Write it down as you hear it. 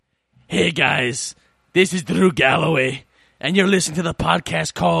Hey guys, this is Drew Galloway, and you're listening to the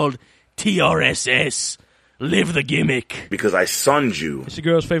podcast called TRSS. Live the gimmick. Because I sunned you. It's your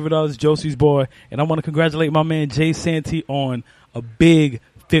girl's favorite artist, Josie's boy, and I want to congratulate my man Jay Santee on a big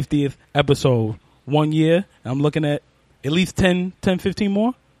 50th episode. 1 year, I'm looking at least 10, 15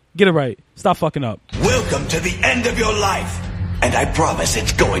 more. Get it right. Stop fucking up. Welcome to the end of your life, and I promise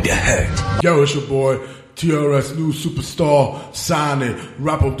it's going to hurt. Yo, it's your boy, TRS New Superstar, signing,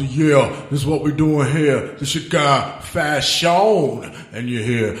 rap of the year. This is what we're doing here. This your guy, Fashion, and you're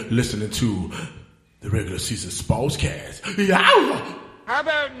here listening to the regular season Sportscast. Yow! How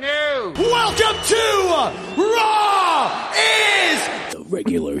about new? Welcome to Raw is the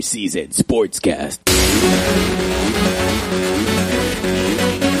regular season Sportscast.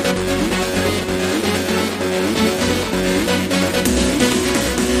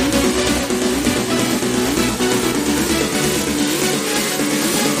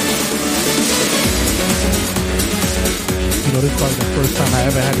 You know, this is probably the first time I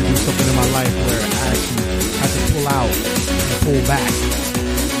ever had to do something in my life where I actually had to pull out and pull back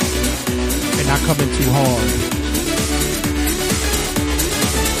and not come in too hard,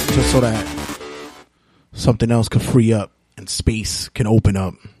 just so that something else could free up and space can open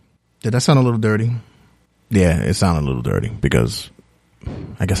up. Did that sound a little dirty? Yeah, it sounded a little dirty because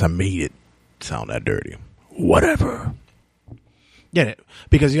I guess I made it sound that dirty. Whatever. Yeah,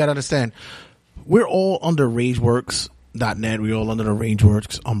 because you gotta understand, we're all under RageWorks.net. We're all under the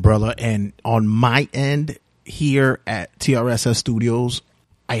RageWorks umbrella. And on my end here at TRSS Studios,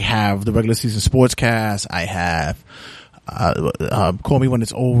 I have the regular season Sportscast. I have Call Me When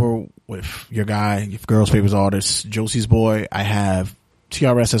It's Over with your guy, your girl's favorite artist, Josie's boy. I have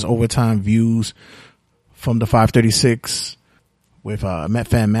TRSS Overtime Views from the 536 with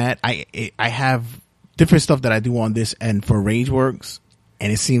Matt. I have different stuff that I do on this end for RageWorks.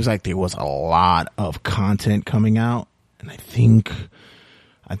 And it seems like there was a lot of content coming out. And I think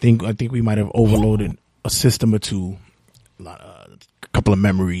we might have overloaded a system or two. A couple of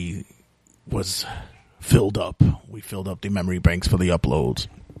memory was filled up. We filled up the memory banks for the uploads.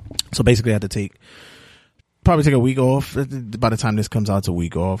 So basically I had to probably take a week off. By the time this comes out, it's a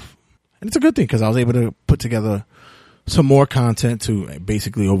week off. And it's a good thing because I was able to put together some more content to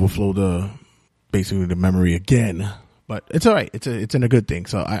basically overflow the memory again. But it's all right. It's in a good thing.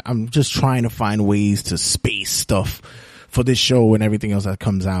 So I'm just trying to find ways to space stuff for this show and everything else that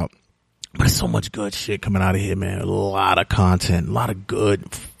comes out. But there's so much good shit coming out of here, man. A lot of content, a lot of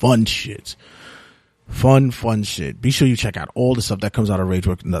good, fun shit. Fun shit. Be sure you check out all the stuff that comes out of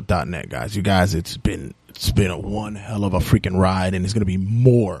RageWorks.net, guys. You guys, it's been a one hell of a freaking ride, and there's gonna be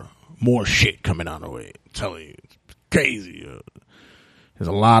more shit coming out of the way. I'm telling you, it's crazy. There's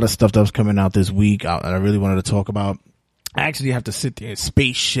a lot of stuff that was coming out this week that I really wanted to talk about. I actually have to sit there and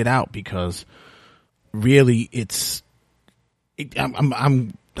space shit out because really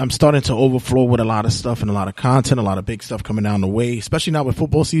I'm starting to overflow with a lot of stuff and a lot of content, a lot of big stuff coming down the way, especially now with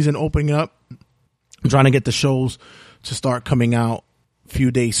football season opening up. I'm trying to get the shows to start coming out a few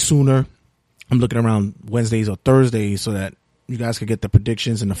days sooner. I'm looking around Wednesdays or Thursdays so that you guys can get the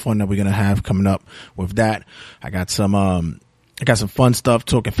predictions and the fun that we're going to have coming up with that. I got some fun stuff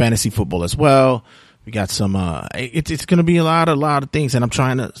talking fantasy football as well. We got some, it's going to be a lot of things. And I'm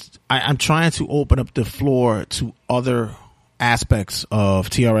trying to open up the floor to other aspects of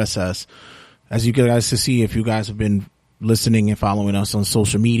TRSS. As you guys to see, if you guys have been listening and following us on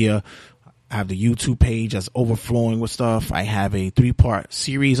social media, I have the YouTube page that's overflowing with stuff. I have a 3-part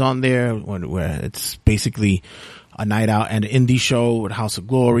series on there where it's basically a night out and an indie show with House of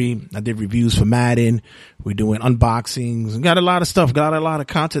Glory. I did reviews for Madden. We're doing unboxings. We got a lot of stuff. Got a lot of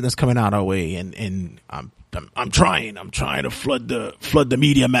content that's coming out our way. And I'm trying to flood the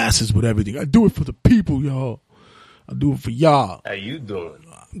media masses with everything. I do it for the people, y'all. I do it for y'all. How you doing?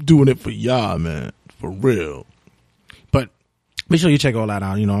 I'm doing it for y'all, man. For real. But make sure you check all that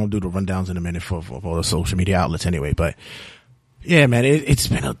out. You know, I'll do the rundowns in a minute for all the social media outlets anyway. But yeah, man, it's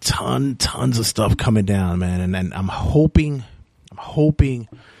been a tons of stuff coming down, man. And I'm hoping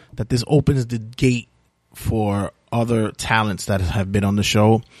that this opens the gate for other talents that have been on the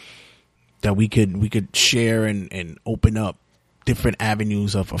show, that we could share and open up different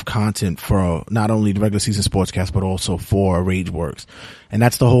avenues of content for not only the regular season Sportscast, but also for RageWorks. And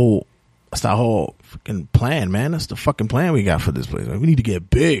that's the whole fucking plan, man. That's the fucking plan we got for this place. We need to get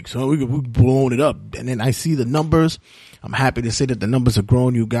big, so we're blowing it up. And then I see the numbers. I'm happy to say that the numbers are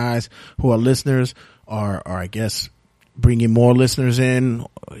growing. You guys who are listeners are I guess, bringing more listeners in.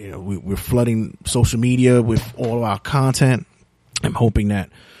 You know, we're flooding social media with all of our content. I'm hoping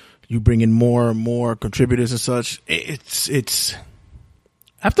that you bring in more and more contributors and such.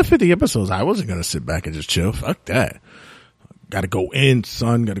 After 50 episodes, I wasn't going to sit back and just chill. Fuck that. Gotta go in,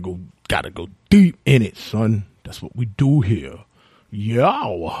 son. Gotta go deep in it, son. That's what we do here.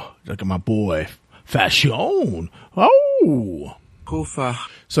 Yo. Look at my boy. Fashion. Oh. Kufa.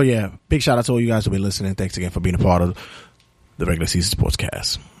 So yeah, big shout out to all you guys who've been listening. Thanks again for being a part of the regular season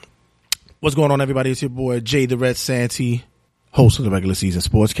Sportscast. What's going on, everybody? It's your boy Jay the Red Santee, host of the regular season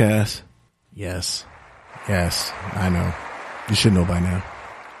Sportscast. Yes, I know. You should know by now.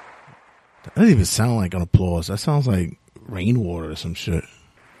 That doesn't even sound like an applause. That sounds like rainwater or some shit.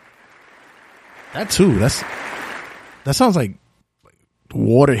 That too. That sounds like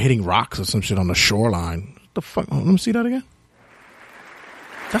water hitting rocks or some shit on the shoreline. What the fuck? Let me see that again.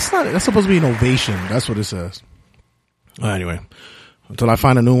 That's supposed to be an ovation. That's what it says. Anyway, until I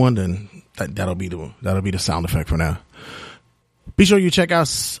find a new one, then that'll be the sound effect for now. Be sure you check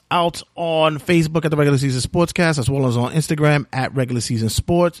us out on Facebook at the Regular Season Sportscast, as well as on Instagram at Regular Season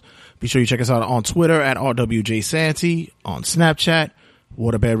Sports. Be sure you check us out on Twitter at RWJSantee, on Snapchat,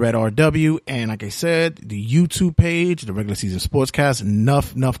 Waterbed Red RW, and like I said, the YouTube page, the Regular Season Sportscast.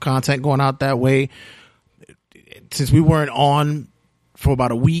 Enough content going out that way. Since we weren't on for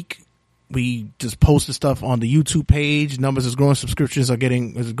about a week, we just posted stuff on the YouTube page. Numbers is growing. Subscriptions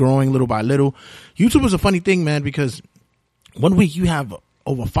is growing little by little. YouTube is a funny thing, man, because one week you have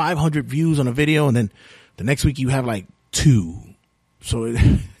over 500 views on a video, and then the next week you have like 2. So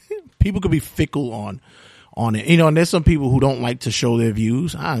people could be fickle on it, and there's some people who don't like to show their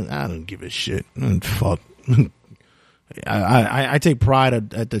views. I don't give a shit. Fuck. I take pride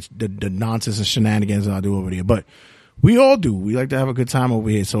at the nonsense and shenanigans that I do over there, but we all do. We like to have a good time over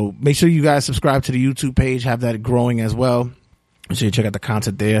here. So make sure you guys subscribe to the YouTube page, have that growing as well. Make sure you check out the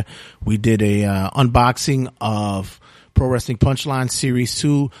content there. We did a unboxing of Pro Wrestling Punchline Series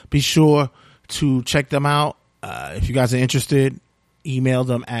 2. Be sure to check them out. If you guys are interested, email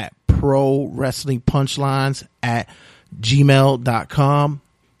them at prowrestlingpunchlines@gmail.com.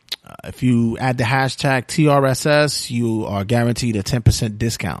 If you add the hashtag TRSS, you are guaranteed a 10%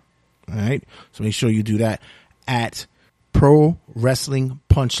 discount. All right. So make sure you do that at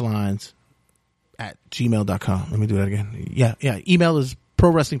prowrestlingpunchlines@gmail.com. Let me do that again. Yeah. Email is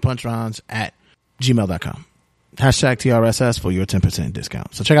prowrestlingpunchlines@gmail.com. Hashtag TRSS for your 10%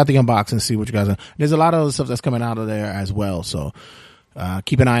 discount. So check out the unboxing and see what you guys are. There's a lot of other stuff that's coming out of there as well. So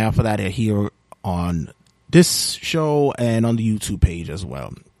keep an eye out for that here on this show and on the YouTube page as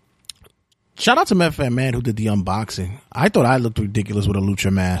well. Shout out to MFM, man, who did the unboxing. I thought I looked ridiculous with a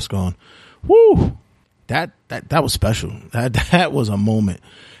Lucha mask on. Woo! That was special. That was a moment.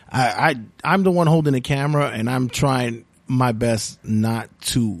 I'm the one holding the camera, and I'm trying my best not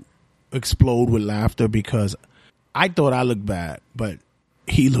to explode with laughter because I thought I looked bad, but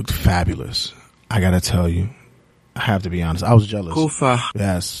he looked fabulous. I gotta tell you, I have to be honest. I was jealous. Kufa.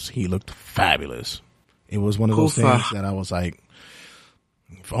 Yes, he looked fabulous. It was one of those things that I was like,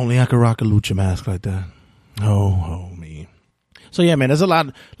 if only I could rock a Lucha mask like that. Oh me. So yeah, man, there's a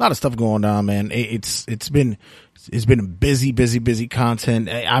lot of stuff going on, man. It's been busy content.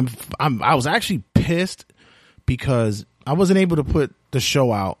 I was actually pissed because I wasn't able to put the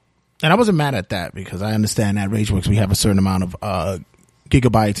show out, and I wasn't mad at that because I understand at RageWorks we have a certain amount of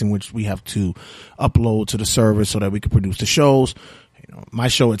gigabytes in which we have to upload to the server so that we can produce the shows. My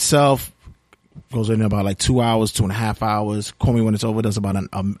show itself goes in about like 2 hours, 2.5 hours. Call Me When It's Over does about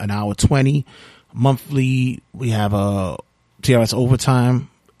an hour 20. Monthly, we have a TRS Overtime.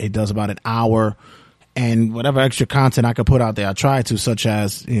 It does about an hour, and whatever extra content I could put out there, I try to, such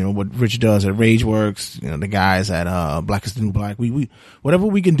as, what Rich does at RageWorks, the guys at Black is the New Black. We whatever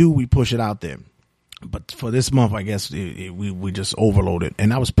we can do, we push it out there. But for this month, I guess we just overloaded,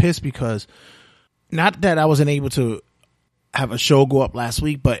 and I was pissed because not that I wasn't able to have a show go up last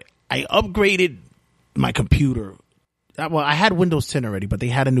week, but I upgraded my computer. Well, I had Windows 10 already, but they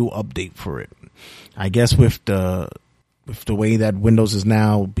had a new update for it. I guess with the way that Windows is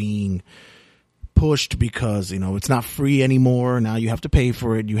now being pushed, because it's not free anymore. Now you have to pay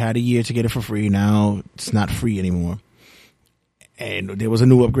for it. You had a year to get it for free. Now it's not free anymore. And there was a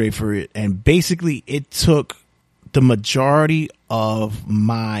new upgrade for it. And basically it took the majority of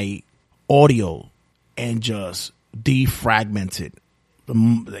my audio and just defragmented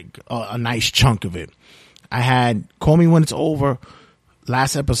a nice chunk of it. I had Call Me When It's Over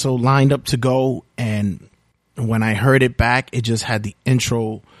last episode lined up to go, and when I heard it back, it just had the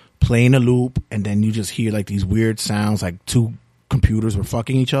intro playing a loop, and then you just hear like these weird sounds like two computers were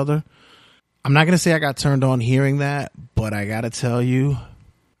fucking each other. I'm not going to say I got turned on hearing that, but I got to tell you,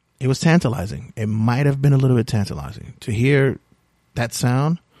 it was tantalizing. It might have been a little bit tantalizing to hear that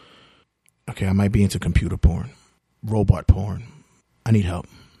sound. Okay, I might be into computer porn, robot porn. I need help.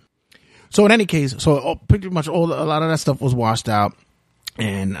 So in any case, pretty much a lot of that stuff was washed out.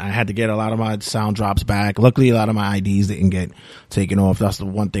 And I had to get a lot of my sound drops back. Luckily, a lot of my IDs didn't get taken off. That's the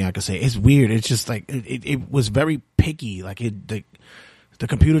one thing I could say. It's weird. It's just like, it was very picky. Like the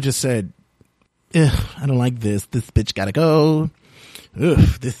computer just said, I don't like this. This bitch gotta go. Ugh,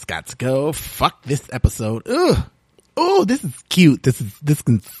 this got to go. Fuck this episode. Ugh. Oh, this is cute. This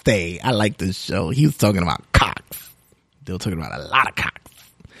can stay. I like this show. He was talking about cocks. They were talking about a lot of cocks.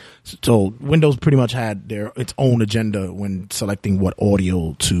 So Windows pretty much had its own agenda when selecting what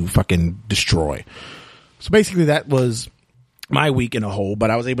audio to fucking destroy. So basically that was my week in a whole,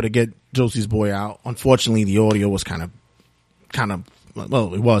 but I was able to get Josie's Boy out. Unfortunately, the audio was kind of,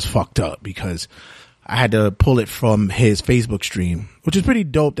 well, it was fucked up because I had to pull it from his Facebook stream, which is pretty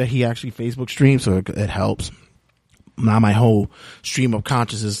dope that he actually Facebook streams, so it helps. Now my whole stream of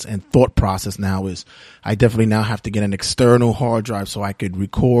consciousness and thought process now is I definitely now have to get an external hard drive so I could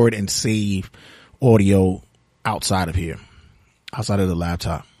record and save audio outside of here, outside of the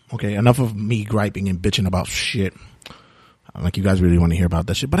laptop. Okay, enough of me griping and bitching about shit. Like you guys really want to hear about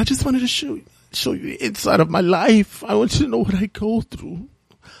that shit, but I just wanted to show you inside of my life. I want you to know what I go through.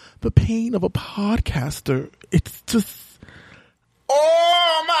 The pain of a podcaster. It's just,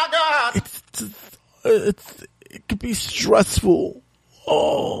 oh my God. It's just, it could be stressful.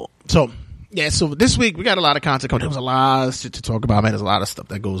 Oh, so this week we got a lot of content coming. There was a lot of shit to talk about, man. There's a lot of stuff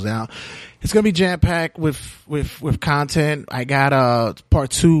that goes down. It's gonna be jam packed with content. I got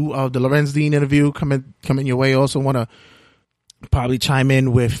part 2 of the Lorenz Dean interview coming your way. Also want to probably chime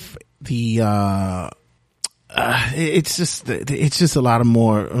in with the it's just a lot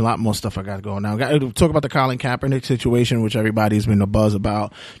more stuff I got going now. Got to talk about the Colin Kaepernick situation, which everybody's been a buzz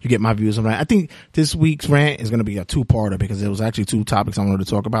about. You get my views on that. I think this week's rant is going to be a 2-parter because there was actually 2 topics I wanted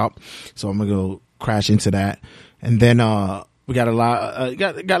to talk about. So I'm going to go crash into that. And then, we got a lot,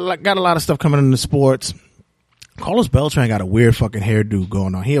 got a lot of stuff coming in the sports. Carlos Beltran got a weird fucking hairdo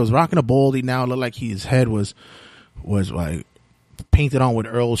going on. He was rocking a baldy now. It looked like his head was like painted on with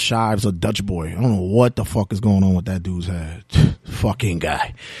Earl Shives or Dutch Boy. I don't know what the fuck is going on with that dude's head. Fucking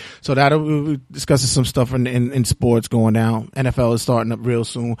guy. So we're discussing some stuff in sports going down. NFL is starting up real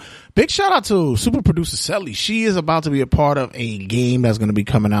soon. Big shout out to super producer Sally. She is about to be a part of a game that's going to be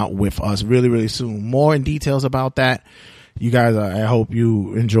coming out with us really, really soon. More in details about that. You guys, I hope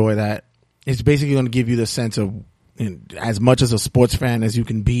you enjoy that. It's basically going to give you the sense of, as much as a sports fan as you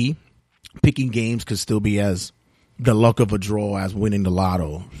can be, picking games could still be as the luck of a draw as winning the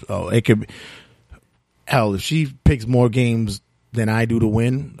lotto. So it could, hell, if she picks more games than I do to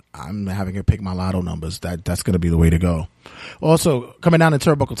win, I'm having her pick my lotto numbers. That's going to be the way to go. Also, coming down to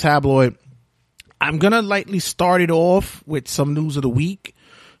Turnbuckle Tabloid, I'm going to lightly start it off with some news of the week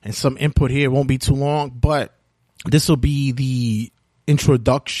and some input here. It won't be too long, but this will be the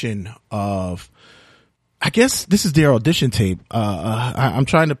introduction of, I guess this is their audition tape. I'm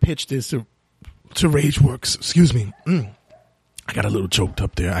trying to pitch this to Rageworks. Excuse me. I got a little choked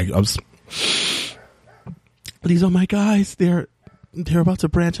up there. These are my guys. They're about to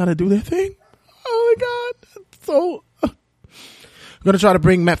branch out and do their thing. Oh my God. So I'm going to try to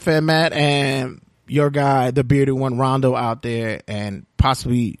bring Matt and your guy, the bearded one, Rondo, out there and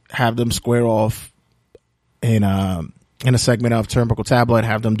possibly have them square off in a segment of Turnbuckle Tabloid,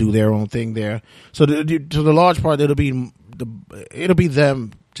 have them do their own thing there. So to the large part, it'll be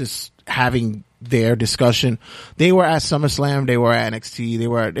them just having their discussion. They were at SummerSlam, they were at NXT, they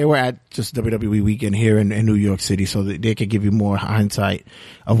were at just WWE weekend here in New York City, so that they could give you more hindsight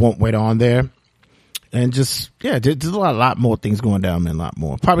of what went on there. And just, yeah, there's a lot more things going down, man, a lot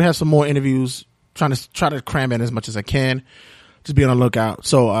more. Probably have some more interviews, try to cram in as much as I can. Just be on the lookout.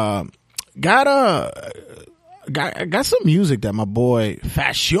 So, got some music that my boy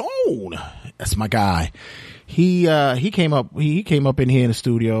Fashion, that's my guy. He came up in here in the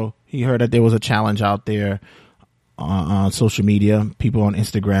studio. He heard that there was a challenge out there on social media. People on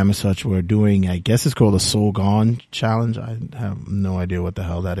Instagram and such were doing, I guess it's called a Soul Gone challenge. I have no idea what the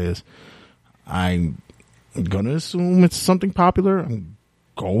hell that is. I'm gonna assume it's something popular. I'm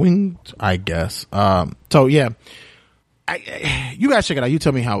going, I guess. So yeah, you guys check it out. You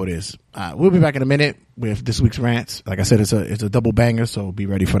tell me how it is. We'll be back in a minute with this week's rants. Like I said, it's a double banger, so be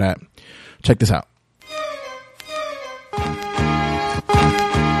ready for that. Check this out.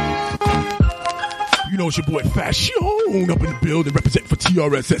 You know it's your boy Fashion up in the building, representing for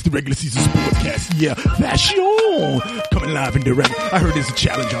TRSS, the regular season Sportscast. Yeah, Fashion coming live and direct. I heard there's a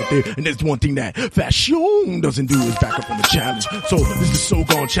challenge out there, and there's one thing that Fashion doesn't do is back up on the challenge. So this is the So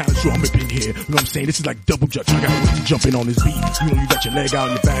Gone challenge, so I'm up in here. You know what I'm saying? This is like double jump. I got to jump in on this beat. You know, you got your leg out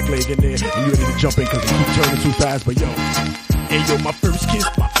and your back leg in there, and you're ready to jump in because it keeps turning too fast. But yo, Ayo, my first kiss,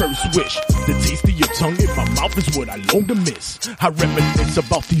 my first wish. The taste of your tongue in my mouth is what I long to miss. I reminisce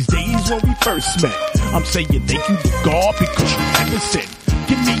about these days when we first met. I'm saying thank you to God because you never said.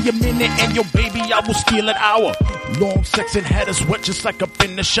 Give me a minute and yo baby, I will steal an hour. Long sex and had us wet just like up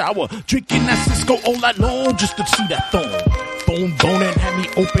in the shower. Drinking that Cisco all night long just to see that phone bone and had me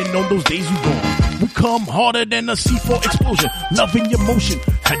open on those days you gone. We come harder than a C4 explosion. Loving your motion.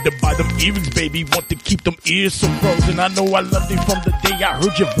 Had to buy them earrings, baby. Want to keep them ears so frozen. I know I loved it from the day I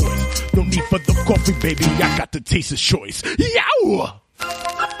heard your voice. No need for the coffee, baby. I got the taste of choice. Yow!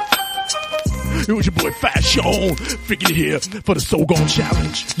 It was your boy Fashion, freaking here for the So Gone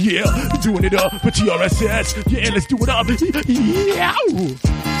Challenge. Yeah, doing it up for TRSS. Yeah, let's do it up. Yow!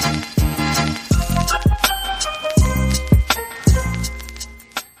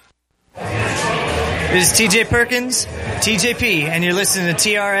 This is TJ Perkins, TJP, and you're listening to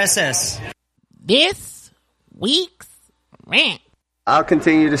TRSS. This week's rant. I'll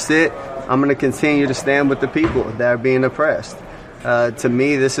continue to sit. I'm going to continue to stand with the people that are being oppressed. To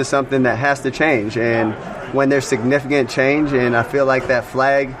me, this is something that has to change. And when there's significant change, and I feel like that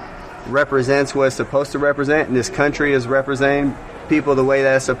flag represents what it's supposed to represent, and this country is representing people the way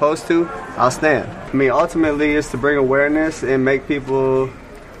that it's supposed to, I'll stand. I mean, ultimately, it's to bring awareness and make people,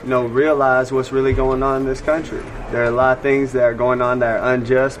 realize what's really going on in this country. There are a lot of things that are going on that are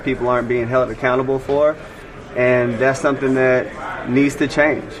unjust, people aren't being held accountable for, and that's something that needs to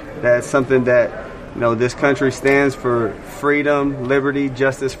change. That's something that, this country stands for freedom, liberty,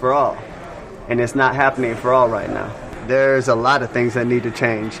 justice for all, and it's not happening for all right now. There's a lot of things that need to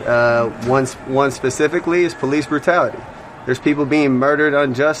change. One specifically is police brutality. There's people being murdered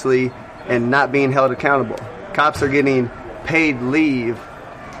unjustly and not being held accountable. Cops are getting paid leave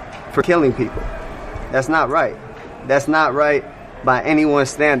for killing people. That's not right. That's not right by anyone's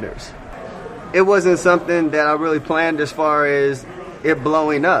standards. It wasn't something that I really planned as far as it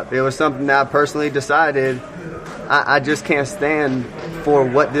blowing up. It was something that I personally decided I just can't stand for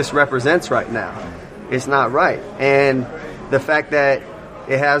what this represents right now. It's not right. And the fact that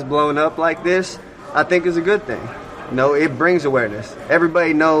it has blown up like this, I think is a good thing. It brings awareness.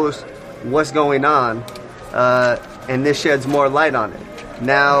 Everybody knows what's going on, and this sheds more light on it.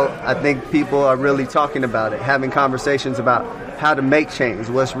 Now, I think people are really talking about it, having conversations about how to make change,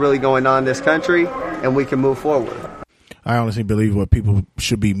 what's really going on in this country, and we can move forward. I honestly believe what people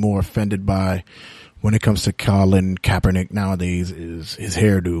should be more offended by when it comes to Colin Kaepernick nowadays is his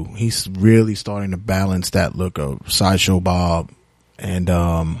hairdo. He's really starting to balance that look of Sideshow Bob and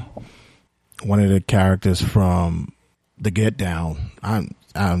one of the characters from The Get Down. I'm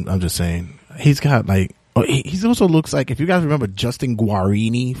just saying, he's got like, he also looks like, if you guys remember Justin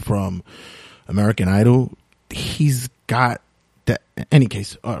Guarini from American Idol, he's got that. In any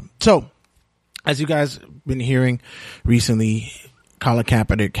case, so as you guys been hearing recently, Colin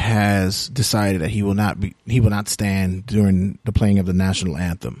Kaepernick has decided that he will not stand during the playing of the national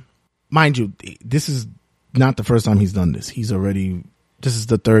anthem. Mind you, this is not the first time he's done this. This is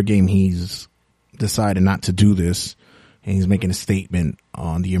the third game he's decided not to do this. And he's making a statement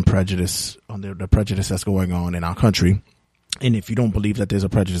on the prejudice that's going on in our country. And if you don't believe that there's a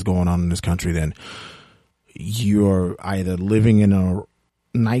prejudice going on in this country, then you're either living in a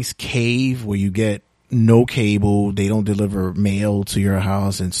nice cave where you get no cable, they don't deliver mail to your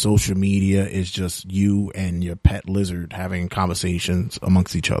house, and social media is just you and your pet lizard having conversations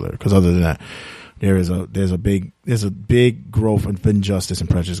amongst each other. Because other than that, there's a big growth of injustice and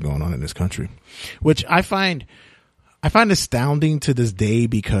prejudice going on in this country, which I find astounding to this day,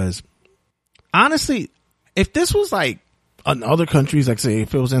 because honestly, if this was like in other countries, like say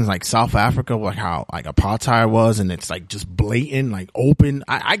if it was in like South Africa, like how like apartheid was, and it's like just blatant, like open,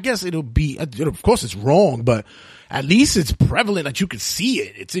 I guess it'll be, of course it's wrong, but at least it's prevalent that you can see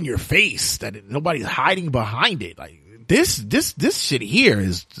it. It's in your face, that nobody's hiding behind it. Like this shit here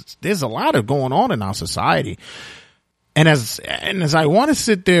is, there's a lot of going on in our society. And as I want to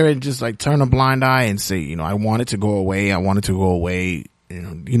sit there and just like turn a blind eye and say, I want it to go away. I want it to go away.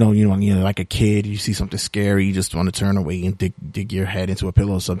 Like a kid, you see something scary, you just want to turn away and dig your head into a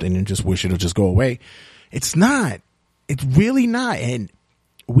pillow or something and just wish it'll just go away. It's not. It's really not. And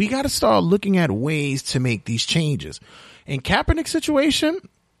we got to start looking at ways to make these changes. In Kaepernick's situation,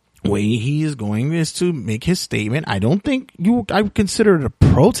 way he is going is to make his statement. I don't think I would consider it a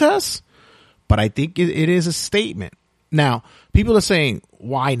protest, but I think it is a statement. Now, people are saying,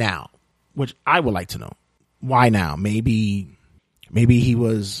 why now? Which I would like to know. Why now? Maybe he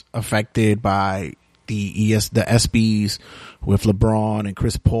was affected by the ESPYs with LeBron and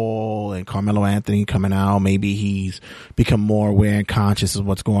Chris Paul and Carmelo Anthony coming out. Maybe he's become more aware and conscious of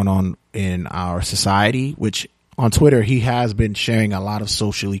what's going on in our society, which on Twitter, he has been sharing a lot of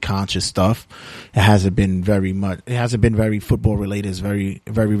socially conscious stuff. It hasn't been very football related. It's very,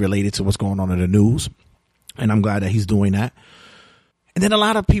 very related to what's going on in the news. And I'm glad that he's doing that. And then a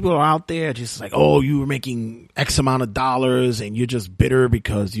lot of people are out there just like, oh, you were making X amount of dollars and you're just bitter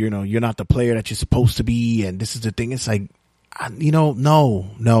because, you're not the player that you're supposed to be. And this is the thing. It's like, no.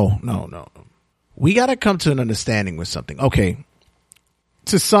 We got to come to an understanding with something. Okay.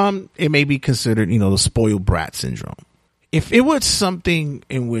 To some, it may be considered, the spoiled brat syndrome. If it was something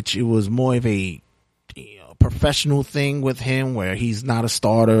in which it was more of a professional thing with him where he's not a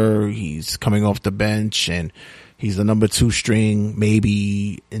starter, he's coming off the bench and he's the number 2 string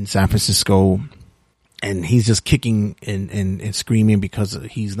maybe in San Francisco, and he's just kicking and screaming because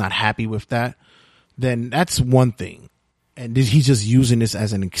he's not happy with that, then that's one thing. And he's just using this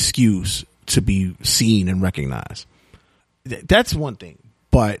as an excuse to be seen and recognized. That's one thing.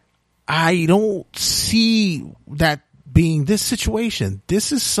 But I don't see that being this situation.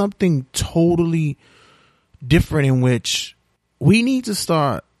 This is something totally different in which we need to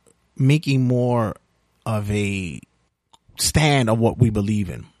start making more of a stand of what we believe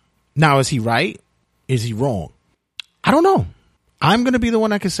in. Now, is he right? Is he wrong? I don't know. I'm going to be the one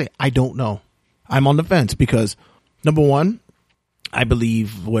that can say, I don't know. I'm on the fence because, number one, I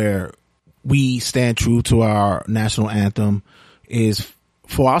believe where we stand true to our national anthem is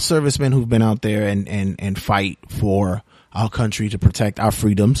for our servicemen who've been out there and fight for our country to protect our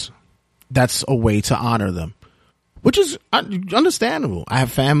freedoms. That's a way to honor them, which is understandable. I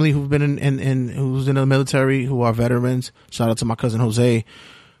have family who've been in who's in the military, who are veterans. Shout out to my cousin Jose,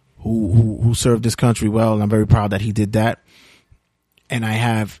 who served this country well, and I'm very proud that he did that. And I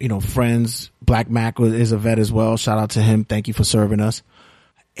have, friends. Black Mac is a vet as well. Shout out to him. Thank you for serving us.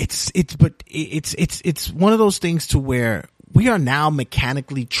 It's one of those things to where we are now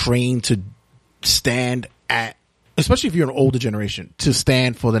mechanically trained to stand at, especially if you're an older generation, to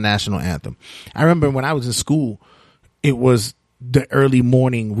stand for the national anthem. I remember when I was in school, it was the early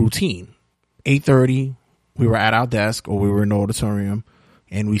morning routine. 8:30, we were at our desk or we were in the auditorium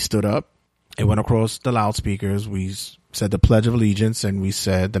and we stood up and went across the loudspeakers. We said the Pledge of Allegiance and we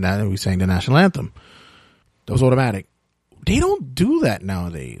sang the national anthem. That was automatic. They don't do that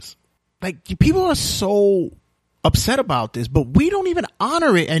nowadays. Like, people are so upset about this, but we don't even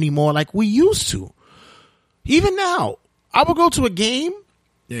honor it anymore like we used to. Even now, I will go to a game.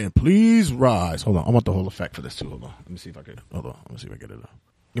 Yeah, please rise. Hold on. I want the whole effect for this too. Hold on. Let me see if I can. Hold on. Let me see if I get it.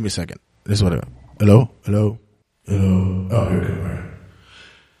 Give me a second. This is what it. Hello? Oh, here it comes. Right.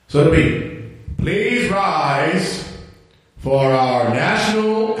 So it'll be, please rise for our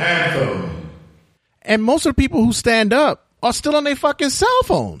national anthem. And most of the people who stand up are still on their fucking cell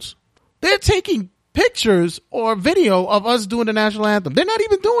phones. They're taking pictures or video of us doing the national anthem. They're not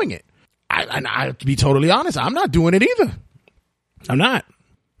even doing it. I to be totally honest, I'm not doing it either. I'm not.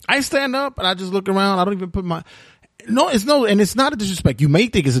 I stand up and I just look around. I don't even put and it's not a disrespect. You may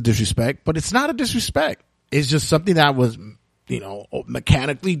think it's a disrespect, but it's not a disrespect. It's just something that I was,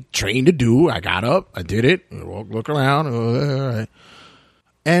 mechanically trained to do. I got up, I did it, look around, all right.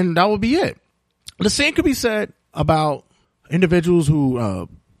 And that would be it. The same could be said about individuals who,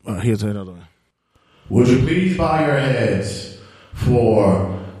 here's another one. Would you please bow your heads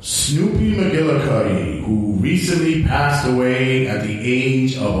for Snoopy McGillicuddy, who recently passed away at the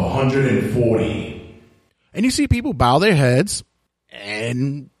age of 140. And you see people bow their heads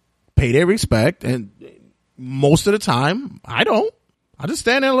and pay their respect, and most of the time, I don't. I just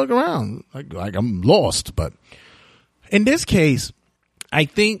stand there and look around like I'm lost. But in this case, I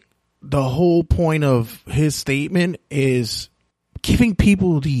think the whole point of his statement is giving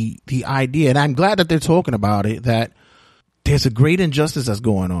people the idea, and I'm glad that they're talking about it, that there's a great injustice that's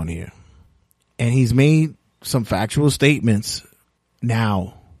going on here. And he's made some factual statements.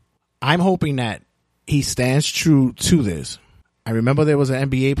 Now, I'm hoping that he stands true to this. I remember there was an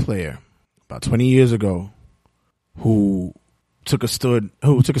NBA player about 20 years ago who took a stand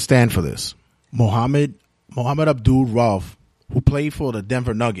for this. Mohammed Abdul-Rauf, who played for the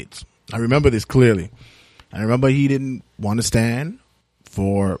Denver Nuggets. I remember this clearly. I remember he didn't want to stand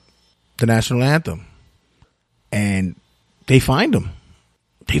for the national anthem. And they fined him.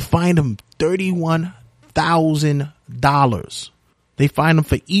 They fined him $31,000. They fined him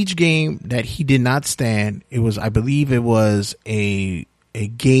for each game that he did not stand. I believe it was a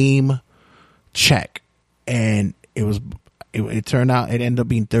game check. And it turned out, it ended up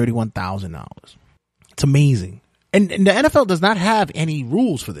being $31,000. It's amazing. And the NFL does not have any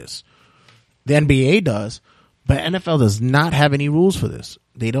rules for this. The NBA does, but NFL does not have any rules for this.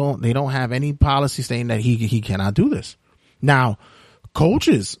 They don't have any policy saying that he cannot do this. Now,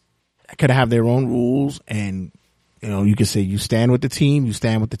 coaches could have their own rules and You know, you can say you stand with the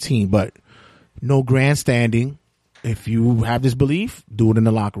team, but no grandstanding. If you have this belief, do it in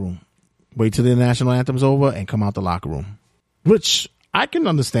the locker room. Wait till the national anthem's over and come out the locker room. Which I can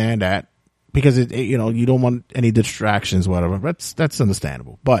understand that because you know, you don't want any distractions, whatever. That's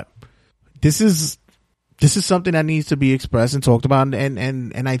understandable. But this is something that needs to be expressed and talked about,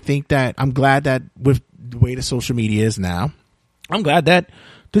 and I think that I'm glad that with the way the social media is now, I'm glad that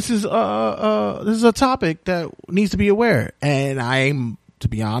this is a topic that needs to be aware. And to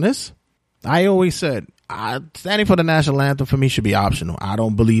be honest, I always said standing for the national anthem for me should be optional. I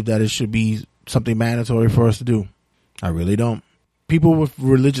don't believe that it should be something mandatory for us to do. I really don't. People with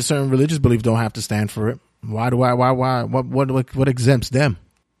certain religious beliefs don't have to stand for it. Why? What exempts them?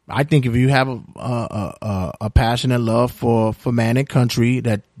 I think if you have a passionate love for man and country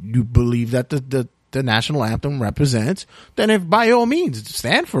that you believe that the national anthem represents, then by all means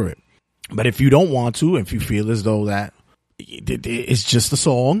stand for it. But if you don't want to, if you feel as though that it's just a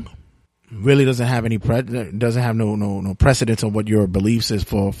song, really doesn't have no precedence on what your beliefs is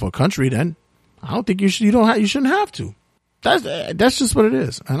for country, then I don't think you shouldn't have to. That's just what it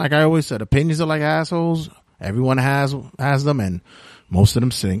is. And like I always said, opinions are like assholes. Everyone has them, and most of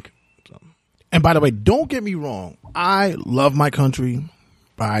them stink. And by the way, don't get me wrong. I love my country.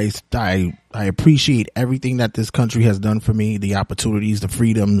 I appreciate everything that this country has done for me, the opportunities, the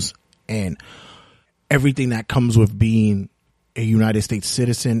freedoms, and everything that comes with being a United States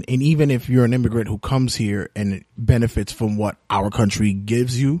citizen. And even if you're an immigrant who comes here and benefits from what our country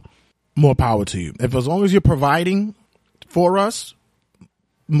gives you, more power to you. As long as you're providing for us,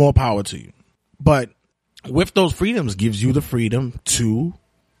 more power to you. But with those freedoms gives you the freedom to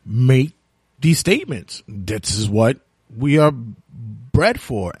make these statements. This is what we are bred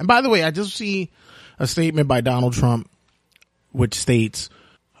for. And by the way, I just see a statement by Donald Trump which states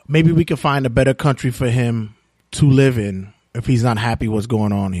maybe we can find a better country for him to live in if he's not happy what's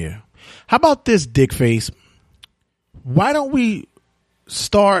going on here. How about this, dick face? Why don't we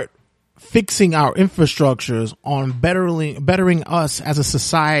start fixing our infrastructures on bettering us as a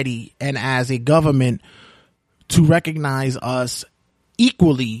society and as a government to recognize us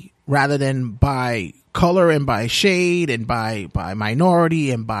equally rather than by color and by shade and by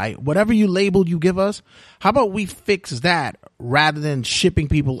minority and by whatever you label you give us? How about we fix that rather than shipping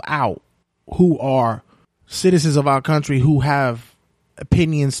people out who are citizens of our country who have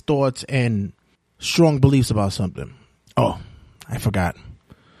opinions, thoughts, and strong beliefs about something? Oh, I forgot.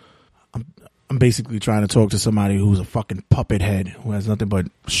 I'm basically trying to talk to somebody who's a fucking puppet head who has nothing but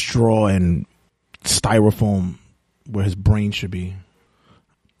straw and styrofoam where his brain should be.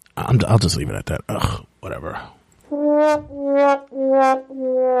 I'll just leave it at that. Ugh, whatever.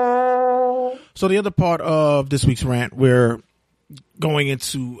 So the other part of this week's rant, we're going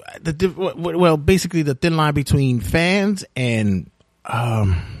into basically the thin line between fans and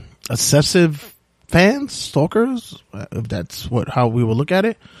obsessive fans, stalkers, if that's how we will look at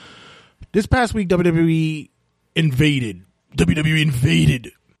it. This past week, WWE invaded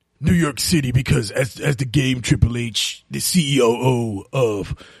New York City because as the game Triple H, the CEO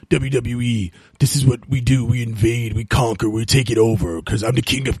of WWE, this is what we do. We invade, we conquer, we take it over because I'm the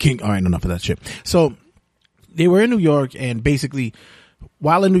king of king. All right, enough of that shit. So they were in New York, and basically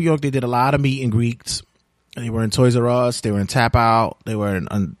while in New York, they did a lot of meet and greets. They were in Toys R Us. They were in Tap Out. They were in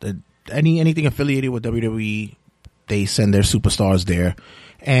anything affiliated with WWE. They send their superstars there.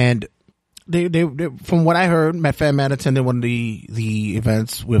 And they from what I heard, Fat Man attended one of the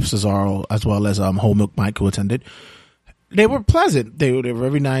events with Cesaro, as well as Whole Milk Mike, who attended. They were pleasant. They were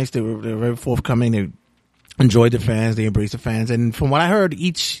very nice. They were very forthcoming. They enjoyed the fans. They embraced the fans. And from what I heard,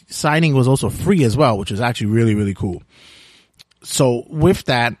 each signing was also free as well, which was actually really, really cool. So with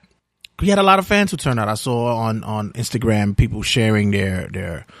that, we had a lot of fans who turned out. I saw on Instagram people sharing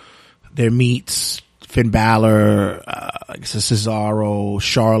their meets. Finn Balor, Cesaro,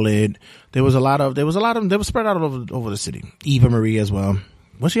 Charlotte. There was a lot of them. They were spread out over the city. Eva Marie as well.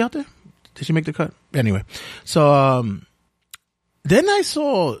 Was she out there? Did she make the cut? Anyway, so then I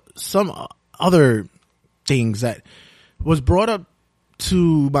saw some other things that was brought up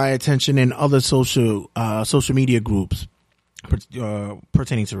to my attention in other social media groups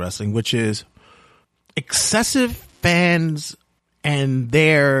pertaining to wrestling, which is excessive fans and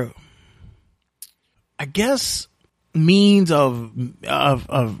their, I guess, means of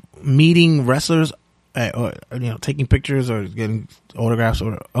meeting wrestlers, or taking pictures or getting autographs.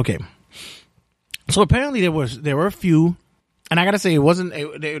 Okay, so apparently there were a few, and I gotta say they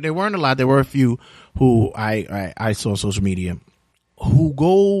weren't a lot. There were a few who I saw on social media who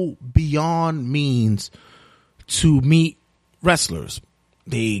go beyond means to meet wrestlers.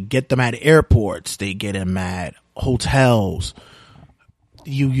 They get them at airports. They get them at hotels.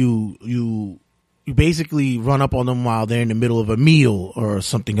 You basically run up on them while they're in the middle of a meal or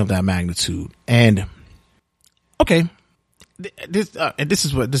something of that magnitude. And okay, this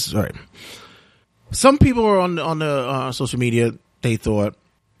is all right. Some people are on the social media. They thought,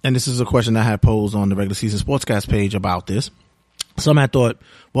 and this is a question I had posed on the regular season sportscast page about this. Some had thought,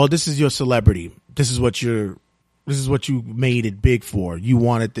 well, this is your celebrity. This is what you made it big for. You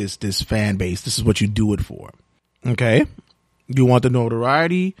wanted this fan base. This is what you do it for. Okay. You want the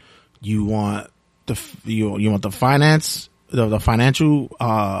notoriety. You want the financial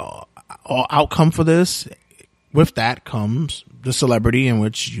outcome for this. With that comes the celebrity in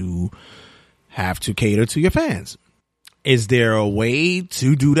which you have to cater to your fans. Is there a way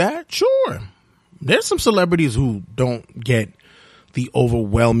to do that? Sure. There's some celebrities who don't get the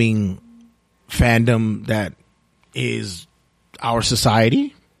overwhelming fandom that is our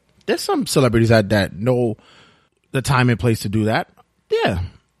society. There's some celebrities that know the time and place to do that. Yeah.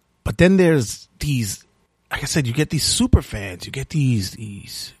 But then there's these, like I said, you get these super fans. You get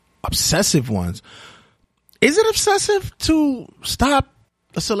these obsessive ones. Is it obsessive to stop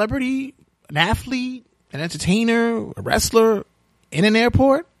a celebrity, an athlete, an entertainer, a wrestler in an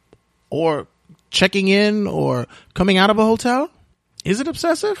airport or checking in or coming out of a hotel? Is it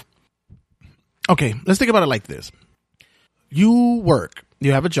obsessive? Okay, let's think about it like this. You work,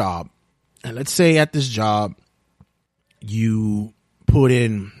 you have a job, and let's say at this job, you put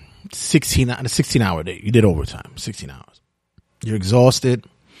in a 16-hour day. You did overtime, 16 hours. You're exhausted.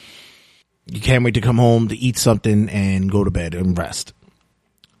 You can't wait to come home to eat something and go to bed and rest.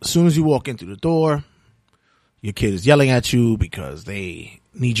 As soon as you walk in through the door, your kid is yelling at you because they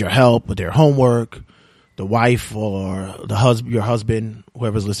need your help with their homework. The wife or your husband,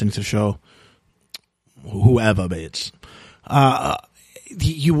 whoever's listening to the show, whoever, bitch.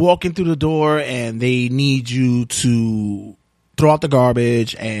 You walk in through the door and they need you to throw out the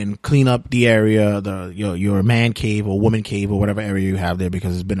garbage and clean up the area, your man cave or woman cave or whatever area you have there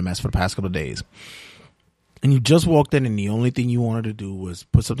because it's been a mess for the past couple of days. And you just walked in and the only thing you wanted to do was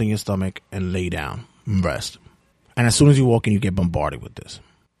put something in your stomach and lay down and rest. And as soon as you walk in, you get bombarded with this.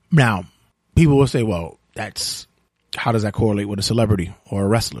 Now, people will say, well, how does that correlate with a celebrity or a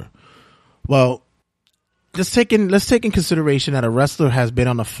wrestler? Well, let's take in consideration that a wrestler has been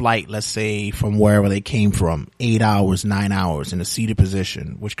on a flight, let's say from wherever they came from, 8 hours, 9 hours in a seated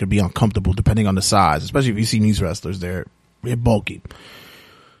position, which could be uncomfortable depending on the size, especially if you've seen these wrestlers, they're bulky.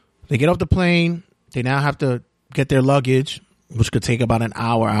 They get off the plane. They now have to get their luggage, which could take about an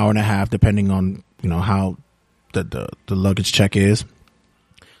hour, hour and a half, depending on, how the luggage check is.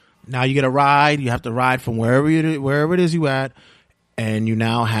 Now you get a ride. You have to ride from wherever it is you at, and you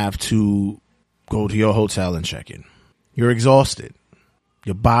now have to go to your hotel and check in. You're exhausted.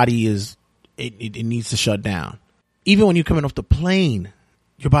 Your body it needs to shut down. Even when you're coming off the plane,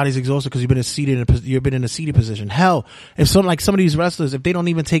 your body's exhausted because you've been in a seated position. Hell, if some of these wrestlers, if they don't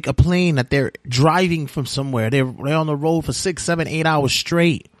even take a plane, that they're driving from somewhere, they're on the road for 6, 7, 8 hours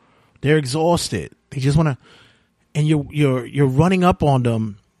straight. They're exhausted. They just want to, and you're running up on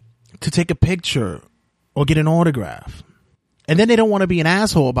them to take a picture or get an autograph. And then they don't want to be an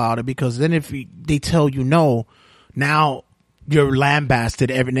asshole about it because then if they tell you no, now you're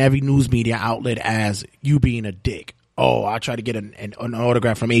lambasted in every news media outlet as you being a dick. Oh, I tried to get an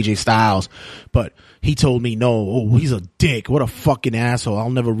autograph from AJ Styles, but he told me no. Oh, he's a dick. What a fucking asshole. I'll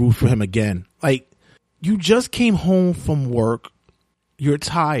never root for him again. Like, you just came home from work. You're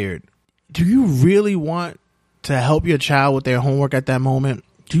tired. Do you really want to help your child with their homework at that moment?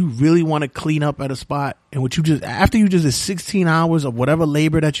 Do you really want to clean up at a spot? And after you just did 16 hours of whatever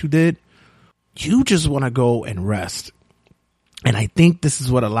labor that you did, you just want to go and rest. And I think this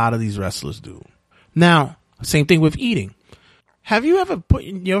is what a lot of these wrestlers do. Now, same thing with eating. Have you ever put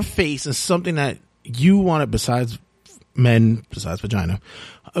in your face in something that you wanted besides vagina?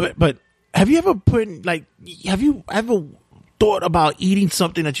 But have you ever have you ever thought about eating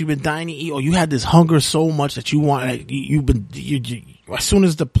something that you've been dying to eat, or you had this hunger so much that you want, as soon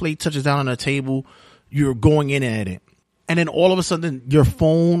as the plate touches down on the table, you're going in at it. And then all of a sudden your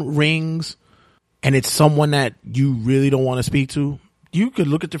phone rings and it's someone that you really don't want to speak to. You could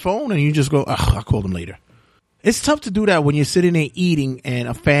look at your phone and you just go, I'll call them later. It's tough to do that when you're sitting there eating and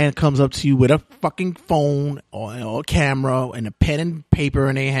a fan comes up to you with a fucking phone or a camera and a pen and paper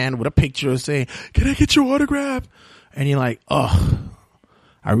in their hand with a picture saying, can I get your autograph? And you're like,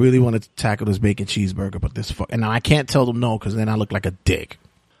 I really want to tackle this bacon cheeseburger, but and I can't tell them no because then I look like a dick.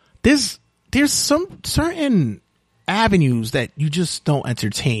 There's some certain avenues that you just don't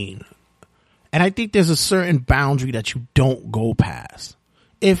entertain. And I think there's a certain boundary that you don't go past.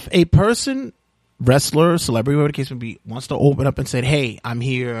 if a person, wrestler, celebrity, whatever the case may be, wants to open up and say, hey, I'm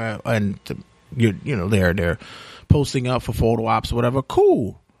here, and they're posting up for photo ops or whatever,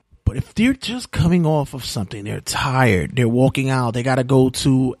 cool. But if they're just coming off of something, they're tired, they're walking out, they got to go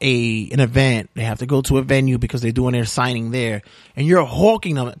to an event, they have to go to a venue because they're doing their signing there, and you're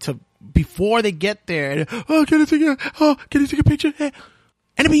hawking them to before they get there. Oh, can you take a picture?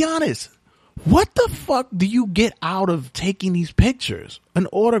 And to be honest, what the fuck do you get out of taking these pictures and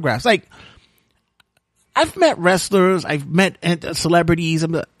autographs? Like, I've met wrestlers, I've met celebrities,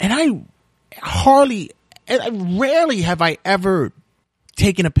 and I rarely have I ever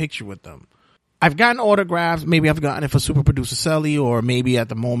taken a picture with them. I've gotten autographs. Maybe I've gotten it for super producer Selly, or maybe at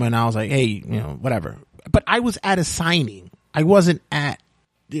the moment I was like, hey, whatever. But I was at a signing. I wasn't at,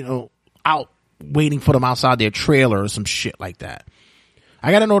 out waiting for them outside their trailer or some shit like that.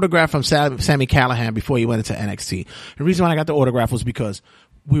 I got an autograph from Sami Callihan before he went into NXT. The reason why I got the autograph was because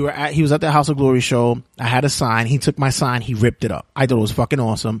he was at the House of Glory show. I had a sign. He took my sign. He ripped it up. I thought it was fucking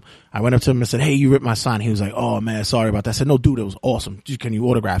awesome. I went up to him and said, hey, you ripped my sign. He was like, oh man, sorry about that. I said, no, dude, it was awesome. Can you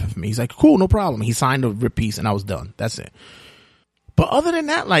autograph it for me? He's like, cool, no problem. He signed the rip piece and I was done. That's it. But other than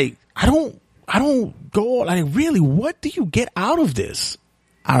that, like, I don't go, like, really, what do you get out of this?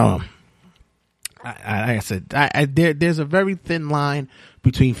 I don't know. Like I said, there's a very thin line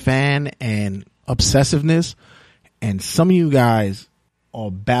between fan and obsessiveness, and some of you guys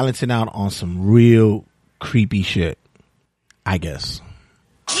are balancing out on some real creepy shit, I guess.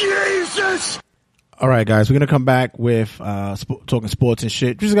 Jesus! All right, guys, we're going to come back with talking sports and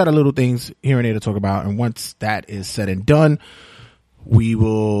shit. We just got a little things here and there to talk about, and once that is said and done, we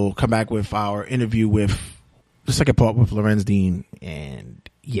will come back with our interview with the second part with Lorenz Dean, and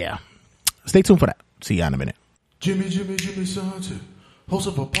yeah. Stay tuned for that. See ya in a minute. Jimmy Sanchez, host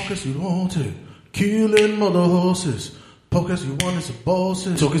of a podcast you wanted, killing mother horses. Podcast you want is a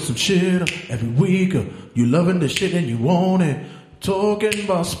bosses, talking some shit every week. You loving the shit and you want it. Talking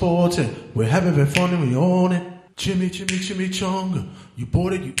about sports and we're having fun and we own it. Jimmy Chunga, you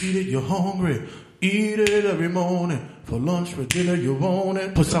bought it, you eat it, you're hungry. Eat it every morning. For lunch, for dinner, you want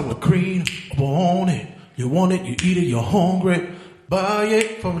it. Put sour cream on it. You want it, you eat it, you're hungry. Buy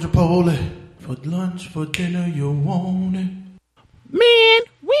it from Chipotle. For lunch, for dinner, you want it. Man,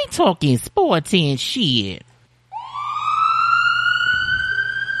 we talking sports and shit.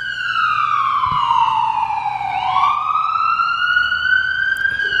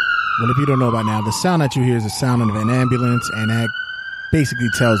 Well, if you don't know by now, the sound that you hear is the sound of an ambulance, and that basically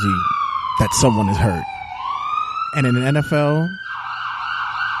tells you that someone is hurt. And in the NFL,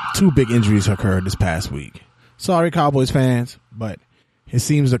 2 big injuries occurred this past week. Sorry, Cowboys fans, but it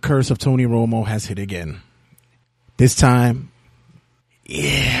seems the curse of Tony Romo has hit again. This time,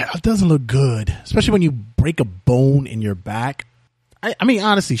 yeah, it doesn't look good, especially when you break a bone in your back. I mean,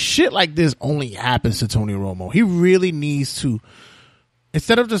 honestly, shit like this only happens to Tony Romo. He really needs to,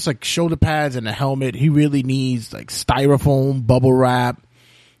 instead of just like shoulder pads and a helmet, he really needs like styrofoam, bubble wrap,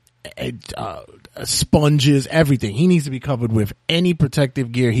 sponges, everything. He needs to be covered with any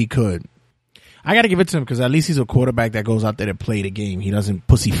protective gear he could. I got to give it to him because at least he's a quarterback that goes out there to play the game. He doesn't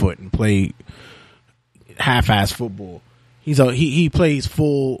pussyfoot and play half-ass football. He plays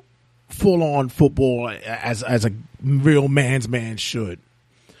full on football as a real man's man should.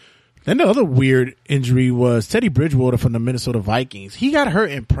 Then the other weird injury was Teddy Bridgewater from the Minnesota Vikings. He got hurt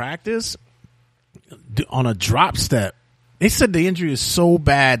in practice on a drop step. They said the injury is so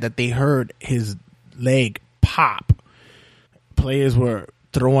bad that they heard his leg pop. Players were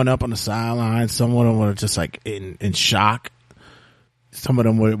throwing up on the sideline. Some of them were just like in shock. Some of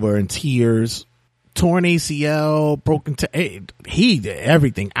them were in tears. Torn ACL, broken. He did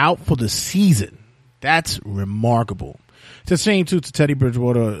everything, out for the season. That's remarkable. It's a shame too to Teddy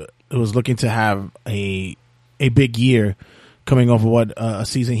Bridgewater, who was looking to have a big year coming off of what a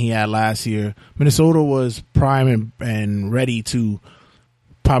season he had last year. Minnesota was prime and ready to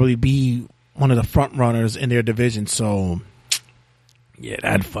probably be one of the front runners in their division. So yeah,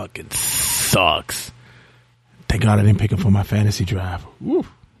 that fucking sucks. Thank God I didn't pick him for my fantasy draft. Woo.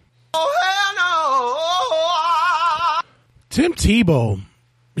 Oh, hell no! Tim Tebow,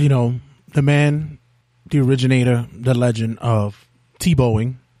 the man, the originator, the legend of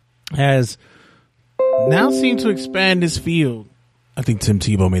Tebowing, has now seemed to expand his field. I think Tim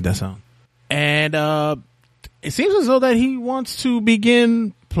Tebow made that sound. And it seems as though that he wants to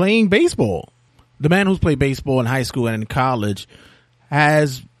begin playing baseball. The man who's played baseball in high school and in college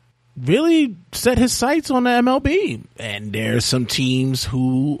has really set his sights on the MLB. And there's some teams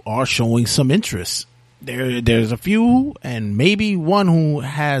who are showing some interest. There's a few, and maybe one who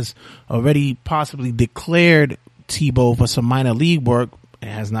has already possibly declared Tebow for some minor league work It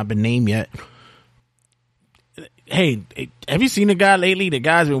has not been named yet. Hey, have you seen the guy lately? The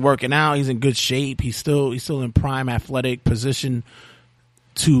guy's been working out. He's in good shape. He's still in prime athletic position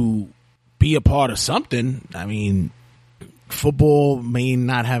to be a part of something. I mean, football may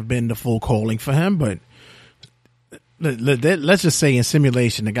not have been the full calling for him, but let's just say in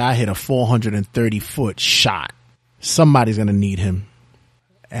simulation, the guy hit a 430-foot shot. Somebody's going to need him.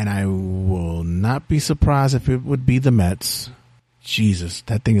 And I will not be surprised if it would be the Mets. Jesus,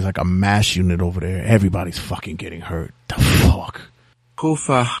 that thing is like a mass unit over there. Everybody's fucking getting hurt. The fuck?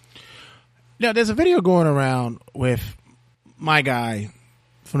 Kufa. Now, there's a video going around with my guy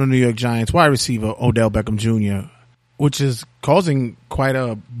from the New York Giants, wide receiver Odell Beckham Jr., which is causing quite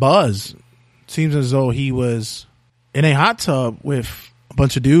a buzz. Seems as though he was in a hot tub with a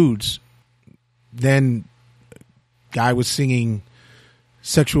bunch of dudes. Then guy was singing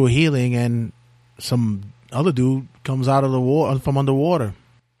Sexual Healing, and some other dude comes out of the water from underwater.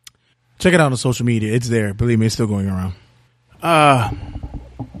 Check it out on social media. It's there. Believe me, it's still going around.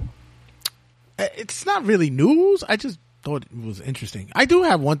 It's not really news. I just thought it was interesting. I do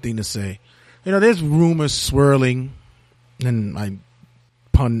have one thing to say. You know, there's rumors swirling, and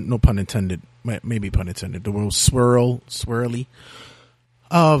no pun intended, maybe pun intended, the word swirly,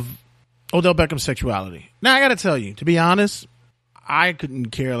 of Odell Beckham's sexuality. Now, I gotta tell you, to be honest, I couldn't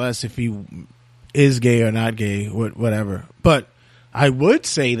care less if he is gay or not gay, whatever. But I would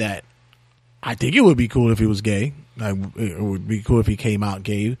say that I think it would be cool if he was gay. It would be cool if he came out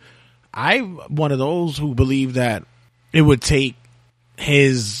gay. I'm one of those who believe that it would take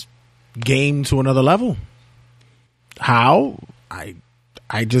his game to another level. How?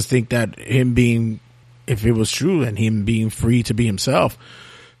 I just think that him being, if it was true, and him being free to be himself.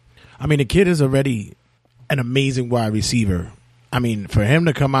 I mean, the kid is already an amazing wide receiver. I mean, for him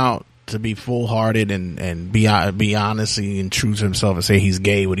to come out to be full-hearted and be honest and true to himself and say he's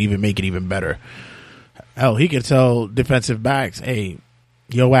gay would even make it even better. Hell, he could tell defensive backs, hey,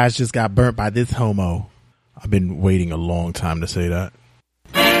 your ass just got burnt by this homo. I've been waiting a long time to say that.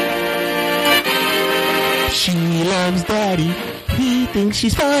 She loves daddy. He thinks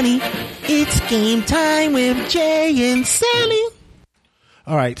she's funny. It's game time with Jay and Sally.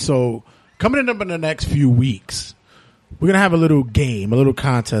 All right, so coming up in the next few weeks, we're going to have a little game, a little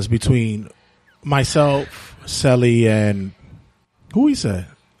contest between myself, Sally, and who he said?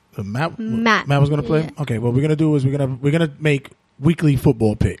 Matt was going to play? Yeah. Okay, what we're going to do is we're going to make weekly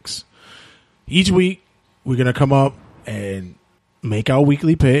football picks. Each week, we're going to come up and make our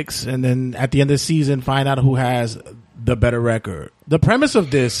weekly picks, and then at the end of the season, find out who has the better record. The premise of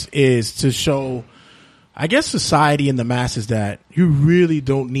this is to show, I guess, society and the masses that you really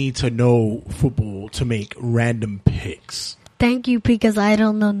don't need to know football to make random picks. Thank you, because I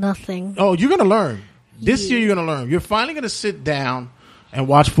don't know nothing. Oh, you're going to learn. This year you're going to learn. You're finally going to sit down and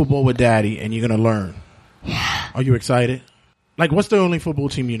watch football with Daddy, and you're going to learn. Yeah. Are you excited? Like, what's the only football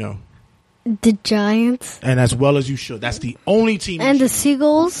team you know? The Giants. And as well as you should. That's the only team. And the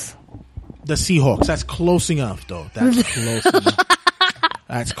Seagulls. The Seahawks. That's close enough, though. That's close enough.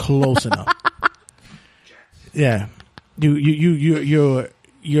 That's close enough. Yeah.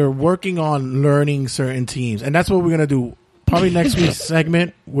 You're working on learning certain teams. And that's what we're going to do. Probably next week's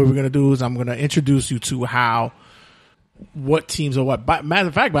segment, what we're going to do is I'm going to introduce you to what teams are what. Matter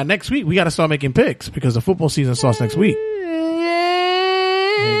of fact, by next week, we got to start making picks because the football season starts next week.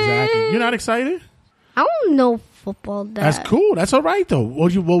 Exactly. You're not excited? I don't know football. That's cool. That's all right, though.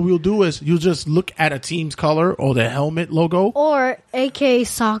 What we'll do is you'll just look at a team's color or the helmet logo. Or AK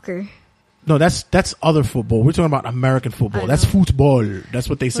soccer. No, that's other football. We're talking about American football. That's football. That's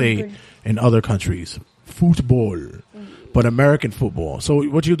what they say in other countries. Football. But American football. So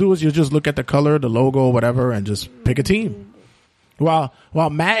what you do is you just look at the color, the logo, whatever, and just pick a team. While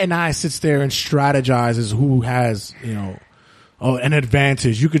Matt and I sits there and strategizes who has, an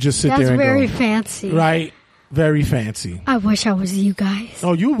advantage. You could just sit there and go. That's very fancy. Right? Very fancy. I wish I was you guys.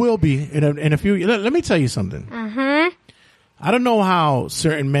 Oh, you will be in a few. Let me tell you something. Uh-huh. I don't know how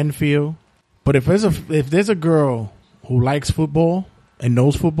certain men feel, but if there's a girl who likes football and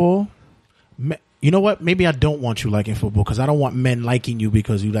knows football, you know what? Maybe I don't want you liking football because I don't want men liking you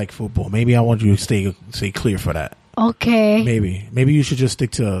because you like football. Maybe I want you to stay clear for that. Okay. Maybe you should just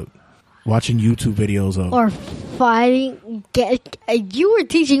stick to watching YouTube videos of or fighting. You were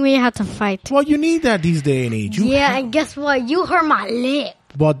teaching me how to fight. Well, you need that these day and age. And guess what? You hurt my lip.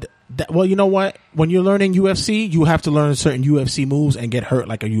 Well, you know what? When you're learning UFC, you have to learn certain UFC moves and get hurt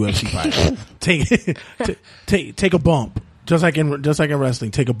like a UFC fighter. Take a bump, just like in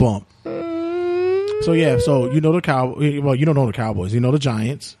wrestling. Take a bump. So yeah, so you know the Cowboys. Well, you don't know the Cowboys. You know the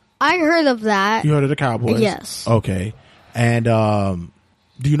Giants. I heard of that. You heard of the Cowboys? Yes. Okay, and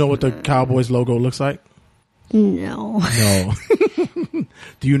Do you know what the Cowboys logo looks like? No. No.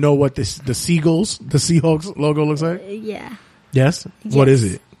 Do you know what the Seahawks logo looks like? Yeah. Yes? What is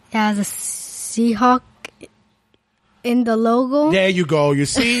it? It has a Seahawk in the logo. There you go. You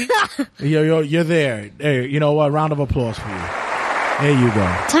see? you're there. Hey, you know what? Round of applause for you. There you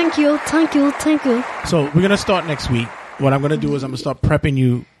go. Thank you. So we're going to start next week. What I'm going to do is I'm going to start prepping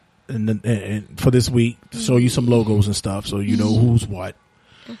you for this week to show you some logos and stuff so you know who's what.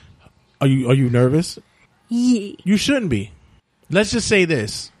 Are you nervous? Yeah. You shouldn't be. Let's just say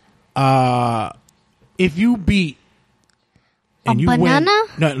this. If you beat and a you banana?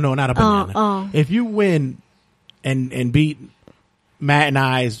 win, no, not a banana. If you win and beat Matt and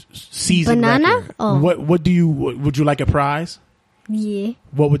I's season banana? record, would you like a prize? Yeah.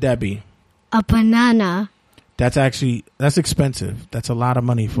 What would that be? A banana. That's expensive. That's a lot of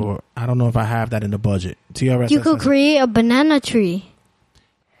money for. I don't know if I have that in the budget. TRS. You could create a banana tree.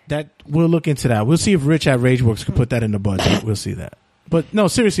 That we'll look into that. We'll see if Rich at Rageworks could put that in the budget. We'll see that. But no,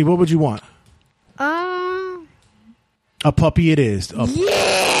 seriously, what would you want? A puppy it is.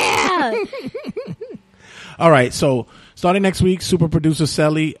 Yeah. All right, so starting next week, Super Producer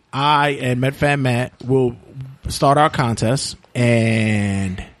Selly, I, and MedFan Matt will start our contest.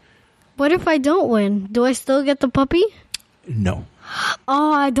 And what if I don't win? Do I still get the puppy? No.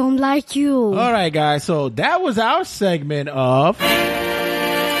 Oh, I don't like you. All right, guys. So that was our segment of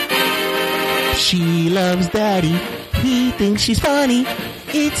She loves daddy. He thinks she's funny.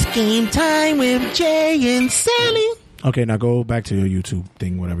 It's game time with Jay and Sally. Okay, now go back to your YouTube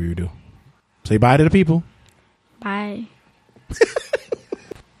thing, whatever you do. Say bye to the people. Bye.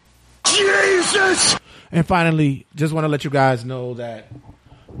 Jesus! And finally, just want to let you guys know that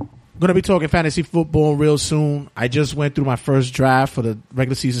I'm going to be talking fantasy football real soon. I just went through my first draft for the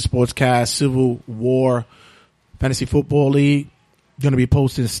regular season Sportscast Civil War Fantasy Football League. Going to be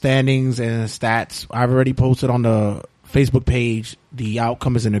posting standings and stats. I've already posted on the Facebook page the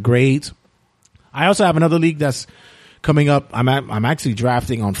outcomes and the grades. I also have another league that's coming up. I'm actually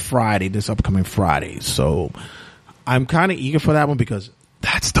drafting on Friday, this upcoming Friday. So I'm kind of eager for that one because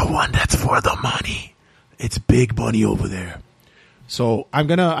that's the one that's for the money. It's big money over there. So I'm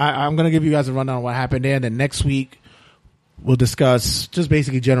gonna give you guys a rundown on what happened there. And then next week we'll discuss just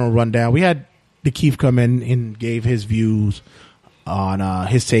basically general rundown. We had the Keith come in and gave his views on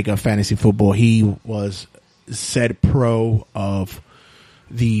his take of fantasy football. He was said pro of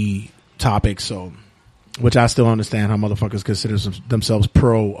the topic, so which I still understand how motherfuckers consider themselves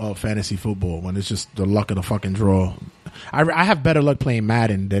pro of fantasy football when it's just the luck of the fucking draw. I have better luck playing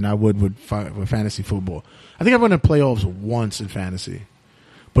Madden than I would with fantasy football. I think I've won the playoffs once in fantasy.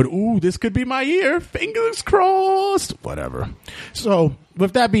 But, this could be my year. Fingers crossed. Whatever. So,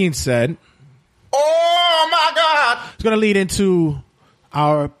 with that being said, oh my God, it's going to lead into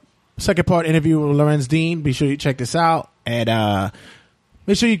our second part interview with Lorenz Dean. Be sure you check this out and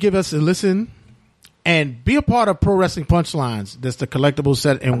make sure you give us a listen and be a part of Pro Wrestling Punchlines. That's the collectible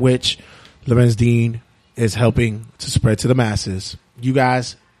set in which Lorenz Dean is helping to spread to the masses. You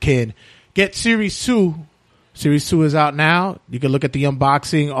guys can get Series 2. Series 2 is out now. You can look at the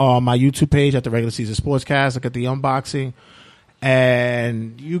unboxing on my YouTube page at the Regular Season Sportscast. Look at the unboxing.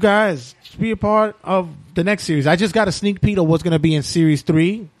 And you guys be a part of the next series. I just got a sneak peek of what's going to be in Series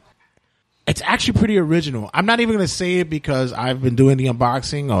 3. It's actually pretty original. I'm not even going to say it because I've been doing the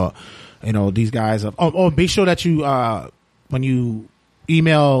unboxing or, these guys. Be sure that you, when you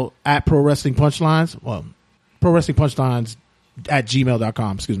email at Pro Wrestling Punchlines, Pro Wrestling Punchlines at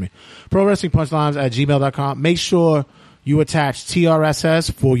gmail.com, Pro Wrestling Punchlines at gmail.com. Make sure you attach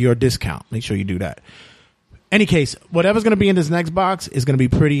TRSS for your discount. Make sure you do that. Any case, whatever's going to be in this next box is going to be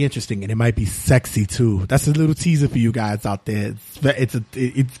pretty interesting, and it might be sexy too. That's a little teaser for you guys out there.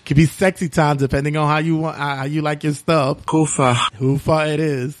 It could be sexy time depending on how you like your stuff. Hoofa it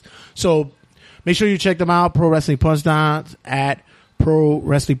is. So make sure you check them out. Pro Wrestling Punchlines at Pro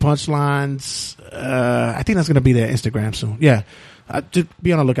Wrestling Punchlines. I think that's going to be their Instagram soon. Yeah. Just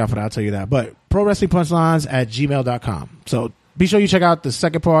be on the lookout for that. I'll tell you that. But Pro Wrestling Punchlines at gmail.com. So be sure you check out the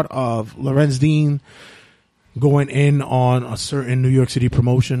second part of Lorenz Dean going in on a certain New York City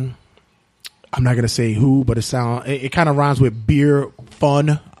promotion. I'm not going to say who, but it kind of rhymes with beer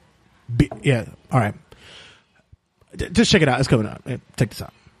fun. Yeah. All right. Just check it out. It's coming up. Check this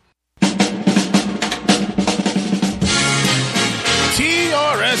out.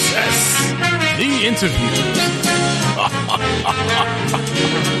 TRSS, the interview.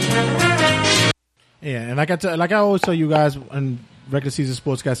 Yeah, and like I always tell you guys in regular season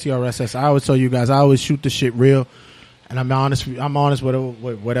Sportscast TRSS, I always tell you guys I always shoot the shit real, and I'm honest with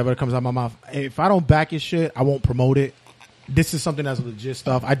whatever comes out of my mouth. If I don't back your shit, I won't promote it. this is something that's legit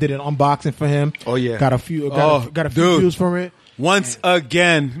stuff. I did an unboxing for him. Oh yeah, got a few views from it. Once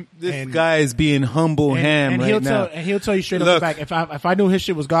again, this guy is being humble ham right now. And he'll tell you straight up the back. If I knew his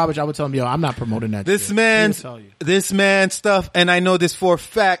shit was garbage, I would tell him, yo, I'm not promoting that. This man's stuff, and I know this for a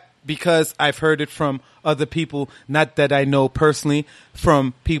fact because I've heard it from other people, not that I know personally,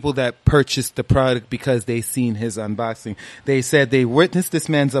 from people that purchased the product because they seen his unboxing. They said they witnessed this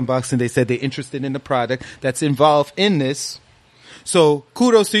man's unboxing. They said they're interested in the product that's involved in this. So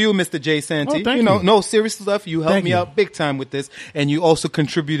kudos to you, Mr. J. Santee. Oh, no serious stuff. You helped me out big time with this, and you also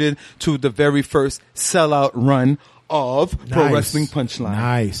contributed to the very first sellout run of Pro Wrestling Punchline.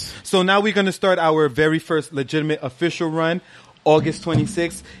 Nice. So now we're going to start our very first legitimate official run, August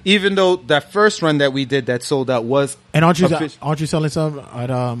 26th. Even though that first run that we did that sold out was, and aren't you selling some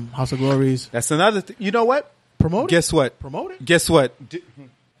at House of Glories? That's another thing. You know what? Promote it. Guess what? Promote it. Guess what?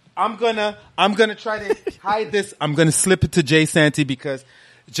 I'm gonna try to hide this. I'm gonna slip it to Jay Santee because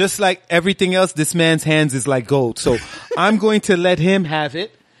just like everything else, this man's hands is like gold. So I'm going to let him have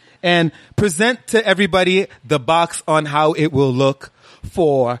it and present to everybody the box on how it will look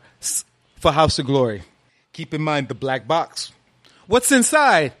for House of Glory. Keep in mind the black box. What's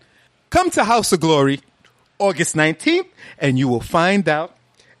inside? Come to House of Glory August 19th and you will find out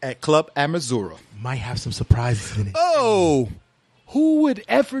at Club Amazura. Might have some surprises in it. Oh! Who would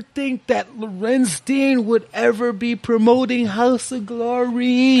ever think that Lorenz Dean would ever be promoting House of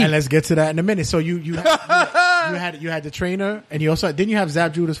Glory? And let's get to that in a minute. So you had the trainer, and you also didn't you have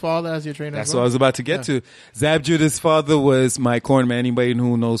Zab Judah's father as your trainer? That's what I was about to get to. Zab Judah's father was my cornerman. Anybody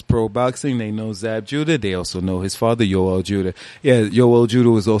who knows pro boxing, they know Zab Judah. They also know his father, Yoel Judah. Yeah, Yoel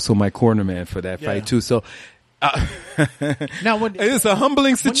Judah was also my cornerman for that fight too. So now it's a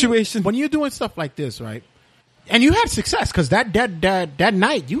humbling situation when you're doing stuff like this, right? And you had success because that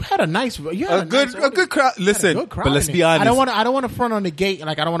night you had a good crowd. Listen, good crowd, but let's be honest. I don't want to front on the gate.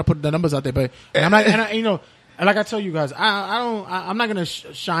 Like I don't want to put the numbers out there, but I'm not. And like I tell you guys, I'm not gonna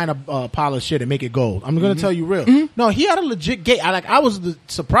shine a pile of shit and make it gold. I'm gonna tell you real. Mm-hmm. No, he had a legit gate. I was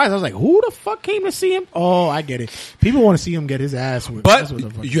surprised. I was like, who the fuck came to see him? Oh, I get it. People want to see him get his ass whipped.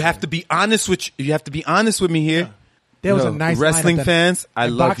 But you have to be honest with me here. Yeah. There was a nice wrestling fans. I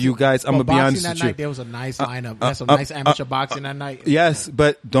love you guys. I'm gonna be honest with you. There was a nice lineup. There's some nice amateur boxing that night. Yes,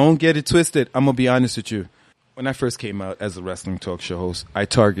 but don't get it twisted. I'm gonna be honest with you. When I first came out as a wrestling talk show host, I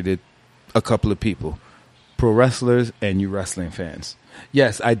targeted a couple of people, pro wrestlers and you wrestling fans.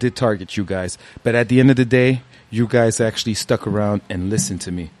 Yes, I did target you guys, but at the end of the day, you guys actually stuck around and listened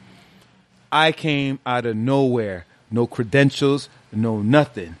to me. I came out of nowhere, no credentials, no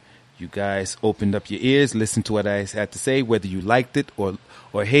nothing. You guys opened up your ears, listened to what I had to say, whether you liked it or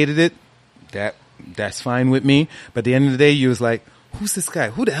hated it. That's fine with me. But at the end of the day, you was like, who's this guy?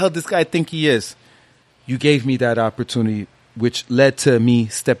 Who the hell does this guy think he is? You gave me that opportunity, which led to me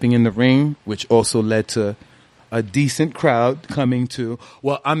stepping in the ring, which also led to a decent crowd coming to.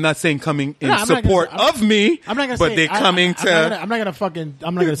 Well, I'm not saying coming in support of me. I'm not gonna. But they're coming to. I'm not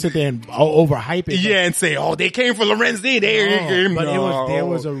gonna sit there and overhype it. Yeah, and say, oh, they came for Lorenz Dean. But there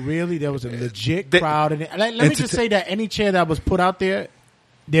was a legit crowd, and let me just say that any chair that was put out there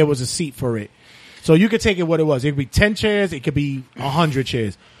was a seat for it. So you could take it what it was. It could be 10 chairs. It could be 100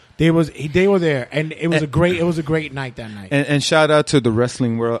 chairs. They were there, and it was a great night that night. And shout out to the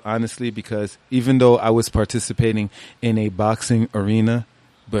wrestling world, honestly, because even though I was participating in a boxing arena,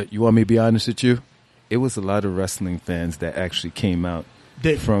 but you want me to be honest with you, it was a lot of wrestling fans that actually came out.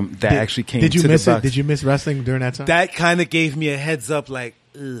 Did you miss wrestling during that time? That kind of gave me a heads up, like,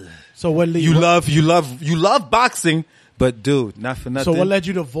 ugh. So what you love boxing, but dude, not for nothing. So what led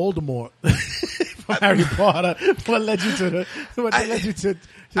you to Voldemort? Harry Potter. What led you to?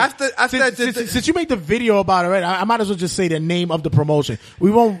 Since you made the video about it, right? I might as well just say the name of the promotion. We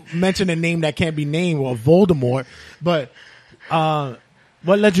won't mention a name that can't be named or Voldemort. But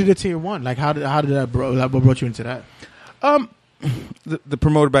what led you to Tier 1? Like how did that what brought you into that? The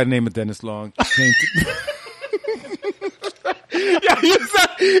promoter by the name of Dennis Long.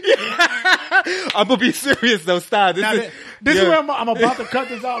 I'm gonna be serious though. Stop. This is where I'm about to cut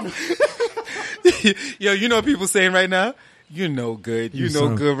this out. Yo, you know what people saying right now? You're no good. You're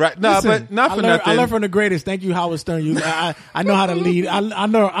no good, right? No, but not for nothing. I learned from the greatest. Thank you, Howard Stern. I know how to lead. I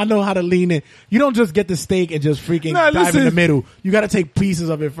know how to lean in. You don't just get the steak and just freaking dive in the middle. You got to take pieces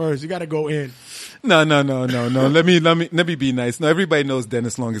of it first. You got to go in. No. Let me be nice. No, everybody knows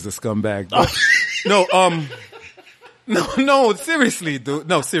Dennis Long is a scumbag. No, seriously, dude.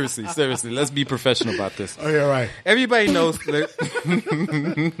 No, seriously. Let's be professional about this. Oh, yeah, right. Everybody knows.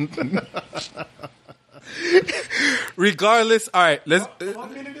 Regardless, all right. Let's.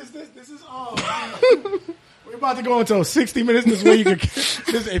 What minute is this? This is about to go into 60 minutes. This way you can.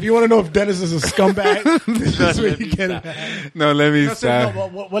 If you want to know if Dennis is a scumbag, this is where you get it. No, let me stop. No,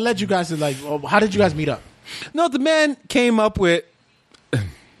 what led you guys to like? How did you guys meet up? No, the man came up with.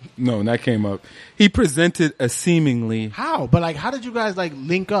 No, not came up. He presented a seemingly. How? But like, how did you guys like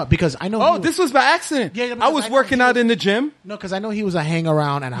link up? Because I know. Oh, this was by accident. Yeah, I was working out in the gym. No, because I know he was a hang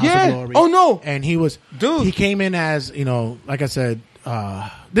around at House of Glory. Oh no, and he was. Dude, he came in as like I said.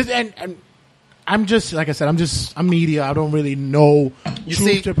 This and I'm just like I said. I'm media. I don't really know. You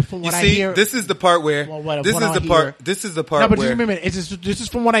see, this is the part where this is the part. No, but where, just remember, this is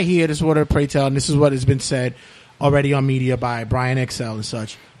from what I hear. This is what I pray tell, and this is what has been said already on media by Brian Excel and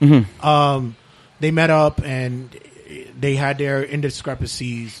such. Mm-hmm. They met up and they had their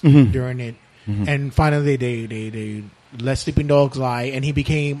indiscrepancies during it, and finally they let sleeping dogs lie, and he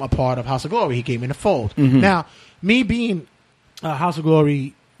became a part of House of Glory. He came in the fold. Now, me being House of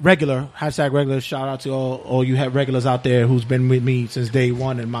Glory regular, #regular, shout out to all you have regulars out there who's been with me since day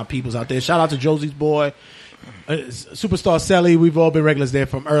one and my peoples out there. Shout out to Josie's boy, Superstar Selly. We've all been regulars there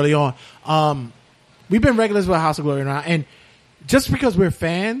from early on. We've been regulars with House of Glory now, and just because we're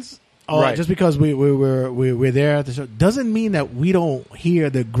fans, just because we're there at the show, doesn't mean that we don't hear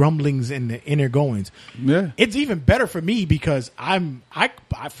the grumblings and the inner goings. Yeah, it's even better for me because I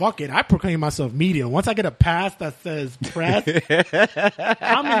proclaim myself media. Once I get a pass that says press,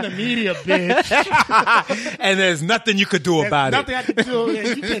 I'm in the media, bitch. And there's nothing you could do about it. Nothing I can do.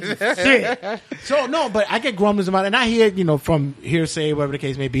 You can't do shit. So no, but I get grumblings about it, and I hear from hearsay, whatever the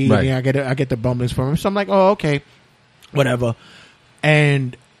case may be. Right. I get the grumblings from him. So I'm like, oh, okay, whatever,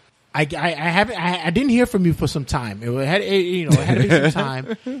 and. I didn't hear from you for some time. It had to be some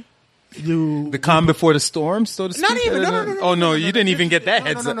time. The calm before the storm, so to speak. Not even. No. Oh no, you didn't even get that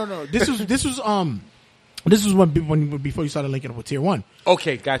heads up. No. This was when before you started linking up with Tier 1.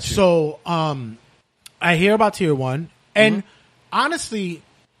 Okay, got you. So I hear about Tier 1, and honestly,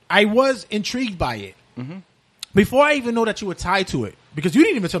 I was intrigued by it before I even know that you were tied to it, because you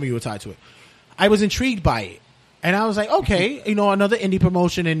didn't even tell me you were tied to it. I was intrigued by it. And I was like, okay, another indie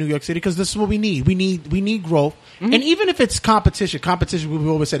promotion in New York City, because this is what we need. We need growth. And even if it's competition, we've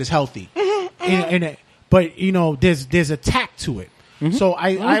always said is healthy. But there's a tact to it. So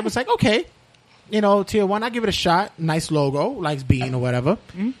I was like, okay, Tier 1, I give it a shot. Nice logo, likes being or whatever.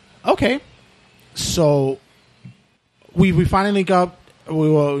 Okay. So we finally linked up. We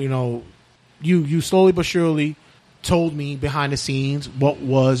were, you slowly but surely told me behind the scenes what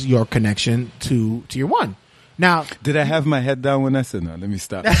was your connection to Tier 1. Now, did I have my head down when I said no? Let me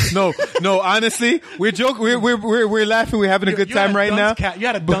stop. No. Honestly, we're joking. We're laughing. We're having a good time right now. You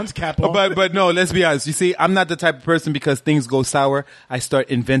had a dunce cap on. But no. Let's be honest. You see, I'm not the type of person because things go sour, I start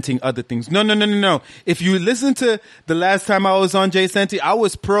inventing other things. No. If you listen to the last time I was on Jay Senti, I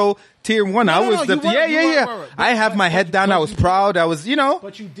was pro Tier 1. Yeah. I have my head down. I was proud. I was,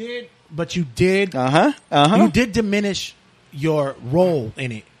 But you did. You did diminish your role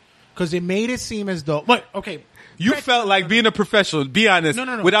in it. Because it made it seem as though... Wait, okay. You felt like being a professional, be honest.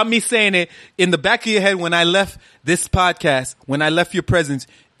 No. Without me saying it, in the back of your head when I left this podcast, when I left your presence,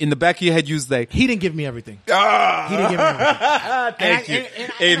 in the back of your head you was like... He didn't give me everything. He didn't give me everything. Thank you.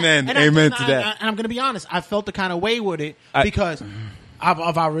 Amen to that. And I'm going to be honest. I felt the kind of way with it because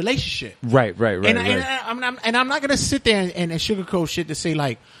of our relationship. Right. And I'm not going to sit there and sugarcoat shit to say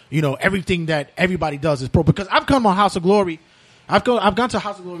like, everything that everybody does is pro. Because I've come on House of Glory... I've gone to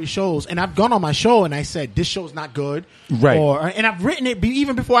House of Glory shows, and I've gone on my show, and I said, this show's not good. Right. And I've written it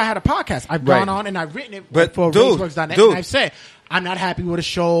even before I had a podcast. I've gone on, and I've written it for RageWorks.net, and I've said, I'm not happy with the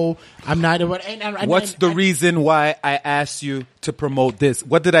show. I'm not... What's the reason why I asked you to promote this?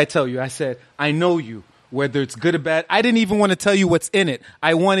 What did I tell you? I said, I know you. Whether it's good or bad, I didn't even want to tell you what's in it.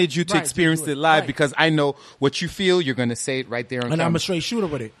 I wanted you to experience it live because I know what you feel. You're going to say it right there on camera. And I'm a straight shooter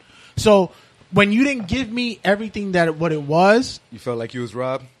with it. So... When you didn't give me everything what it was, you felt like you was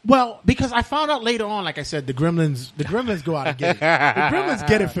robbed. Well, because I found out later on, like I said, the Gremlins go out and get it. The Gremlins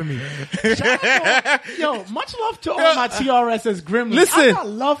get it for me. Much love to all my TRSS Gremlins. Listen, I got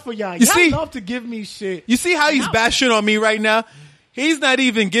love for y'all. Y'all love to give me shit. You see how he's bashing on me right now? He's not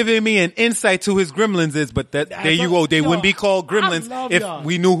even giving me an insight to who his Gremlins is, but there you go. They wouldn't be called Gremlins if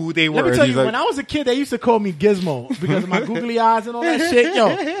we knew who they were. Let me tell you, when I was a kid, they used to call me Gizmo because of my googly eyes and all that shit.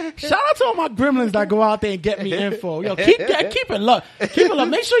 Shout out to all my Gremlins that go out there and get me info. Keep it love. Keep it love.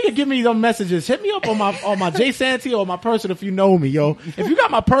 Make sure you give me those messages. Hit me up on my Jay Santee or my personal if you know me, If you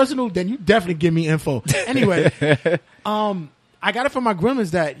got my personal, then you definitely give me info. Anyway, I got it from my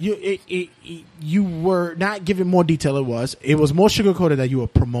Gremlins that you were not giving more detail. It was more sugar coated that you were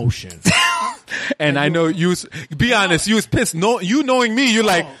promotion. And I know you was, be honest, you was pissed. No, you knowing me, you're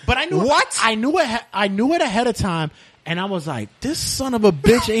like, but I knew what? I knew it ahead of time. And I was like, this son of a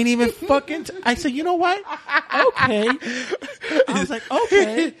bitch ain't even fucking. I said, you know what? Okay. I was like,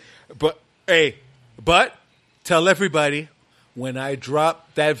 okay. But tell everybody when I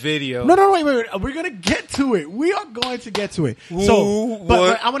drop that video. No, wait. We're gonna get to it. We are going to get to it.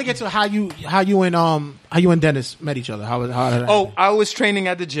 But I want to get to how you and Dennis met each other. How I was training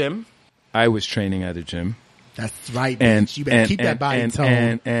at the gym. That's right. And you better keep that body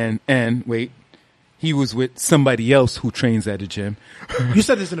tone. And wait. He was with somebody else who trains at the gym. You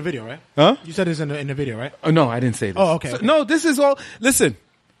said this in the video, right? Huh? You said this in the video, right? Oh, no, I didn't say this. Oh, okay. No, this is all. Listen,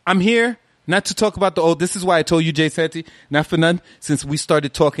 I'm here not to talk about the old. This is why I told you, Jay Santi, not for none, since we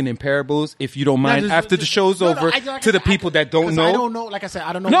started talking in parables, if you don't mind, after the show's over, to the people that don't know. I don't know. Like I said,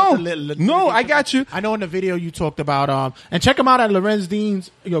 I don't know. No, I got you. I know in the video you talked about, and check him out at Lorenz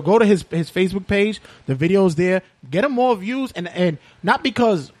Dean's. Go to his Facebook page. The video's there. Get him more views, and not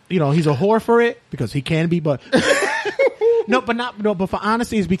because he's a whore for it, because he can be, but but for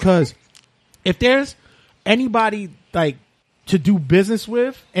honesty, is because if there's anybody like to do business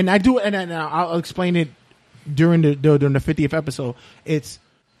with, and I do, and I'll explain it during the 50th episode. It's,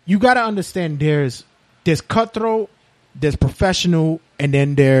 you got to understand there's cutthroat, there's professional, and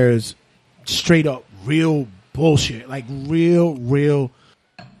then there's straight up real bullshit, like real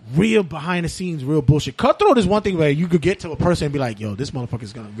behind the scenes, real bullshit. Cutthroat is one thing where you could get to a person and be like, yo, this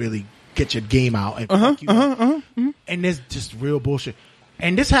motherfucker's gonna really get your game out and fuck you up. And there's just real bullshit.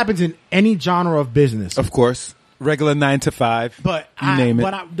 And this happens in any genre of business. Of course. Regular 9 to 5. But name it.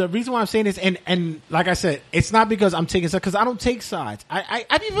 But the reason why I'm saying this, and like I said, it's not because I'm taking sides, because I don't take sides.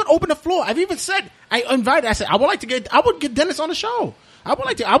 I've even opened the floor. I've even said, I said, I would get Dennis on the show. I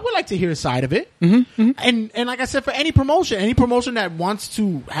would like to hear his side of it. And like I said, for any promotion that wants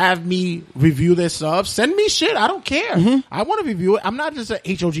to have me review their subs, send me shit. I don't care. I want to review it. I'm not just an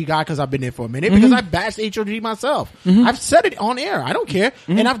HOG guy because I've been there for a minute, because I bashed HOG myself. I've said it on air. I don't care.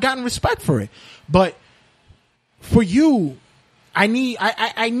 And I've gotten respect for it. But for you, I need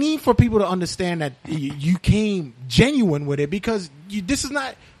for people to understand that you came genuine with it, because this is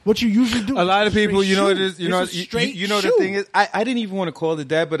not what you usually do. A lot of people, you know, it is. The thing is, I didn't even want to call it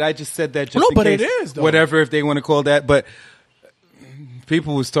that, but I just said that just in but case, it is, though. whatever, if they want to call that. But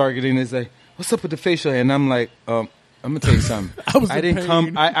people was targeting. It's like, what's up with the facial hair? And I'm like, I'm gonna tell you something. I didn't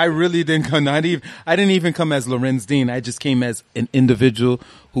come. I really didn't come. I didn't even come as Lorenz Dean. I just came as an individual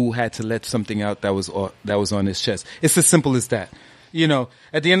who had to let something out that was on his chest. It's as simple as that. You know,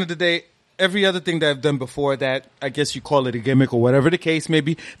 at the end of the day, every other thing that I've done before that, I guess you call it a gimmick or whatever the case may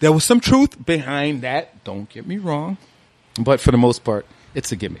be, there was some truth behind that. Don't get me wrong. But for the most part,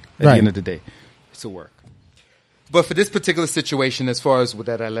 it's a gimmick. At the end of the day, it's a work. But for this particular situation, as far as what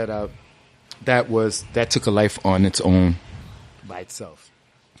that I let out, that took a life on its own by itself.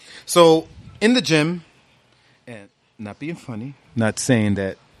 So in the gym, and not being funny, not saying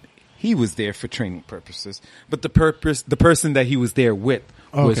that he was there for training purposes, but the person that he was there with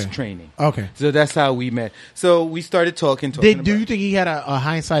was training. Okay. So that's how we met. So we started talking. Do you think he had a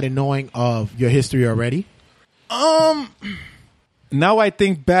hindsight in knowing of your history already? Now I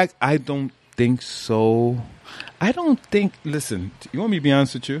think back, I don't think so. Listen, you want me to be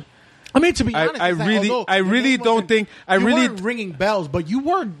honest with you? I mean, to be honest, I really don't think. You weren't ringing bells, but you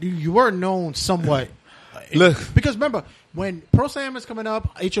were known somewhat. Look, because remember when Pro Sam was coming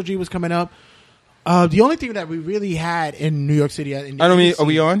up, HOG was coming up. The only thing that we really had in New York City, are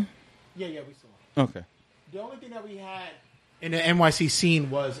we on? Yeah, we still on. Okay. The only thing that we had in the NYC scene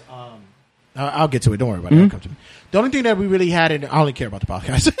was, I'll get to it. Don't worry about it. It'll come to me. The only thing that we really had I only care about the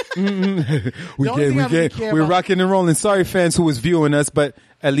podcast. We're rocking and rolling. Sorry, fans who was viewing us, but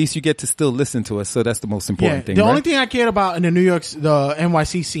at least you get to still listen to us. So that's the most important thing. The only thing I cared about in the the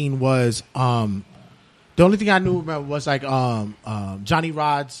NYC scene was, the only thing I knew about was like Johnny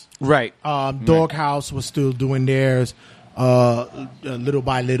Rod's Doghouse was still doing theirs little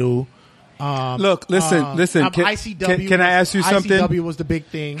by little. Look, listen. ICW. Can I ask you something? ICW was the big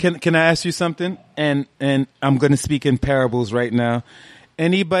thing. Can I ask you something? And I'm going to speak in parables right now.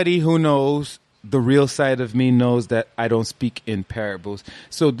 Anybody who knows the real side of me knows that I don't speak in parables.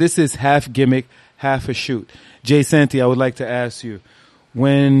 So this is half gimmick, half a shoot. Jay Santi, I would like to ask you,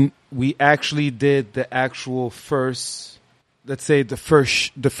 when we actually did the actual first, let's say the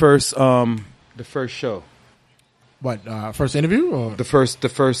first show. What, first interview or the first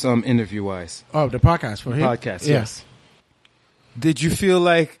interview wise? Oh, the podcast for him. Podcast, yes. Did you feel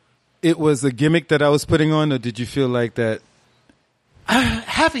like it was a gimmick that I was putting on, or did you feel like that?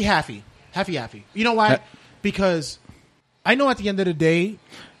 Happy. You know why? Because I know at the end of the day,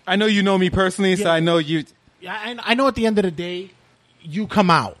 I know you know me personally, so I know you. Yeah, I know at the end of the day, you come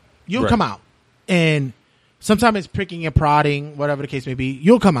out. You'll Right. come out. And sometimes it's pricking and prodding, whatever the case may be.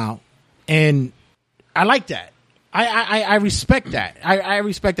 You'll come out. And I like that. I respect that. I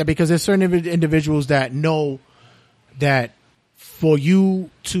respect that because there's certain individuals that know that for you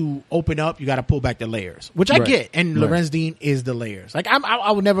to open up, you got to pull back the layers, which I Right. get. And Right. Lorenz Dean is the layers. Like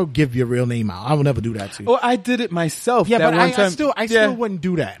I would never give your real name out. I would never do that to you. Well, I did it myself. Yeah, that but one I time. still wouldn't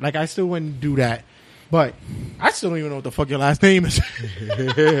do that. Like I still wouldn't do that. But I still don't even know what the fuck your last name is.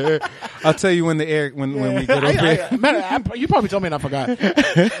 I'll tell you when we get over here. You probably told me and I forgot.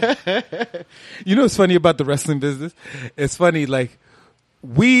 You know what's funny about the wrestling business? It's funny, like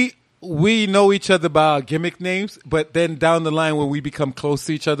we know each other by our gimmick names, but then down the line when we become close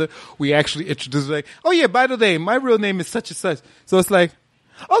to each other, we actually introduce like, oh yeah, by the way, my real name is such and such. So it's like,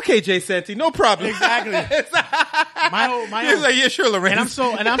 okay, Jay Santee, no problem. Exactly. my He's like, yeah, sure, Lorenz.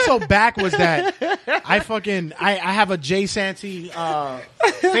 And I'm so backwards that I have a Jay Santee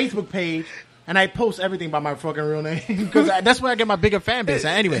Facebook page and I post everything by my fucking real name because that's where I get my bigger fan base.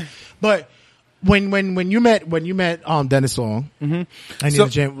 Anyway, but when you met Dennis Long and So-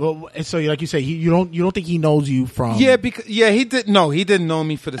 the gym, well, so like you say, you don't think he knows you from Yeah, because he didn't know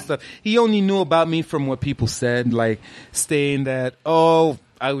me for the stuff. He only knew about me from what people said, like saying that, oh,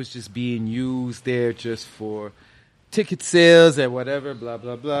 I was just being used there just for ticket sales and whatever, blah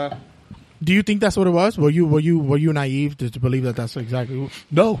blah blah. Do you think that's what it was? Were you naive to believe that that's exactly?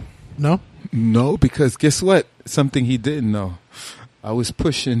 No. No, because guess what? Something he didn't know. I was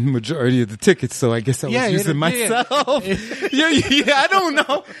pushing majority of the tickets, so I guess I was using myself. Yeah, I don't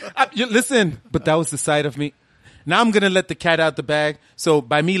know. Listen, but that was the side of me. Now I'm going to let the cat out the bag. So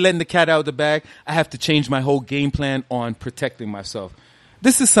by me letting the cat out the bag, I have to change my whole game plan on protecting myself.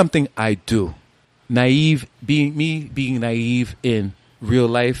 This is something I do. Being naive in real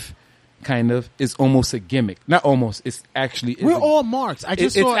life kind of is almost a gimmick. Not almost. It's actually We're all marks.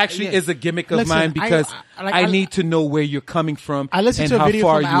 It actually is a gimmick of Listen, mine because I need to know where you're coming from I listened and to a how video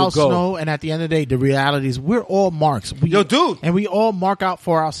far from you Al will go. Snow, and at the end of the day, the reality is we're all marks. Dude. And we all mark out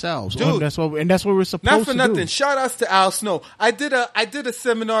for ourselves. Dude. And that's what we're supposed Not for to nothing. do. Shout outs to Al Snow. I did a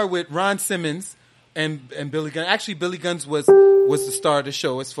seminar with Ron Simmons and Billy Gunn. Actually, Billy Guns was the star of the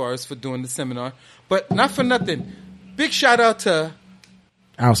show as far as for doing the seminar. But not for nothing. Big shout out to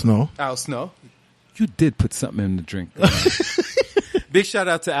Al Snow. Al Snow. You did put something in the drink. Big shout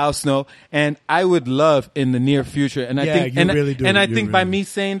out to Al Snow, and I would love in the near future. And I think, you really do. And I You think by really me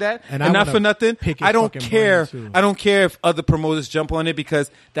saying that, And and I not wanna for nothing, pick your I don't fucking care. brain, too. I don't care if other promoters jump on it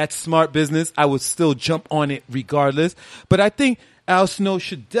because that's smart business. I would still jump on it regardless. But I think Al Snow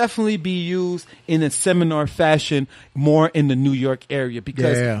should definitely be used in a seminar fashion more in the New York area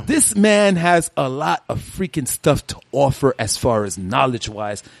because this man has a lot of freaking stuff to offer as far as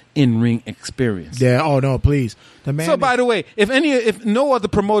knowledge-wise in-ring experience. Yeah. Oh no, please. The man. So, by the way, if no other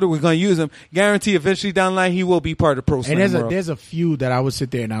promoter was going to use him, guarantee eventually down the line he will be part of Pro Slam and World. there's a few that I would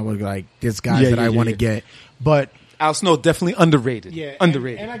sit there and I would like, there's guys I want to get, but. Al Snow definitely underrated. Yeah,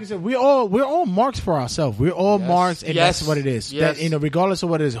 underrated. And like I said, we're all marks for ourselves. We're all marks, and that's what it is. Yes. That, regardless of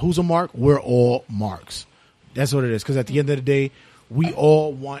what it is, who's a mark, we're all marks. That's what it is. Because at the end of the day, we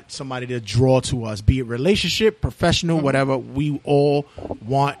all want somebody to draw to us, be it relationship, professional, whatever. We all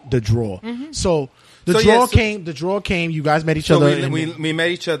want the draw. So the draw came. You guys met each other. We met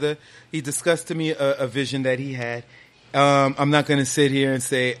each other. He discussed to me a vision that he had. I'm not going to sit here and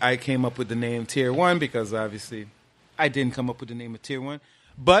say I came up with the name Tier 1 because obviously I didn't come up with the name of Tier 1.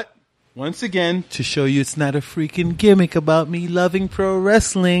 But once again, to show you it's not a freaking gimmick about me loving pro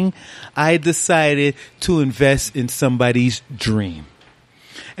wrestling, I decided to invest in somebody's dream.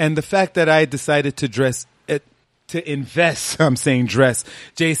 And the fact that I decided to invest, I'm saying dress,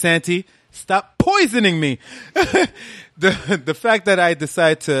 Jay Santee, stop poisoning me. The fact that I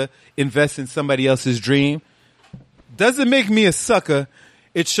decided to invest in somebody else's dream doesn't make me a sucker.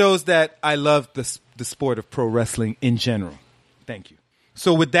 It shows that I love the sport of pro wrestling in general. Thank you.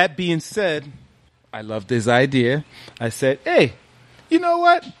 So with that being said, I love this idea. I said, hey, you know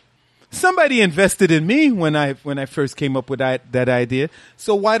what? Somebody invested in me when I first came up with that idea.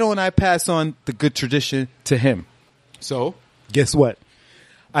 So why don't I pass on the good tradition to him? So guess what?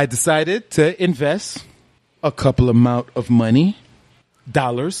 I decided to invest a couple amount of money,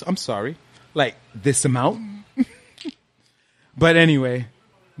 dollars, I'm sorry, like this amount. But anyway,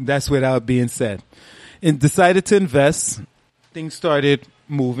 that's without being said. And decided to invest. Things started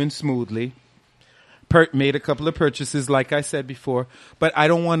moving smoothly. Made a couple of purchases, like I said before. But I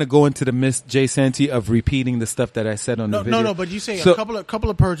don't want to go into the Jay Santee of repeating the stuff that I said on the video. No, but you say a couple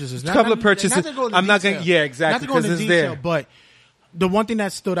of purchases. I'm not going to, yeah, exactly. Not to go into detail, but the one thing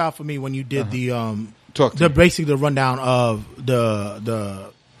that stood out for me when you did basically the rundown of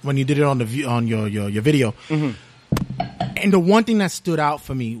the when you did it on your video, and the one thing that stood out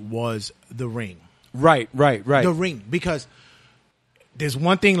for me was the ring. Right. The ring, because there's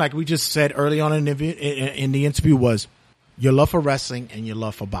one thing, like we just said early on in the interview, was your love for wrestling and your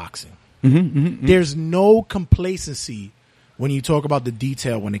love for boxing. There's no complacency when you talk about the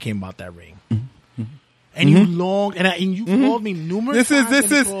detail when it came about that ring. And you you called me numerous times.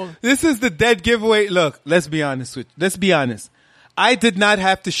 This is the dead giveaway. Look, let's be honest. I did not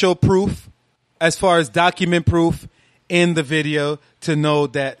have to show proof, as far as document proof in the video, to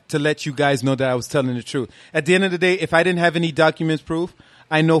let you guys know that I was telling the truth. At the end of the day, if I didn't have any documents proof,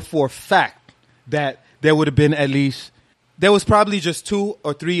 I know for a fact that there would have been there was probably just 2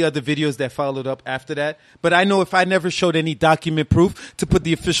 or 3 other videos that followed up after that. But I know if I never showed any document proof to put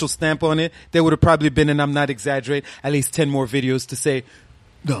the official stamp on it, there would have probably been, and I'm not exaggerating, at least 10 more videos to say,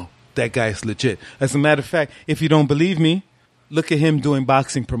 no, that guy is legit. As a matter of fact, if you don't believe me, look at him doing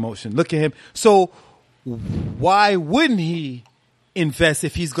boxing promotion. Look at him. So why wouldn't he invest,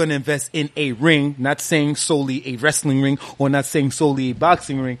 if he's going to invest in a ring, not saying solely a wrestling ring or not saying solely a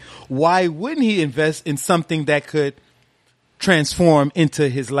boxing ring, why wouldn't he invest in something that could transform into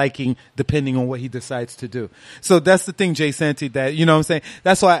his liking depending on what he decides to do? So that's the thing, Jay Santy, that, you know what I'm saying?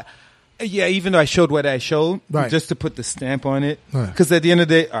 That's why, even though I showed what I showed, just to put the stamp on it, because at the end of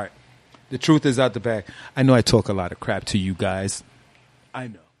the day, all right, the truth is out the bag. I know I talk a lot of crap to you guys. I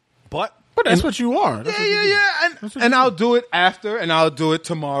know. But that's what you are. And I'll do it after, and I'll do it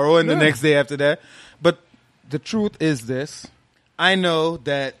tomorrow and the next day after that. But the truth is this. I know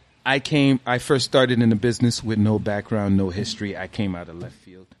that I first started in the business with no background, no history. I came out of left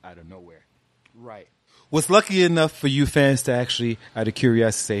field, out of nowhere. Right. Was lucky enough for you fans to actually, out of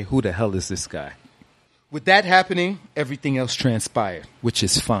curiosity, say, who the hell is this guy? With that happening, everything else transpired, which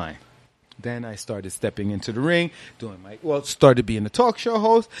is fine. Then I started stepping into the ring, started being a talk show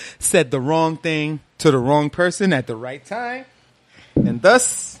host, said the wrong thing to the wrong person at the right time, and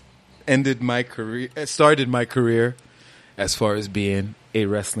thus started my career as far as being a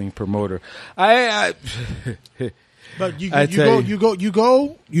wrestling promoter. But you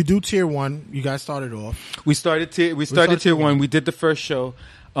do tier 1. You guys started off. We started tier 1. We did the first show.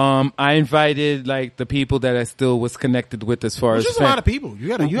 I invited the people that I still was connected with, as far as a lot of people.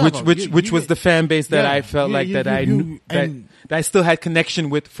 Which was the fan base that I felt I knew that I still had connection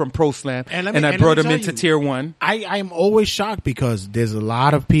with from Pro Slam, and I brought them into tier 1. I am always shocked because there's a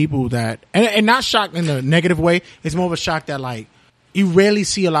lot of people that, and not shocked in a negative way. It's more of a shock that you rarely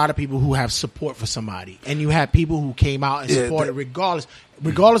see a lot of people who have support for somebody, and you have people who came out and supported regardless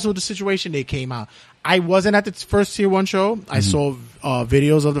of the situation. They came out. I wasn't at the first tier 1 show. I saw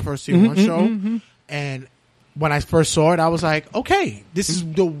videos of the first tier 1 show. And when I first saw it, I was like, okay, this is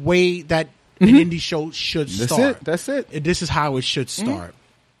the way that an indie show should start. That's it. This is how it should start.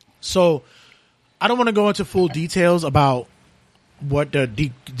 So I don't want to go into full details about what the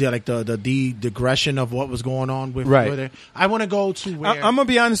digression of what was going on with it. I want to go to where I'm gonna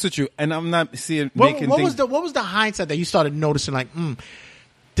be honest with you, and I'm not what was the hindsight that you started noticing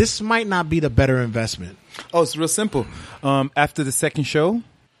this might not be the better investment? Oh, it's real simple. After the second show,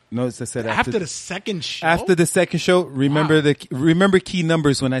 notice I said after the second show. After the second show, remember key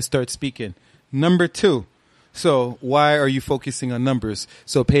numbers when I start speaking. Number 2. So why are you focusing on numbers?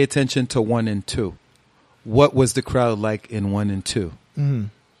 So pay attention to 1 and 2. What was the crowd like in 1 and 2?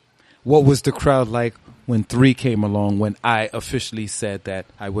 What was the crowd like when 3 came along, when I officially said that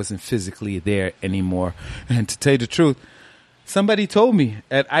I wasn't physically there anymore? And to tell you the truth, somebody told me,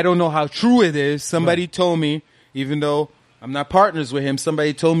 and I don't know how true it is, somebody told me, even though I'm not partners with him,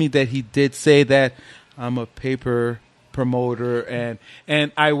 somebody told me that he did say that I'm a paper promoter,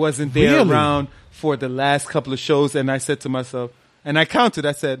 and I wasn't there around for the last couple of shows. And I said to myself, and I counted,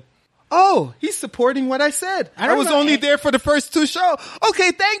 I said, oh, he's supporting what I said. I was only there for the first 2 shows.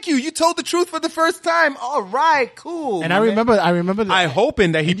 Okay, thank you. You told the truth for the first time. All right, cool. And I remember that. I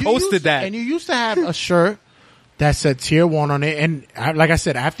hoping that he posted that. And you used to have a shirt that said tier 1 on it. And like I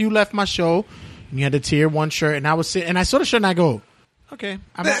said, after you left my show, you had the tier 1 shirt, and I was sitting, and I saw the shirt and I go, okay.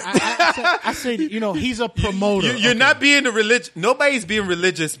 I said, he's a promoter. You're not being nobody's being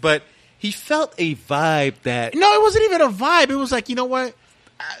religious, but he felt a vibe that. No, it wasn't even a vibe. It was like, you know what?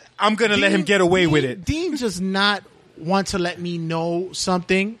 I'm going to let him get away with it. Dean does not want to let me know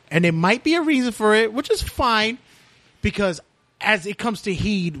something, and there might be a reason for it, which is fine, because as it comes to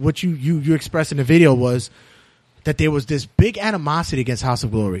heed, what you expressed in the video was that there was this big animosity against House of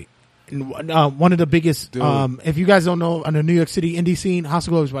Glory. And, one of the biggest, if you guys don't know, on the New York City indie scene, House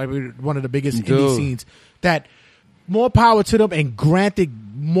of Glory is probably one of the biggest indie scenes that more power to them, and granted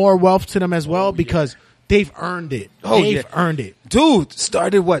more wealth to them as well, because they've earned it. They've earned it. Dude,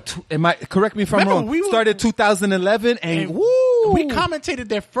 started what? Correct me if I'm wrong. Started 2011 and woo! We commentated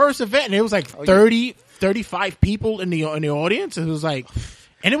their first event and it was like 30, 35 people in the audience. It was like,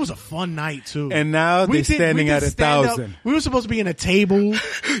 and it was a fun night too. And now they're standing at 1,000. We were supposed to be in a table.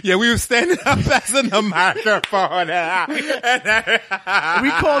 Yeah, we were standing up as in a microphone.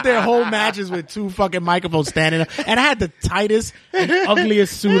 We called their whole matches with 2 fucking microphones standing up. And I had the tightest and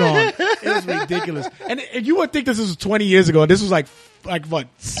ugliest suit on. It was ridiculous. And you would think this was 20 years ago. This was like what,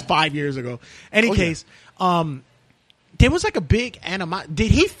 5 years ago. Any case, there was like a big animosity. Did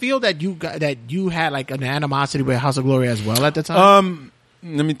he feel that you had like an animosity with House of Glory as well at the time?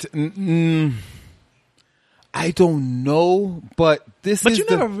 I don't know, but But you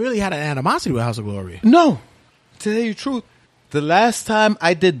never really had an animosity with House of Glory. No. To tell you the truth, the last time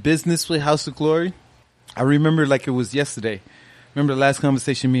I did business with House of Glory, I remember like it was yesterday. Remember the last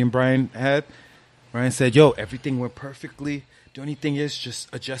conversation me and Brian had? Brian said, yo, everything went perfectly. The only thing is just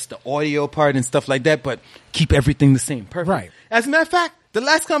adjust the audio part and stuff like that, but keep everything the same. Perfect. Right. As a matter of fact, the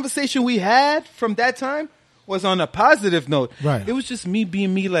last conversation we had from that time was on a positive note. Right. It was just me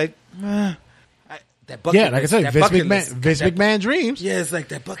being me, like, that bucket list. Like I said, Vince McMahon dreams. Yeah, it's like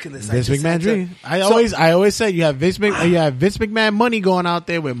that bucket list. Vince McMahon dreams. I always say you have Vince McMahon money going out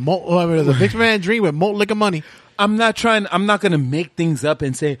there with there's a Vince McMahon dream with malt liquor money. I'm not going to make things up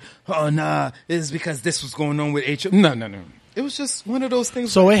and say, oh, nah, it's because this was going on with H. No. It was just one of those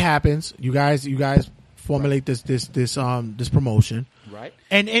things. So it happens. You guys formulate this promotion. Right.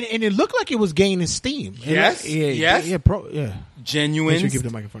 And it looked like it was gaining steam. Yes. Yeah. Genuine. Make sure you keep the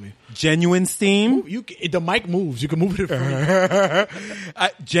mic in front of you. Genuine steam. The mic moves. You can move it in front of you.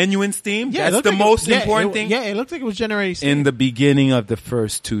 Genuine steam. Yeah, that's the most important thing. Yeah, it looked like it was generating steam. In the beginning of the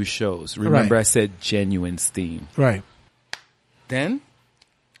first 2 shows. Remember Right. I said genuine steam. Right. Then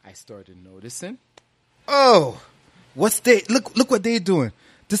I started noticing, oh, look what they doing.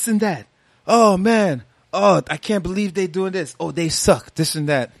 This and that. Oh, man. Oh, I can't believe they doing this. Oh, they suck. This and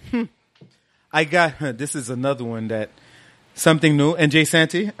that. This is another one that something new. And Jay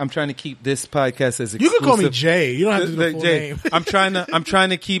Santy, I'm trying to keep this podcast as exclusive. You can call me Jay. You don't have to do the full name. I'm trying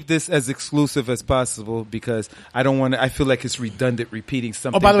to keep this as exclusive as possible because I don't want to. I feel like it's redundant repeating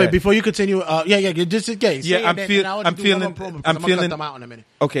something. Oh, by the way, before you continue, I'm feeling them out in a minute.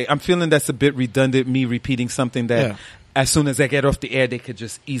 Okay, I'm feeling that's a bit redundant. Me repeating something that. As soon as I get off the air, they could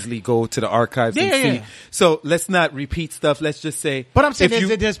just easily go to the archives and see. Yeah. So let's not repeat stuff. Let's just say. But I'm saying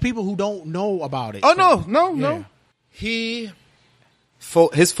there's people who don't know about it. Oh, no. His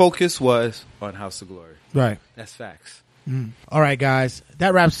focus was on House of Glory. Right. That's facts. All right, guys.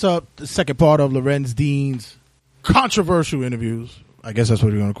 That wraps up the second part of Lorenz Dean's controversial interviews. I guess that's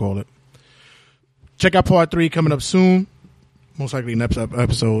what we're going to call it. Check out part 3 coming up soon. Most likely next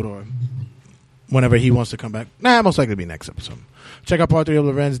episode or whenever he wants to come back. Most likely be next episode. Check out part 3 of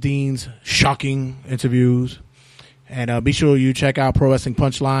Lorenz Dean's shocking interviews. And be sure you check out Pro Wrestling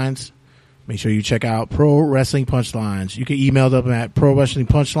Punchlines. Make sure you check out Pro Wrestling Punchlines. You can email them at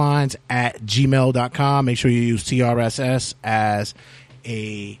prowrestlingpunchlines@gmail.com. Make sure you use TRSS as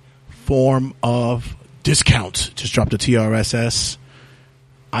a form of discount. Just drop the TRSS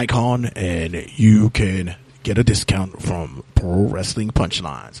icon and you can get a discount from Pro Wrestling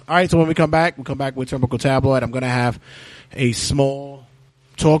Punchlines. All right, so when we come back with Turnbuckle Tabloid. I'm going to have a small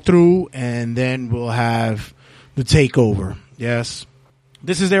talk through, and then we'll have the takeover. Yes.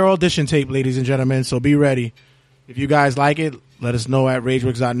 This is their audition tape, ladies and gentlemen, so be ready. If you guys like it, let us know at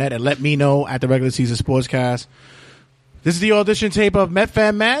RageWorks.net, and let me know at the Regular Season Sportscast. This is the audition tape of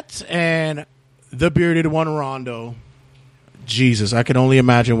MetFan Matt and the Bearded One Rondo. Jesus, I can only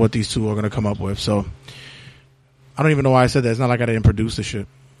imagine what these two are going to come up with, so I don't even know why I said that. It's not like I didn't produce the shit.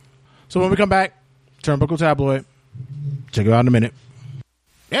 So when we come back, Turnbuckle Tabloid. Check it out in a minute.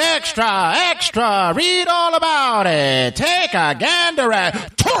 Extra, read all about it. Take a gander at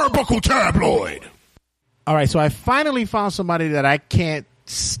Turnbuckle Tabloid. All right, so I finally found somebody that I can't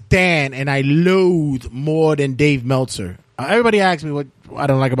stand and I loathe more than Dave Meltzer. Everybody asks me what I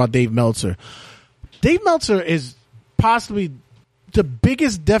don't like about Dave Meltzer. Dave Meltzer is possibly the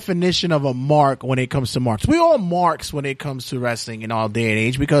biggest definition of a mark when it comes to marks. We all marks when it comes to wrestling in all day and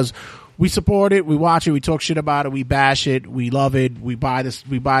age because we support it, we watch it, we talk shit about it, we bash it, we love it, we buy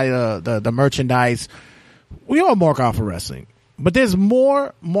the merchandise. We all mark out for wrestling. But there's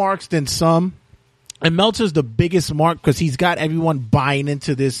more marks than some. And Meltzer's the biggest mark because he's got everyone buying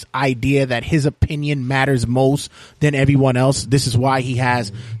into this idea that his opinion matters most than everyone else. This is why he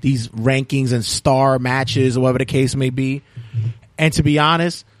has these rankings and star matches or whatever the case may be. And to be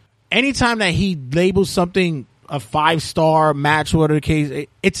honest, anytime that he labels something a 5-star match, whatever the case.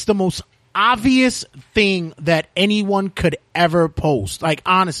 It's the most obvious thing that anyone could ever post. Like,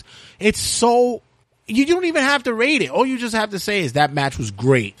 honest, it's so, you don't even have to rate it. All you just have to say is that match was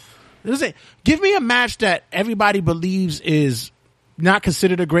great. Give me a match that everybody believes is not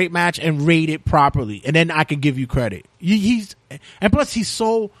considered a great match and rate it properly, and then I can give you credit. And plus he's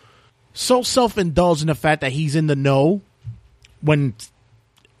so self-indulged in the fact that he's in the know when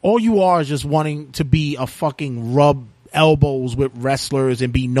all you are is just wanting to be a fucking rub elbows with wrestlers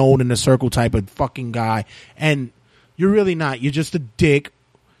and be known in a circle type of fucking guy, and you're really not. You're just a dick.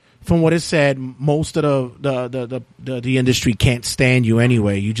 From what is said, most of the industry can't stand you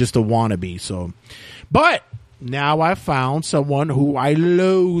anyway. You just a wannabe. So, but now I found someone who I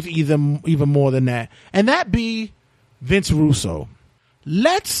loathe even more than that, and that be Vince Russo.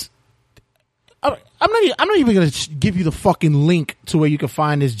 I'm not even going to give you the fucking link to where you can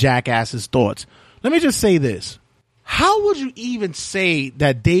find this jackass's thoughts. Let me just say this. How would you even say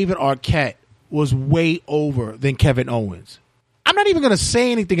that David Arquette was way over than Kevin Owens? I'm not even going to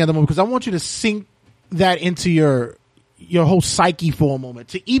say anything at the moment because I want you to sink that into your whole psyche for a moment.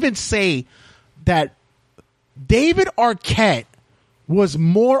 To even say that David Arquette was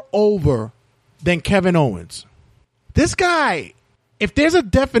more over than Kevin Owens. This guy, if there's a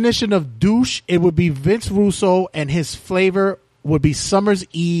definition of douche, it would be Vince Russo, and his flavor would be Summer's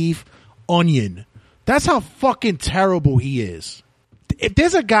Eve onion. That's how fucking terrible he is. If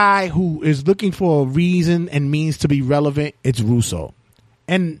there's a guy who is looking for a reason and means to be relevant, it's Russo.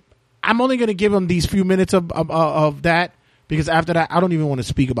 And I'm only going to give him these few minutes of that, because after that, I don't even want to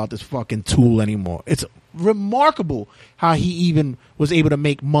speak about this fucking tool anymore. It's remarkable how he even was able to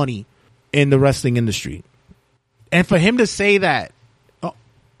make money in the wrestling industry. And for him to say that,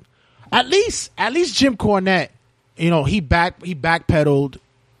 at least Jim Cornette, he backpedaled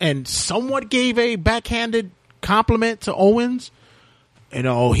and somewhat gave a backhanded compliment to Owens.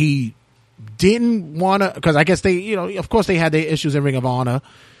 He didn't want to, because I guess they, of course they had their issues in Ring of Honor,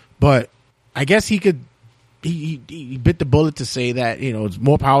 but I guess he bit the bullet to say that, it's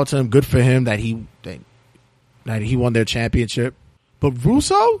more power to him, good for him that he won their championship. But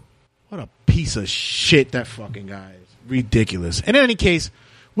Russo, what a piece of shit that fucking guy is. Ridiculous. And in any case,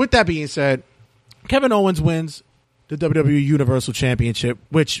 with that being said, Kevin Owens wins the WWE Universal Championship,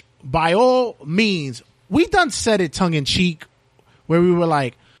 which by all means, we done said it tongue in cheek, where we were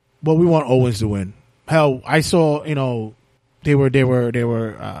like, well, we want Owens to win. Hell, I saw, there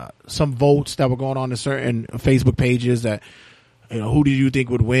were some votes that were going on in certain Facebook pages that, who do you think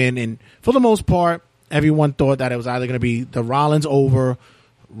would win? And for the most part, everyone thought that it was either going to be the Rollins over,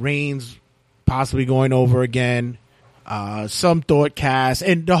 Reigns possibly going over again. Some thought Cass,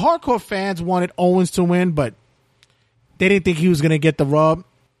 and the hardcore fans wanted Owens to win, but they didn't think he was going to get the rub.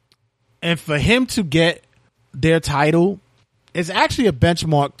 And for him to get their title, it's actually a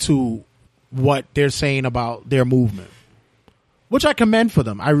benchmark to what they're saying about their movement, which I commend for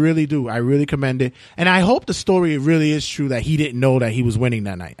them. I really do. I really commend it. And I hope the story really is true that he didn't know that he was winning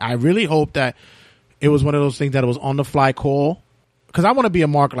that night. I really hope that it was one of those things that it was on the fly call, because I want to be a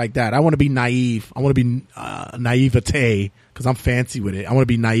mark like that. I want to be naive. I want to be naivete, because I'm fancy with it. I want to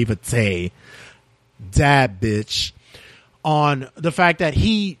be naivete. Dad, bitch. On the fact that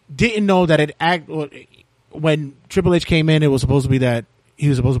he didn't know that when Triple H came in, it was supposed to be that he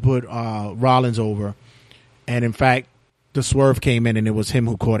was supposed to put Rollins over, and in fact, the swerve came in and it was him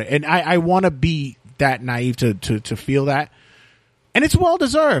who caught it. And I want to be that naive to feel that, and it's well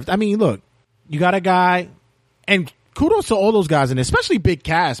deserved. I mean, look, you got a guy, and kudos to all those guys, and especially Big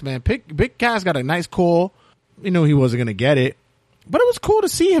Cass, man. Big Cass got a nice call. You know he wasn't gonna get it, but it was cool to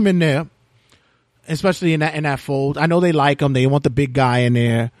see him in there, especially in that fold. I know they like him. They want the big guy in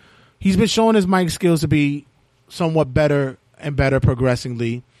there. He's been showing his mic skills to be somewhat better and better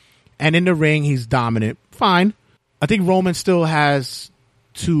progressively. And in the ring, he's dominant. Fine. I think Roman still has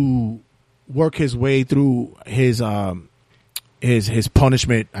to work his way through his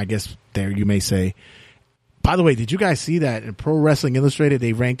punishment, I guess there you may say. By the way, did you guys see that in Pro Wrestling Illustrated,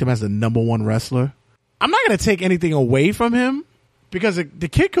 they ranked him as the #1 wrestler? I'm not going to take anything away from him because the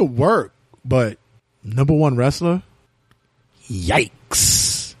kid could work, but #1 wrestler? Yikes.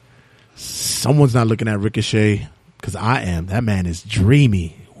 Someone's not looking at Ricochet, because I am. That man is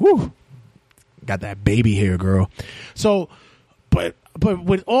dreamy. Woo. Got that baby hair, girl. So, but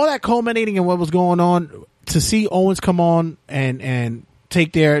with all that culminating and what was going on, to see Owens come on and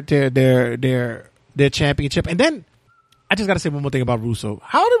take their championship, and then I just got to say one more thing about Russo.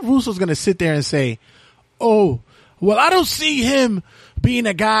 How did Russo's going to sit there and say, "Oh, well, I don't see him being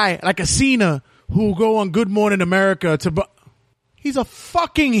a guy like a Cena who will go on Good Morning America to." He's a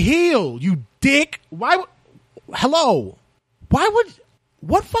fucking heel, you dick. Why hello,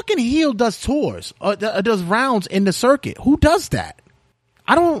 what fucking heel does tours or does rounds in the circuit? Who does that?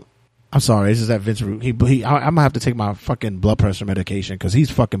 I'm sorry, this is that Vince Rude. I'm gonna have to take my fucking blood pressure medication because he's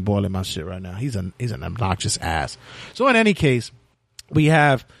fucking boiling my shit right now. He's an obnoxious ass. So in any case, we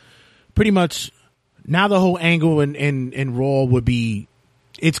have pretty much now the whole angle in Raw would be,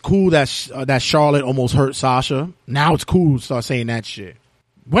 it's cool that Charlotte almost hurt Sasha. Now it's cool to start saying that shit.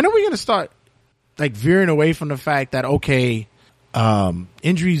 When are we gonna start like veering away from the fact that okay,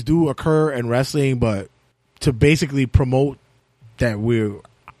 injuries do occur in wrestling, but to basically promote that we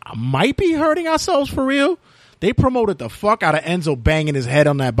might be hurting ourselves for real? They promoted the fuck out of Enzo banging his head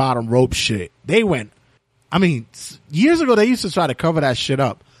on that bottom rope shit. They went, I mean, years ago they used to try to cover that shit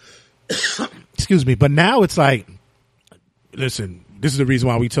up. Excuse me. But now it's like, listen, this is the reason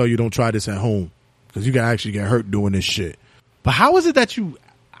why we tell you don't try this at home, because you can actually get hurt doing this shit. But how is it that you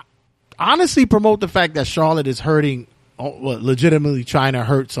honestly promote the fact that Charlotte is hurting, legitimately trying to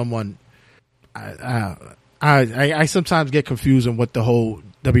hurt someone? I sometimes get confused on what the whole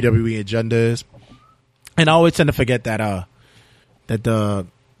WWE agenda is, and I always tend to forget that the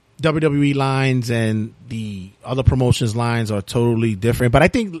WWE lines and the other promotions lines are totally different. But I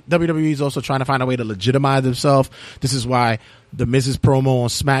think WWE is also trying to find a way to legitimize themselves. This is why the Miz's promo on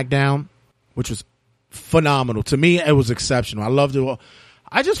SmackDown, which was phenomenal to me, it was exceptional. I loved it.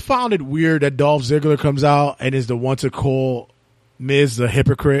 I just found it weird that Dolph Ziggler comes out and is the one to call Miz the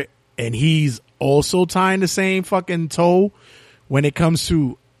hypocrite, and he's also tying the same fucking toe when it comes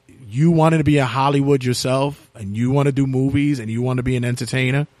to you wanting to be a Hollywood yourself and you want to do movies and you want to be an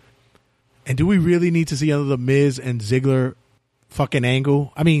entertainer. And do we really need to see another Miz and Ziggler fucking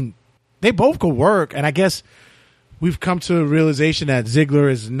angle? I mean, they both could work, and I guess we've come to a realization that Ziggler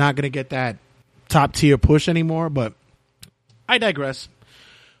is not going to get that top tier push anymore, but I digress.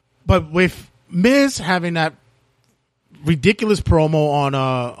 But with Miz having that ridiculous promo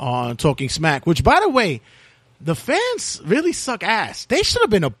on Talking Smack, which, by the way, the fans really suck ass. They should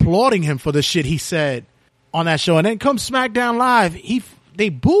have been applauding him for the shit he said on that show. And then come SmackDown Live, they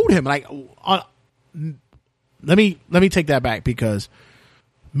booed him. Like, let me take that back, because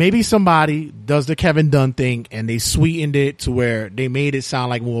maybe somebody does the Kevin Dunn thing and they sweetened it to where they made it sound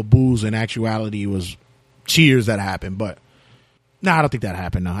like more boos. In actuality, it was cheers that happened. But no, I don't think that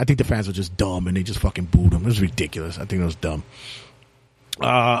happened. No, I think the fans were just dumb and they just fucking booed him. It was ridiculous. I think it was dumb.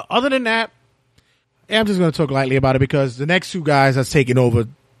 Other than that, I'm just going to talk lightly about it, because the next two guys that's taking over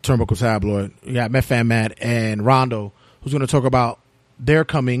Turnbuckle Tabloid, you got Meth Fan Matt and Rondo, who's going to talk about their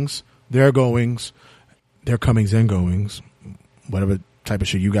comings, their goings, their comings and goings, whatever type of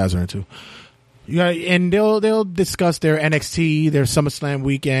shit you guys are into. And they'll discuss their NXT, their SummerSlam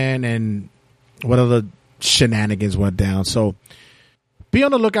weekend, and what other shenanigans went down. So be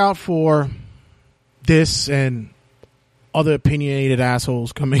on the lookout for this and other opinionated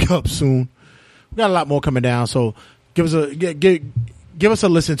assholes coming up soon. We got a lot more coming down, so give us a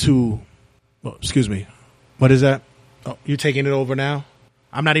listen to. Oh, excuse me, what is that? Oh, you're taking it over now?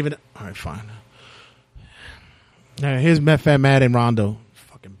 I'm not even. All right, fine. All right, here's Meth Fan Matt and Rondo.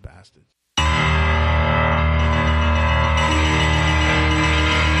 Fucking bastards.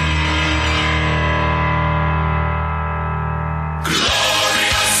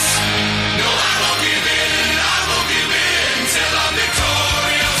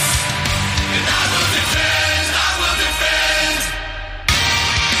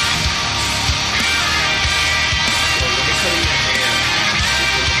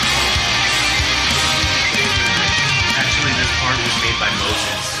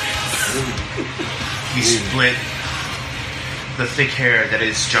 He split the thick hair that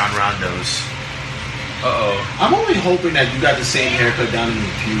is John Rondo's. I'm only hoping that you got the same haircut down in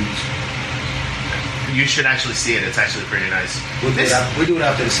the pews. You should actually see it. It's actually pretty nice. We'll do it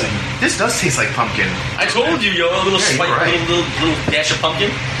after the segment. This does taste like pumpkin. I told you, yo, a little spice, right. little dash of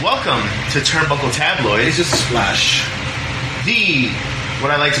pumpkin. Welcome to Turnbuckle Tabloid. It's just a splash. What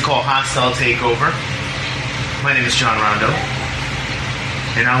I like to call hostile takeover. My name is John Rondo,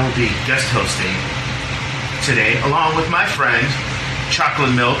 and I will be guest hosting today, along with my friend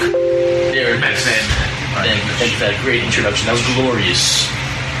Chocolate Milk. There it is. Thank you for that great introduction. That was glorious.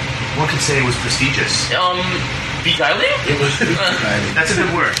 One could say it was prestigious. Beguiling? It was. That's a good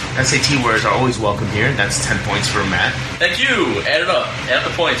word. SAT words are always welcome here. That's 10 points for Matt. Thank you. Add it up. Add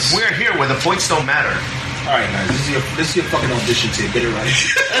up the points. We're here where the points don't matter. All right, guys. This is your fucking audition tape. Get it right.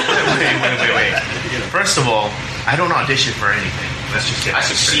 Wait. First of all, I don't audition for anything. Let's just get. I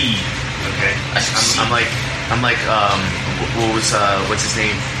succeed. Okay. I'm like what's his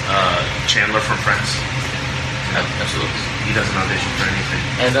name? Chandler from Friends. Absolutely. He doesn't audition for anything.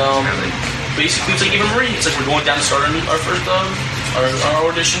 And really. basically it's like Eva Marie. It's like we're going down to start our first our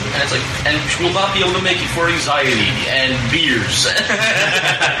audition, and it's like, and we will not be able to make it for anxiety and beers.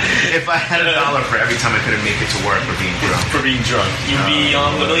 If I had $1 for every time I couldn't make it to work for being drunk, you'd be the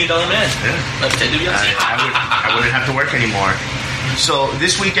 $1 Million Man. Yeah. I wouldn't have to work anymore. So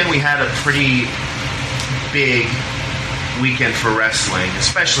this weekend we had a pretty big weekend for wrestling,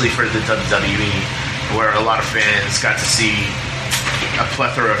 especially for the WWE, where a lot of fans got to see a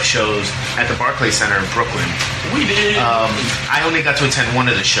plethora of shows at the Barclays Center in Brooklyn. We did. I only got to attend one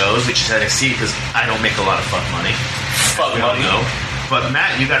of the shows, which is NXT, because I don't make a lot of fuck money. No. But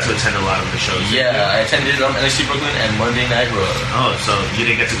Matt, you got to attend a lot of the shows. Yeah, I attended NXT Brooklyn and Monday Night Raw. Oh, so you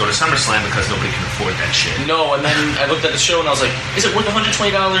didn't get to go to SummerSlam because nobody can afford that shit. No, and then I looked at the show and I was like, is it worth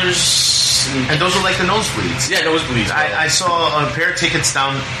 $120? And those were like the nosebleeds. Yeah, nosebleeds. I saw a pair of tickets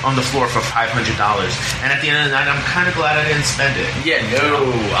down on the floor for $500, and at the end of the night, I'm kind of glad I didn't spend it. Yeah,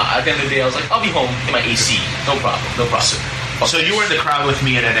 no. At the end of the day, I was like, I'll be home in my AC. No problem. So you were in the crowd with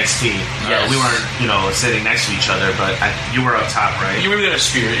me at NXT. Yes. We weren't, sitting next to each other, but you were up top, right? You were in a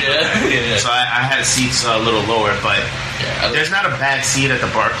spirit, yeah. So I had seats a little lower, but there's not a bad seat at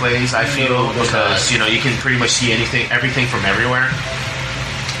the Barclays, I feel, because, you can pretty much see everything from everywhere.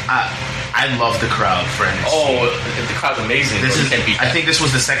 I love the crowd for NXT. Oh, the crowd's amazing. I think this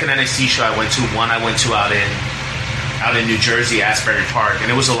was the second NXT show I went to. One I went to out in New Jersey, Asbury Park, and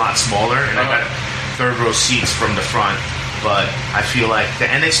it was a lot smaller, and I got third row seats from the front. But I feel like the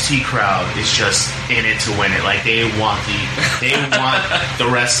NXT crowd is just in it to win it. Like they want the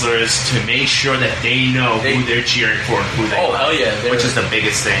wrestlers to make sure that they know who they're cheering for and who they like. Hell yeah, which is the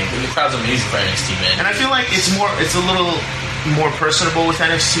biggest thing. The crowd's amazing for NXT, man. And I feel like it's a little more personable with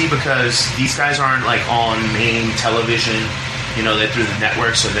NXT because these guys aren't like on main television. They're through the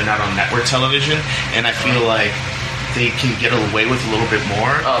network, so they're not on network television. And I feel like they can get away with a little bit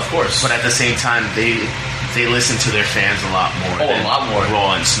more. Of course. But at the same time, they listen to their fans a lot more. A lot more.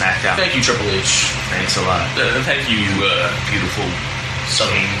 Raw and SmackDown. Thank you, Triple H. Thanks a lot. Thank you, beautiful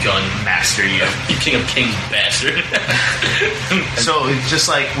King Gun Master, you. King of Kings bastard. So just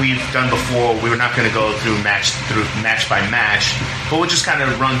like we've done before, we're not going to go through match by match, but we'll just kind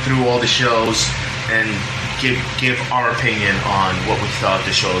of run through all the shows and give our opinion on what we thought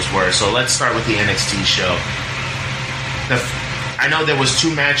the shows were. So let's start with the NXT show. I know there was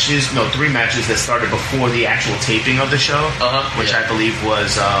 3 matches that started before the actual taping of the show, which I believe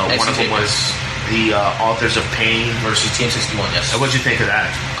was one of them was the Authors of Pain versus Team 61. Yes. What'd you think of that?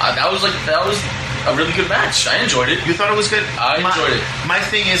 That was a really good match. I enjoyed it. You thought it was good? I enjoyed it. My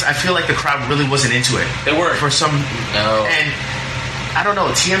thing is, I feel like the crowd really wasn't into it. They weren't. For some... No. And, I don't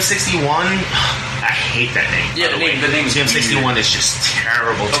know, TM61, I hate that name. Yeah, the name TM61 is just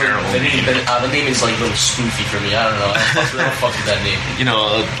terrible. The name is like a little spoofy for me. I don't know. I don't fuck with that name.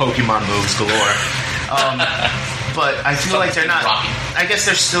 Pokemon moves galore. But I feel like they're not... I guess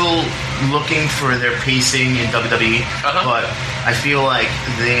they're still looking for their pacing in WWE, but I feel like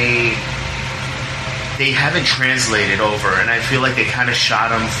they haven't translated over, and I feel like they kind of shot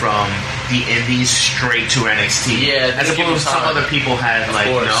them from the indies straight to NXT. Yeah, as opposed to some other people had,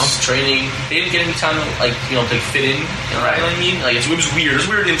 training. They didn't get any time to fit in. You know what I mean? Like it was weird. It was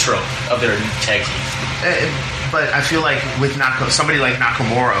a weird intro of their tag team. But I feel like with somebody like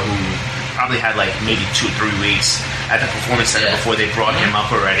Nakamura, who probably had maybe 2 or 3 weeks at the Performance Center before they brought him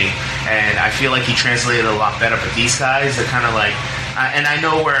up already, and I feel like he translated a lot better. But these guys are kind of like. And I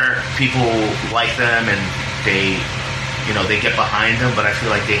know where people like them and they get behind them, but I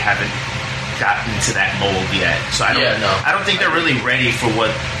feel like they haven't gotten to that mold yet. So I don't think they're really ready for what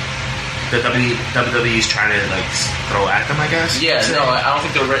the WWE is trying to throw at them, I guess. Yeah, no, I don't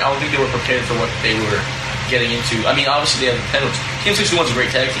think they're ready. I don't think they were prepared for what they were getting into. I mean, obviously they have the penalty. Team 61's a great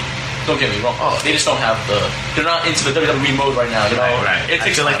tag team. Don't get me wrong. They just don't have they're not into the WWE mode right now. Right.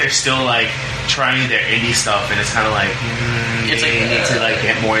 I feel like they're still trying their indie stuff, and it's kind of they need to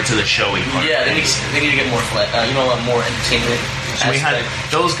get more into the showy part. Yeah, they need to get more more entertainment. So we had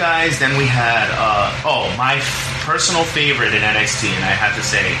those guys. Then we had my personal favorite in NXT, and I have to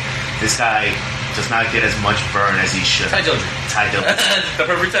say, this guy does not get as much burn as he should. Ty Dillinger. The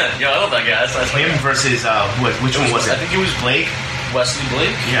perfect 10. Yeah, I love that guy. That's him versus which one was it? I think it was Blake. Wesley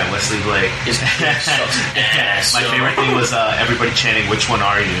Blake? Yeah, Wesley Blake. His ass. My favorite thing was everybody chanting, "Which one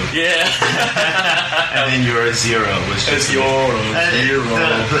are you?" Yeah. And then your Zero was just... Zero.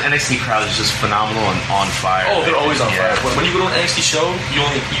 The NXT crowd is just phenomenal and on fire. Oh, they're always on fire. When you go to an NXT show, you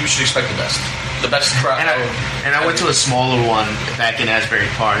should expect the best. The best crowd. And I went to a smaller one back in Asbury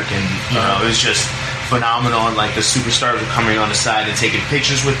Park, and it was just phenomenal, and the superstars were coming on the side and taking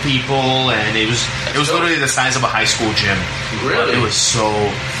pictures with people, and it was literally the size of a high school gym. Really? It was so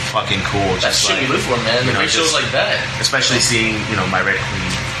fucking cool. That's shit we live for, man. The great shows like that. Especially seeing, my Red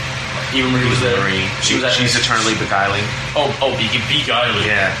Queen. Eva Marie was there. She's eternally beguiling. Beguiling.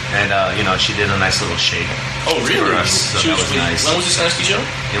 Yeah, and she did a nice little shake. Oh, really? For us, so that was nice. When was this NXT show?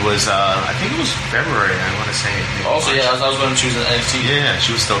 It was, I think it was February. I want to say. Also, yeah, I was when she was in NXT. Yeah,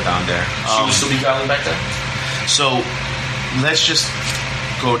 she was still down there. She was still beguiling back then. So let's just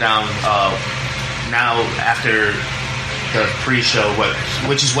go down now after the pre-show,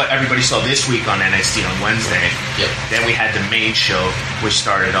 which is what everybody saw this week on NXT on Wednesday. Yep. Then we had the main show, which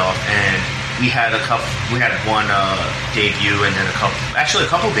started off, and we had one debut, and then a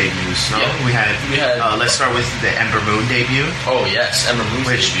couple debuts. No, yeah. we had. Let's start with the Ember Moon debut. Oh yes, Ember Moon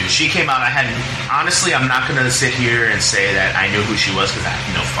debut. She came out. Honestly, I'm not gonna sit here and say that I knew who she was because I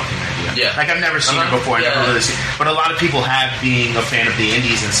have no fucking idea. Yeah, like I've never seen her before. I never really seen. But a lot of people have, being a fan of the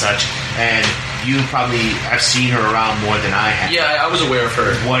indies and such, and you probably have seen her around more than I have. Yeah, I was aware of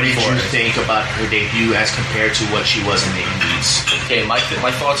her. What did you think about her debut as compared to what she was in the indies? Okay, my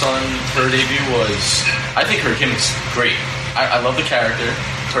thoughts on her debut was, I think her gimmick's great. I love the character.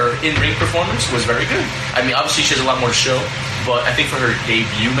 Her in-ring performance was very good. I mean, obviously she has a lot more to show, but I think for her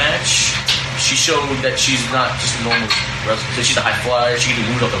debut match, she showed that she's not just a normal wrestler. She's a high flyer. She can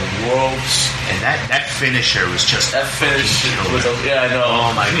move up the ropes. And that finisher was just I know.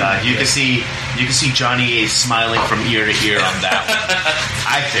 Oh my god, you can see Johnny Ace smiling from ear to ear on that one.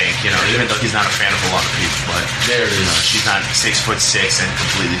 I think, even though he's not a fan of a lot of people, but there it is. She's not 6'6" and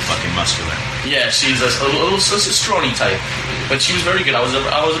completely fucking muscular. Yeah, she's a scrawny type, but she was very good. I was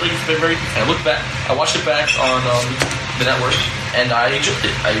very. I looked back. I watched it back on the network, and I enjoyed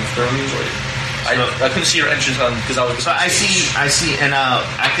it. I thoroughly enjoyed it. I couldn't see her entrance on because I was. So I see, and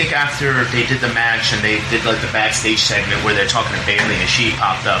I think after they did the match and they did like the backstage segment where they're talking to Bayley and she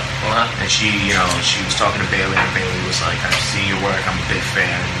popped up and she was talking to Bayley and Bayley was like, "I've seen your work. I'm a big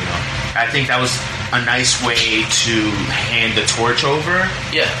fan." I think that was a nice way to hand the torch over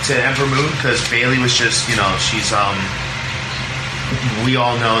to Ember Moon because Bayley was just she's we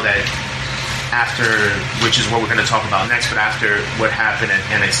all know that. After, which is what we're going to talk about next, but after what happened at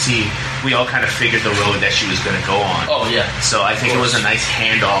NXT, we all kind of figured the road that she was going to go on. Oh, yeah. So I think it was a nice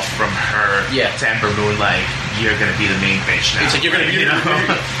handoff from her to Ember Moon, like, you're going to be the main bitch now. It's like, you're going to be,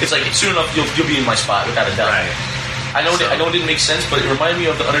 it's like, soon enough, you'll be in my spot, without a doubt. Right. I know it didn't make sense, but it reminded me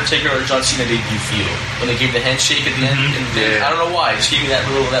of the Undertaker or John Cena debut feel when they gave the handshake at the end. And I don't know why, it just gave me that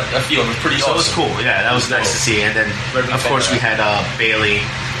feel. It was pretty awesome. So it was cool. Yeah, that was nice to see. And then, of course, we had Bayley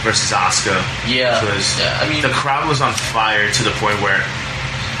versus Asuka. Yeah. I mean, the crowd was on fire to the point where,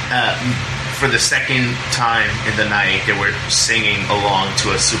 for the second time in the night, they were singing along to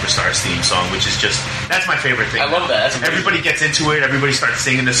a Superstars theme song, which is that's my favorite thing. I love that. Everybody gets into it. Everybody starts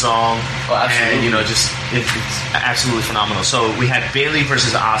singing the song. Oh, absolutely. And, it's absolutely phenomenal. So we had Bayley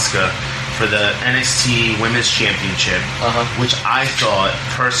versus Asuka for the NXT Women's Championship, which I thought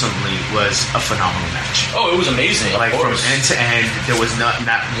personally was a phenomenal match. Oh, it was amazing! Like from end to end, there was not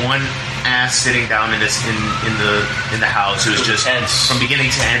one ass sitting down in the house. It was just from beginning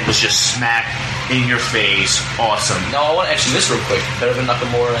to end was just smack in your face, awesome. Now I want to mention this real quick. Better than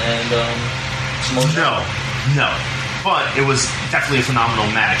Nakamura and Samoa Joe? No, but it was definitely a phenomenal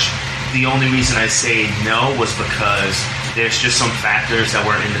match. The only reason I say no was because there's just some factors that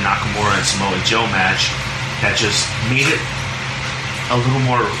were in the Nakamura and Samoa Joe match that just made it a little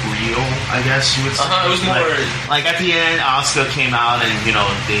more real, I guess you would say. It was more like at the end, Asuka came out and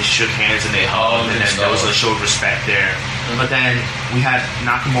they shook hands and they hugged, and then there was a show of respect there. But then we had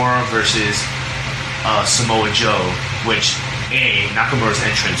Nakamura versus Samoa Joe, which Nakamura's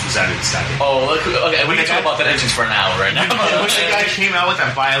entrance was out of the second. Oh, okay. We can talk about that entrance for an hour right now. When the guy came out with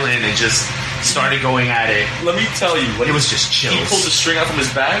that violin and just started going at it, let me tell you, it was just chills. He pulled the string out from his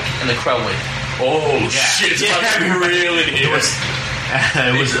back, and the crowd went, "Oh shit!" It's really it was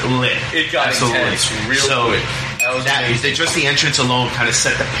lit. It got intense real quick. Just the entrance alone kind of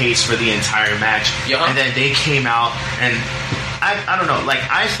set the pace for the entire match. And then they came out, and I don't know. Like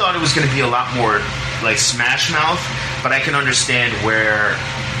I thought it was going to be a lot more like Smash Mouth, but I can understand where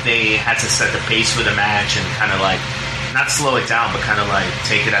they had to set the pace for the match and kind of like not slow it down, but kind of like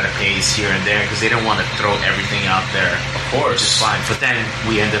take it at a pace here and there because they didn't want to throw everything out there. Of course, which is fine. But then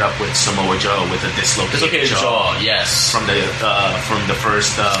we ended up with Samoa Joe with a dislocated jaw. Yes, from the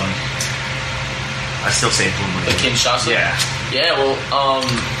first. I still say Boomerang. The Kinshasa. Yeah. Well,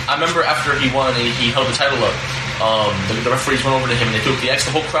 I remember after he won, he held the title up. The referees went over to him and they took the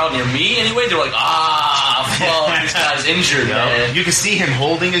whole crowd near me anyway. They were like, fuck, this guy's injured, man. You can see him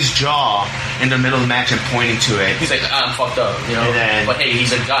holding his jaw in the middle of the match and pointing to it. He's like, I'm fucked up, But hey, he's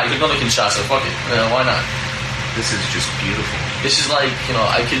a guy. He's another Kinshasa. Fuck it. Why not? This is just beautiful. This is like,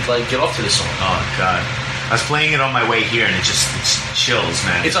 I could like get off to this song. Oh God. I was playing it on my way here, and it's chills,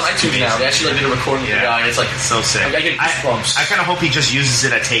 man. It's on iTunes now. They actually did a recording with the guy, and it's like so sick. I get goosebumps. I kind of hope he just uses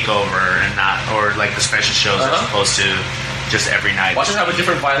it at Takeover and not, or like the special shows as opposed to just every night. Watch them have a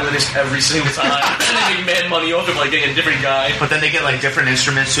different violinist every single time, and they make mad money off of like getting a different guy. But then they get like different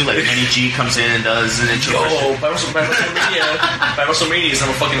instruments too. Like Kenny G comes in and does an intro. By WrestleMania, it's not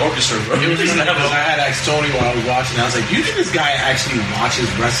a fucking orchestra, bro. It was because I had asked Tony while I was watching. I was like, "Do you think this guy actually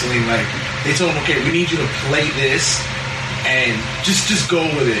watches wrestling?" Like, they told him, "Okay, we need you to play this." And just go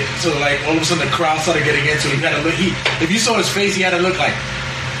with it. So like all of a sudden the crowd started getting into it. He had to look. If you saw his face, he had to look like,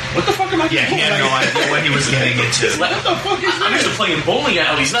 what the fuck am I doing? Yeah, he had no idea what he was getting into. What the fuck is I'm used to playing bowling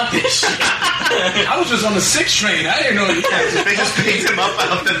alleys, not this shit. I was just on the 6 train. I didn't know. They just picked him up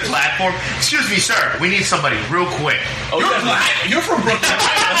off the platform. Excuse me, sir. We need somebody real quick. Oh, you're black. You're from Brooklyn.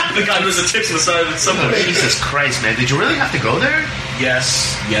 The guy was the tips on the side of somewhere. Jesus Christ, man! Did you really have to go there?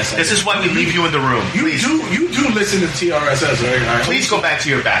 Yes. This is why we leave you in the room. You do listen to TRSS, right? Please go back to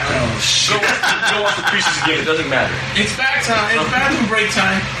your bathroom. Oh, shit. Go off the preseason game. It doesn't matter. It's back time. It's bathroom break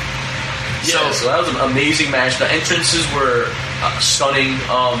time. Yeah, so that was an amazing match. The entrances were stunning.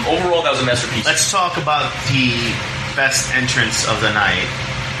 Overall, that was a masterpiece. Let's talk about the best entrance of the night,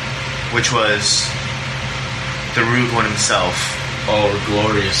 which was the Rude One himself. Oh,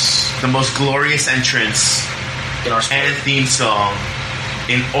 glorious. The most glorious entrance in our sport. And theme song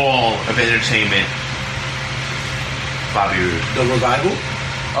in all of entertainment. Bobby Roode. The Revival?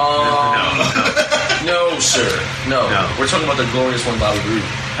 No, sir. No. We're talking about the glorious one, Bobby Roode.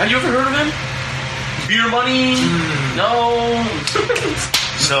 Have you ever heard of him? Beer Money? No.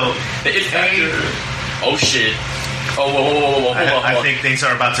 So, the It Factor. Oh, shit. Oh, whoa. Hold on. I think things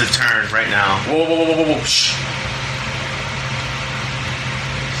are about to turn right now. Whoa. Shh.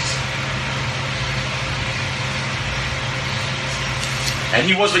 And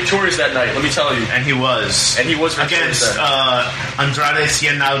he was victorious that night, let me tell you. And he was victorious against Andrade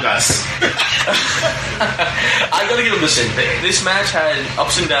Cien Nalgas. I gotta give him, listen, this match had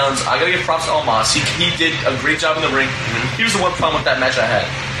ups and downs. I gotta give props to Almas. He did a great job in the ring. Here's the one problem with that match I had.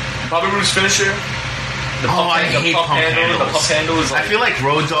 Bobby Roode's finisher. I hate pump handles. The pump handle is like, I feel like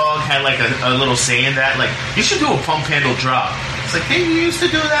Road Dogg had like a little say in that. Like, you should do a pump handle drop. It's like, didn't you used to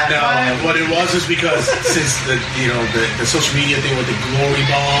do that? No, what it was is because since the social media thing with the glory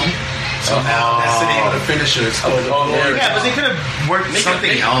bomb, so now that's the name of the finisher. It's called the glory bomb. But they could have worked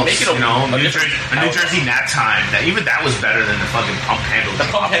something else. Make it a New Jersey nap time. Even that was better than the fucking pump handle. The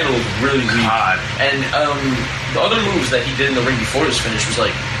pump handle was really weak. And the other moves that he did in the ring before his finish was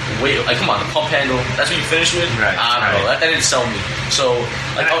like, come on, the pump handle, that's what you finish with? Right. I don't know, that didn't sell me. So,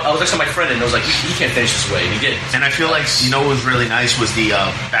 I was next to my friend and I was like, he can't finish this way, and he did. And I feel like, what was really nice was the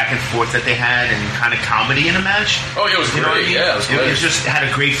back and forth that they had and kind of comedy in the match. Oh, yeah, it was great. Yeah, it was great. It just had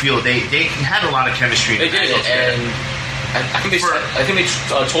a great feel. They had a lot of chemistry. They did, and I think they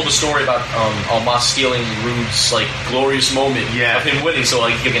told the story about Almas stealing Rude's like glorious moment of him winning, so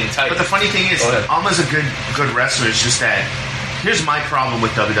like you're getting tight. But the funny thing is, Almas a good wrestler. It's just that here's my problem with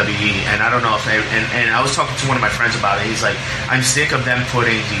WWE, and I don't know if and I was talking to one of my friends about it. He's like, I'm sick of them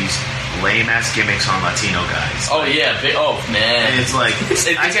putting these lame ass gimmicks on Latino guys. Oh yeah, man. And it's like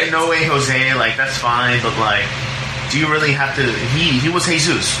I get No Way Jose, like that's fine, but like, do you really have to? He was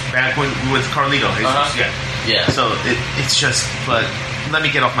Jesus back with Carlito. Jesus, yeah. So it's just, but let me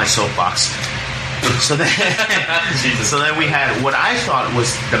get off my soapbox. So then we had what I thought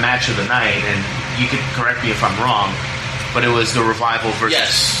was the match of the night, and you could correct me if I'm wrong. But it was the Revival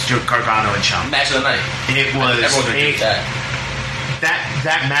versus Gargano and Ciampa. Match of the night. It was everyone could that.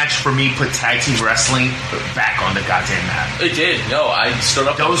 That match for me put tag team wrestling back on the goddamn map. It did. No, I stood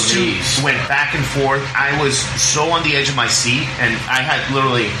up. Those two went back and forth. I was so on the edge of my seat, and I had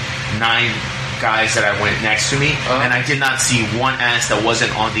literally 9 guys that I went next to me, and I did not see one ass that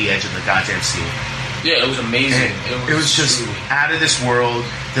wasn't on the edge of the goddamn seat. Yeah, it was amazing. It was just out of this world.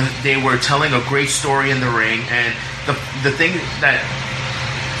 They were telling a great story in the ring, and the thing that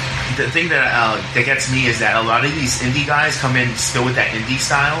gets me is that a lot of these indie guys come in still with that indie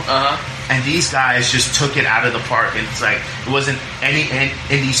style, and these guys just took it out of the park. And it's like it wasn't any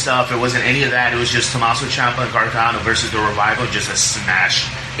indie stuff. It wasn't any of that. It was just Tommaso Ciampa and Gargano versus the Revival, just a smash.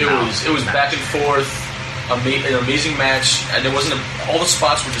 It was back and forth, an amazing match, and there wasn't all the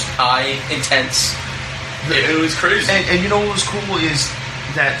spots were just high, intense. It was crazy. And you know what was cool is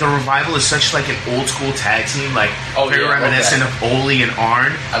that the Revival is such like an old school tag team, like very reminiscent of Ole and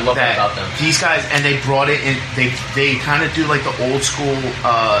Arn. I love that about them. These guys, and they brought it in. They kind of do like the old school,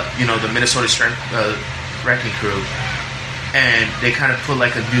 the Minnesota Strength Wrecking Crew. and they kind of put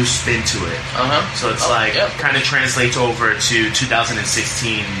like a new spin to it. So it's kind of translates over to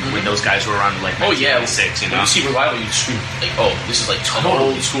 2016 when those guys were around like 1996. When you see Revival, you scream like, "Oh, this is like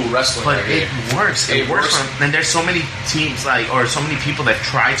old school wrestling." But it works. It works. And there's so many teams or so many people that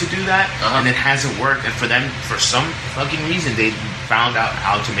try to do that, and it hasn't worked. And for them, for some fucking reason, they found out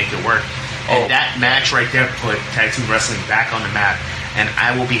how to make it work. And that match right there put tag team wrestling back on the map. And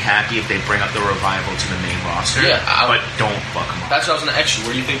I will be happy if they bring up the Revival to the main roster. Yeah, but don't fuck them up. That's what I was going to ask you.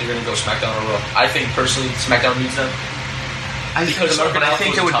 Where do you think they're going to go, SmackDown or Raw? I think, personally, SmackDown needs them. I think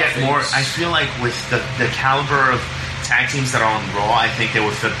they would get more. I feel like with the caliber of tag teams that are on Raw, I think they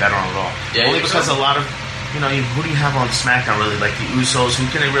would fit better on Raw. Yeah, only because a lot of, who do you have on SmackDown, really? Like the Usos, who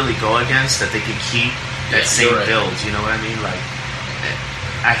can they really go against that they can keep that same build? You know what I mean? Like,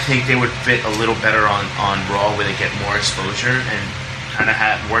 I think they would fit a little better on Raw where they get more exposure and kind of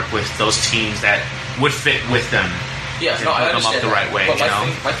work with those teams that would fit with them. Yeah, no, I understand them up the right way. But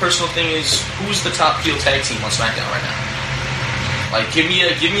my personal thing is, who's the top heel tag team on SmackDown right now? Like, give me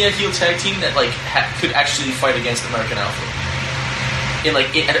a heel tag team that could actually fight against American Alpha.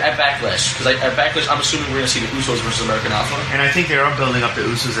 At Backlash, because at Backlash, I'm assuming we're going to see the Usos versus American Alpha. And I think they are building up the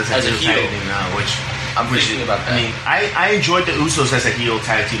Usos as a heel tag team now, which I'm thinking about that. I mean, I enjoyed the Usos as a heel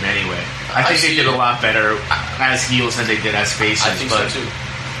tag team anyway. I think they did a lot better as heels than they did as faces. I think so too.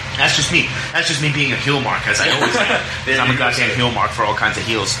 That's just me. That's just me being a heel mark, as I always am. I'm a goddamn heel mark for all kinds of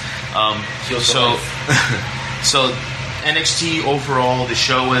heels. So NXT overall, the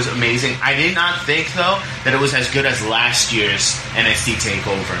show was amazing. I did not think, though, that it was as good as last year's NXT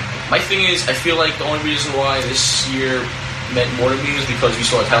TakeOver. My thing is, I feel like the only reason why this year meant more to me was because we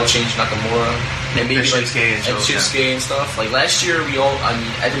saw a title change Nakamura and maybe Shinsuke and stuff. Like last year,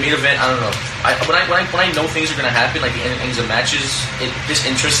 at the main event, I don't know. When I know things are going to happen, like the endings of matches, this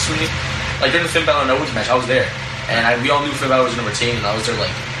interests me. Like during the Finn Balor and Owens match, I was there, and we all knew Finn Balor was going to retain, and I was there like,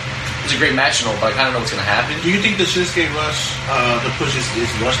 it was a great match and all, but I kind of know what's going to happen. Do you think the Shinsuke rush, the push is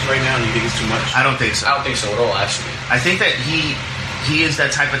rushed right now? Do you think it's too much? I don't think so. I don't think so at all, actually. I think that he is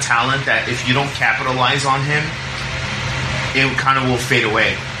that type of talent that if you don't capitalize on him, it kind of will fade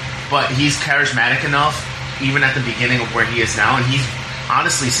away. But he's charismatic enough, even at the beginning of where he is now, and he's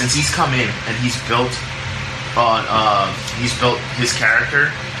honestly, since he's come in and he's built his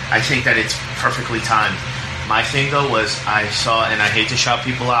character, I think that it's perfectly timed. My thing though was I saw, and I hate to shout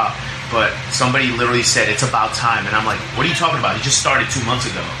people out, but somebody literally said it's about time, and I'm like, what are you talking about? He just started 2 months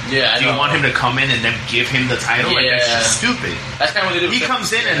ago. Yeah, do you want him to come in and then give him the title? Yeah. Like that's just stupid. That's kind of what they do. He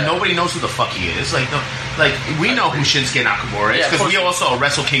comes in and nobody knows who the fuck he is. We know who Shinsuke Nakamura is because we all saw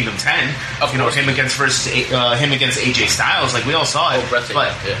Wrestle Kingdom 10. Him against AJ Styles. Like we all saw it.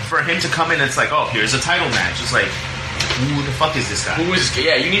 But for him to come in, it's like, oh, here's a title match. It's like, who the fuck is this guy? Who is?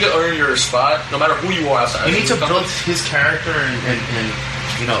 Yeah, you need to earn your spot, no matter who you are outside. You need to build his character and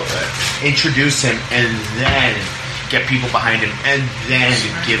introduce him, and then get people behind him, and then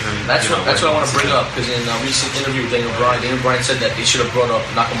give him. That's what I want to bring up, because in a recent interview with Daniel Bryan said that they should have brought up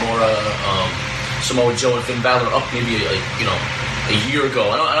Nakamura, Samoa Joe, and Finn Balor up maybe a year ago.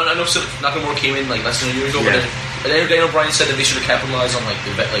 I know Nakamura came in like less than a year ago, but Daniel Bryan said that they should have capitalized on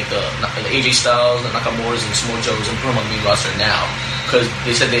the AJ Styles, the Nakamura's, and Samoa Joe's, and put them on the main roster now, because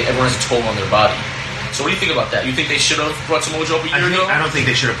they said everyone has a toll on their body. So what do you think about that? You think they should have brought Samoa Joe up a year ago? I don't think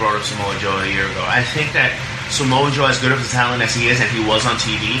they should have brought up Samoa Joe a year ago. I think that Samoa Joe, as good of a talent as he is, and he was on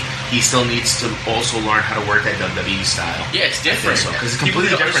TV, he still needs to also learn how to work that WWE style. Yeah, it's different. Because it's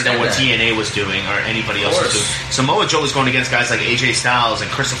completely different than what TNA was doing or anybody else was doing. Samoa Joe was going against guys like AJ Styles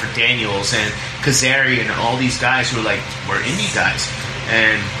and Christopher Daniels and Kazarian and all these guys who were indie guys.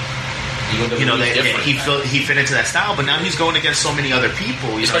 And he fit into that style, but now he's going against so many other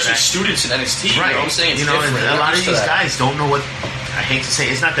people. Especially students in NXT. Right. You know what I'm saying? It's and a lot of these guys don't know what. I hate to say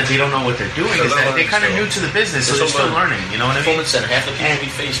it's not that they don't know what they're doing. It's that they're kind of new to the business, so they're still learning. You know what I mean? Performance Center, half the people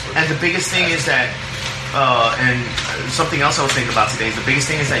we face. And the biggest thing is that, and something else I was thinking about today, the biggest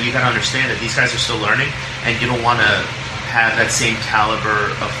thing is that you got to understand that these guys are still learning, and you don't want to have that same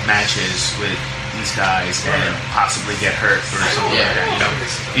caliber of matches with these guys and possibly get hurt or something like that.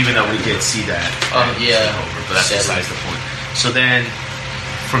 Even though we did see that. Takeover, but that's besides the point. So then,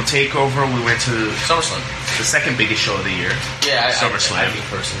 from Takeover, we went to SummerSlam, the second biggest show of the year. Yeah, SummerSlam. I mean,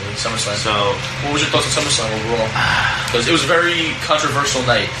 personally, SummerSlam. So, what was your thoughts on SummerSlam overall? Because it was a very controversial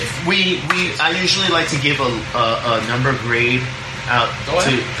night. I usually like to give a number grade out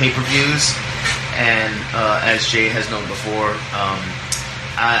to pay-per-views, and as Jay has known before,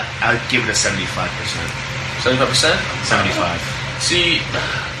 I'd give it a 75%. 75%? 75. See,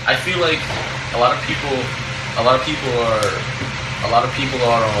 I feel like a lot of people are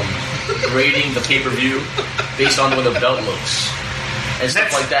grading the pay-per-view based on the way the belt looks and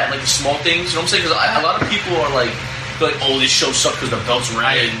stuff like that, like the small things. You know what I'm saying? Because a lot of people are like, oh, this show sucks because the belt's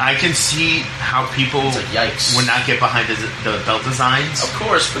red. I can see how people yikes would not get behind the belt designs. Of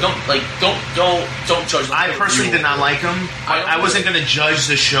course, but don't judge them. I personally did not like them. I wasn't going to judge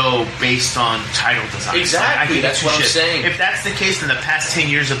the show based on title designs. Exactly, that's what I'm saying. If that's the case, then the past 10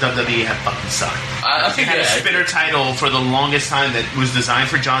 years of WWE have fucking sucked. They had a spinner title for the longest time that was designed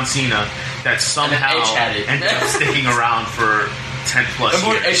for John Cena that somehow ended up sticking around for 10 plus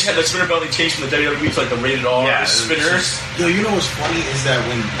years. Edge had the spinner belt. They changed from the WWE to like the rated R spinner. Yo, you know what's funny is that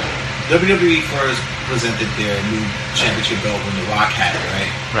when WWE first presented their new championship belt when The Rock had it,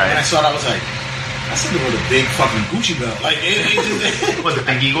 right? And I saw it, I was like, that's like with a big fucking Gucci belt. Like, it just... What, the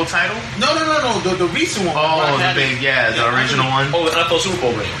Big Eagle title? No. The recent one. Oh, the big, the original one. Oh, the NFL Super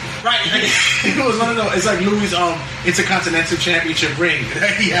Bowl ring. Right. It was it's like Louis' Intercontinental Championship ring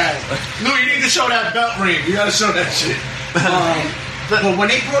that he has. Louis, you need to show that belt ring. You gotta show that shit. But when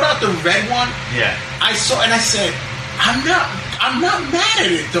they brought out the red one, I saw and I said, I'm not mad at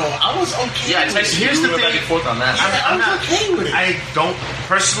it though. I was okay. Yeah, here's the thing. Back and forth on that. I was okay with it. I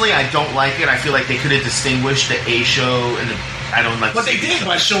don't like it. I feel like they could have distinguished the A show and the. I don't like. But they did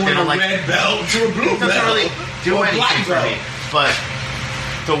by showing a red belt to a blue belt. It doesn't really do anything for me. But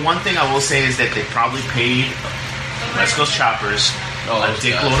the one thing I will say is that they probably paid West Coast Choppers a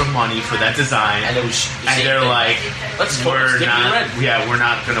dickload of money for that design, and they're like, we're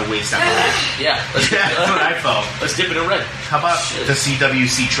not gonna waste that money. That's what I felt. Let's dip it in red. How about the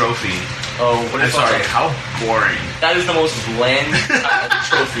CWC trophy? Oh, what is sorry, how boring. That is the most bland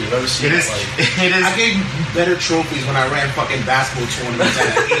trophy I've ever seen. It is. I gave better trophies when I ran fucking basketball tournaments at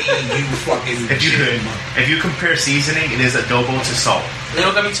an AAU fucking gym. If you compare seasoning, it is adobo to salt. You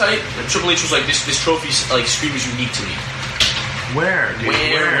know what got me tight? Triple H was like, this trophy's like scream is unique to me. Where? Dude,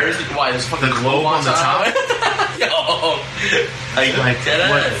 where? Where's why? There's fucking the globe on the top? Yo! Like dead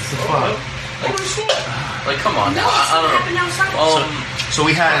what ass. the fuck? Like, come on. No, I don't know. So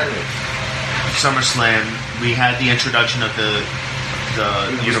we had SummerSlam. We had the introduction of the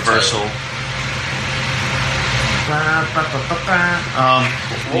Universal.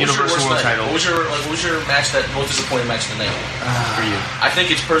 Universal World Title. What was your match? Most disappointing match of the night for you? I think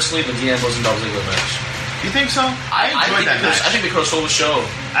it's personally the Dean Ambrose and Dolph Ziggler match. You think so? I enjoyed that match. I think they could have sold the show.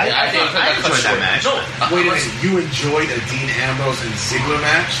 I enjoyed that match. No, wait a minute. You enjoyed a Dean Ambrose and Ziggler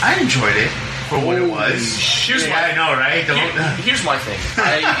match? I enjoyed it for what it was. Here's my, I know, right? Here's my thing.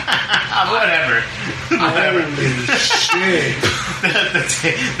 Whatever. Holy shit.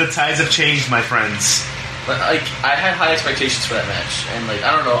 The tides have changed, my friends. But like, I had high expectations for that match, and like,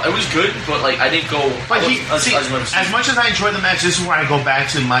 I don't know, it was good, but like, I didn't go. But as much as I enjoyed the match, this is where I go back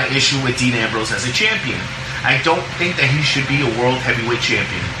to my issue with Dean Ambrose as a champion. I don't think that he should be a world heavyweight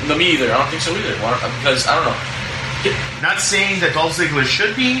champion. No, me either. I don't think so either. Because I don't know. Not saying that Dolph Ziggler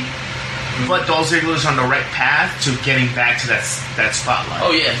should be, but Dolph Ziggler's on the right path to getting back to that spotlight.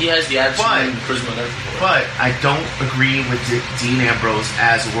 Oh yeah, he has the attitude and charisma and everything. But I don't agree with Dean Ambrose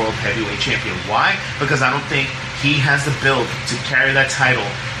as a world heavyweight champion. Why? Because I don't think he has the build to carry that title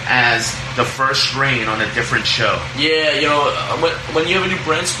as the first reign on a different show. Yeah, you know, when you have a new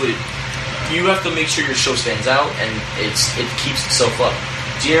brand split, you have to make sure your show stands out and it keeps itself up.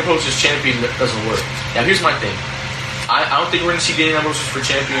 Dean Ambrose as champion doesn't work. Now here's my thing. I don't think we're going to see Dean Ambrose for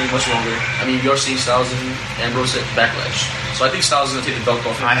champion much longer. I mean, you're seeing Styles and Ambrose at Backlash. So I think Styles is going to take the belt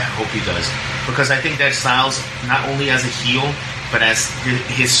off him. I hope he does. Because I think that Styles, not only as a heel, but as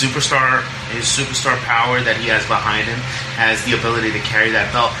his superstar power that he has behind him, has the ability to carry that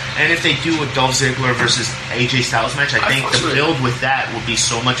belt. And if they do a Dolph Ziggler versus AJ Styles match, I think the build with that will be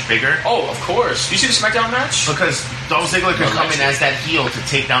so much bigger. Oh, of course. You see the SmackDown match? Because Dolph Ziggler could come in as that heel to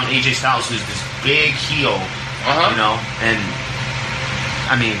take down AJ Styles, who's this big heel. You know, and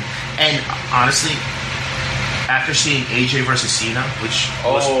I mean, and honestly, after seeing AJ versus Cena, which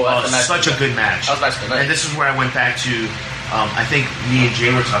was such a good match, and this is where I went back to, I think me and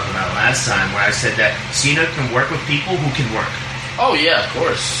Jay were talking about last time, where I said that Cena can work with people who can work. Oh yeah, of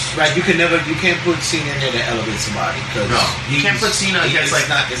course. Right, you can't put Cena in there to elevate somebody. No, you can't put Cena against it's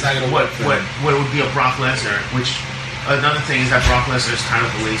not going to work. What would be a Brock Lesnar, which. Another thing is that Brock Lesnar is kind of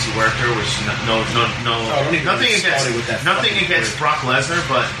a lazy worker, which nothing against Brock Lesnar,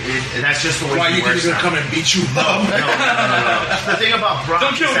 but that's just the way he works. Why you think he's gonna come and beat you up? No. The thing about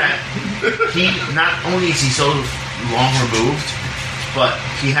Brock is that he not only is he so long removed, but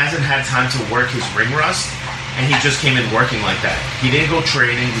he hasn't had time to work his ring rust, and he just came in working like that. He didn't go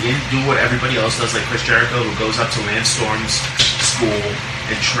training. He didn't do what everybody else does, like Chris Jericho, who goes up to Lance Storm's school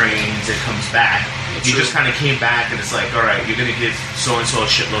and trains and comes back. He just kind of came back and it's like, all right, you're going to give so-and-so a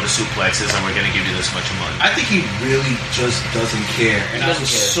shitload of suplexes and we're going to give you this much money. I think he really just doesn't care. And I was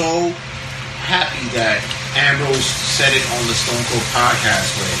so happy that Ambrose said it on the Stone Cold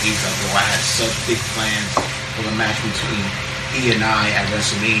podcast where he's like, "Bro, I had such big plans for the match between he and I at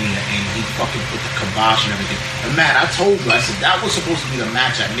WrestleMania," and he fucking put the kibosh and everything. And man, I told you, I said that was supposed to be the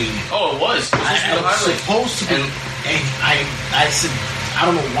match at Mania. Oh, it was. It was supposed to be, and I said, I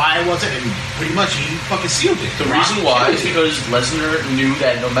don't know why it wasn't, and pretty much he fucking sealed it. The reason why is because Lesnar knew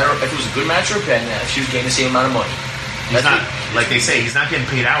that no matter if it was a good match or a bad match, he was getting the same amount of money. He's not, like they say, he's not getting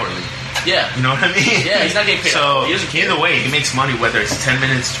paid hourly. Yeah. You know what I mean? Yeah, he's not getting paid hourly. So, either way, he makes money whether it's 10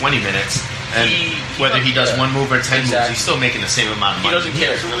 minutes, 20 minutes, and whether he does one move or 10 moves, he's still making the same amount of money. He doesn't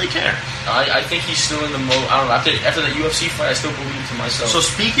care. He doesn't really care. I think he's still in the mode. I don't know. After the UFC fight, I still believe to myself. So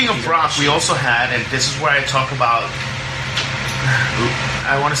speaking of Brock, we also had, and this is where I talk about,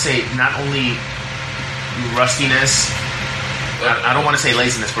 I want to say not only rustiness, I don't want to say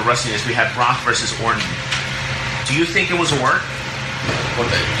laziness, but rustiness. We had Brock versus Orton. Do you think it was a work? What,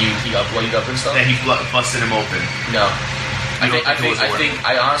 that he got bloodied up and stuff? That he busted him open? No. I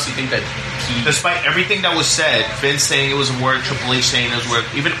honestly think that despite everything that was said, Vince saying it was a work, Triple H saying it was a work,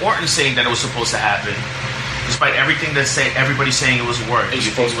 even Orton saying that it was supposed to happen, despite everything that everybody saying it was a work, do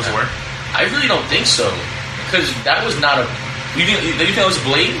you think it was a work? I really don't think so, because that was not a. You think that was a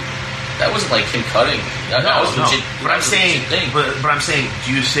blade? That wasn't like him cutting. That was legit. But I'm saying,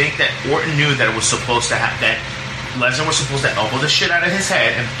 do you think that Orton knew that it was supposed to happen? That Lesnar was supposed to elbow the shit out of his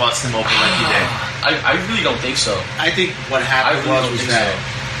head and bust him open like he did? I really don't think so. I think what happened was that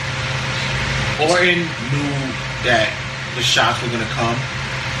Orton knew that the shots were going to come,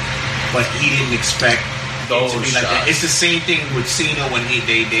 but he didn't expect those it to be like that. It's the same thing with Cena when they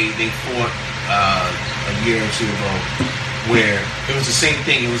fought a year or two ago, where it was the same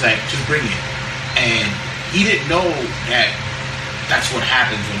thing. It was like, just bring it, and he didn't know that that's what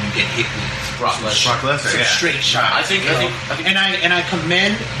happens when you get hit with Brock Lesnar, some straight shots. I think, and I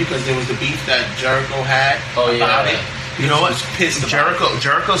commend, because there was the beef that Jericho had about it. You know what?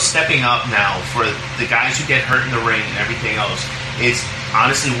 Jericho's stepping up now for the guys who get hurt in the ring and everything else. It's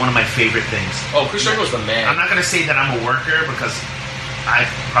honestly one of my favorite things. Oh, Chris Jericho's the man. I'm not going to say that I'm a worker because I've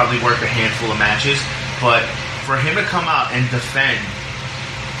probably worked a handful of matches, but for him to come out and defend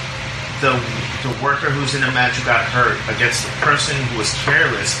the worker who's in the match who got hurt against the person who was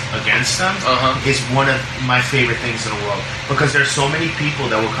careless against them is one of my favorite things in the world. Because there's so many people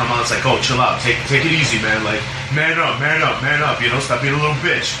that will come out and it's like, oh, chill out, take it easy, man. Like, man up, you know, stop being a little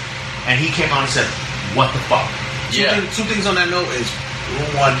bitch. And he came out and said, what the fuck? Two things on that note is,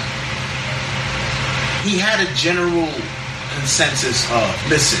 one, he had a general consensus of,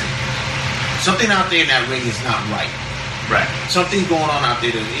 listen, something out there in that ring is not right. Right. Something's going on out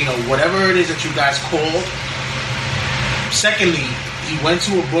there. You know, whatever it is that you guys called. Secondly, he went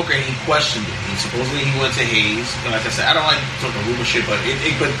to a booker and he questioned it. Supposedly he went to Hayes. And like I said, I don't like talking rumor shit, but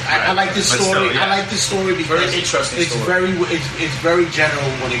I like this story. I like this story because it's very general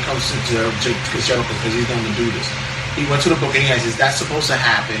when it comes to Jericho, because he's going to do this. He went to the booker and he says, that's supposed to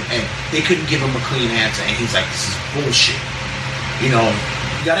happen, and they couldn't give him a clean answer, and he's like, this is bullshit. You know,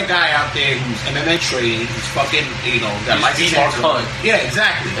 you got a guy out there who's MMA trained, he's fucking, you know, got license. Yeah,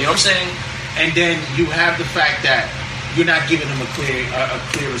 exactly. You know what I'm saying? And then you have the fact that you're not giving him a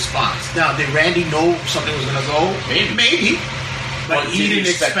clear response. Now, did Randy know something was going to go? Maybe. But he didn't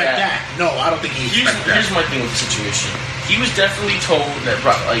expect that. No, I don't think he expected that. Here's my thing with the situation. He was definitely told that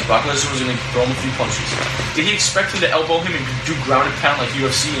Brock Lesnar was going to throw him a few punches. Did he expect him to elbow him and do ground and pound like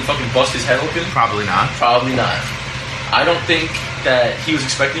UFC and fucking bust his head open? Probably not. I don't think that he was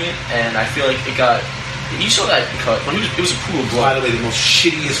expecting it, and I feel like it got. You saw that cut when it was a pool of blood. By the way, the most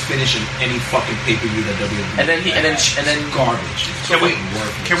shittiest finish in any fucking pay-per-view that WWE. And then garbage.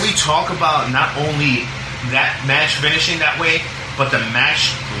 Can we talk about not only that match finishing that way, but the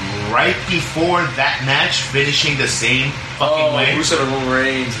match right before that match finishing the same fucking way? Rusev and Roman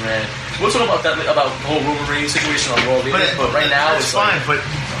Reigns, man. We'll talk about that, about the whole Roman Reigns situation on Raw, but right now it's fine. Like, but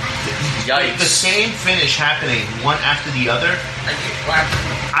yikes. The same finish happening one after the other.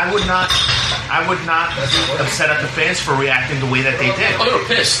 I would not upset at the fans for reacting the way that they did. Oh, they were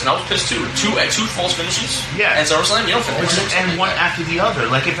pissed, and I was pissed too. Two false finishes. Yeah, and SummerSlam, you don't finish. And one after the other.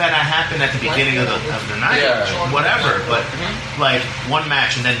 Like if that had happened at the beginning of the night, whatever. But like one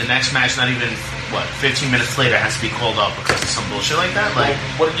match, and then the next match, not even 15 minutes later, has to be called up because of some bullshit like that. Like,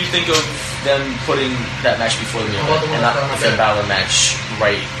 what did you think of them putting that match before the event and not the Finn Balor match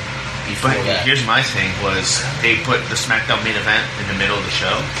right? But here's my thing: was they put the SmackDown main event in the middle of the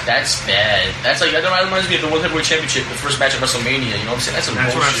show. That's bad. That's like that reminds me of the World Heavyweight Championship, the first match at WrestleMania. You know what I'm saying?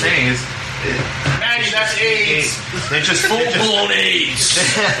 That's what I'm saying is Maddie, that's AIDS. They're just full-blown AIDS.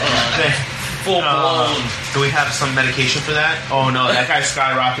 Full-blown. Do we have some medication for that? Oh no, that guy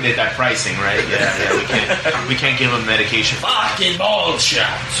skyrocketed that pricing, right? Yeah, we can't give him medication. Fucking ball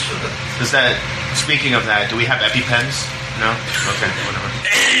shots. Does that? Speaking of that, do we have EpiPens? No. Okay, whatever.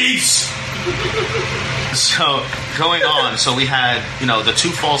 AIDS. So going on, so we had the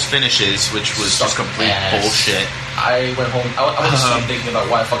 2 false finishes, which was just complete bullshit. I went home. I was thinking about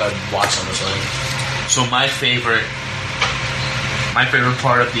why the fuck I'd watch SummerSlam. So my favorite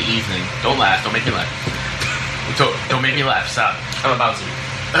part of the evening. Don't laugh. Don't make me laugh. Don't make me laugh. Stop. I'm about to.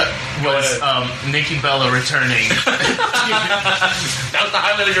 Was Nikki Bella returning. That was the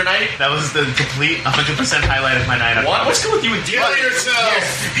highlight of your night? That was the complete 100% highlight of my night. What's good with you and Kill yourself?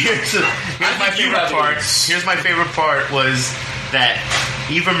 Here's my favorite part. Here's my favorite part was that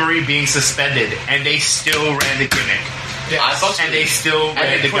Eva Marie being suspended and they still ran the gimmick. Yes. And they still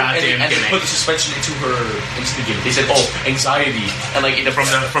ran the goddamn gimmick. And they put the suspension into the gimmick. They said, anxiety. And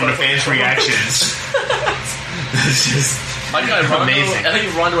from the fans' reactions. It's just amazing. I think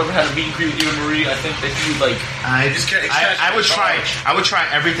if Ronda ever had a meet and greet with Eva Marie, I think that he would I would try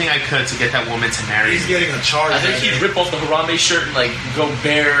everything I could to get that woman to marry. He's getting a charge. I think he'd rip off the Harambe shirt and go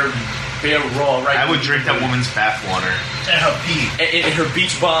bare raw. Right. I would drink that woman's bathwater and her pee, and her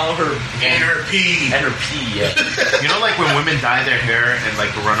beach ball, her pee. Yeah. When women dye their hair and the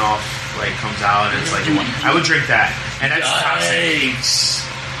runoff comes out, and it's I would drink that, and that's toxic.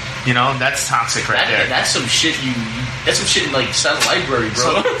 That's toxic there. That's some shit that's some shit in Silent Library,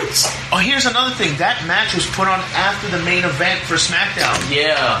 bro. Here's another thing. That match was put on after the main event for SmackDown.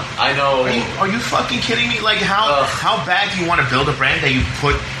 Yeah, I know. Are you fucking kidding me? How bad do you want to build a brand that you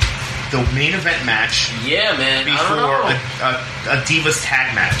put the main event match before a Divas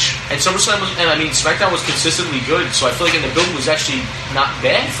tag match? And SummerSlam SmackDown was consistently good, so I feel like in the build was actually not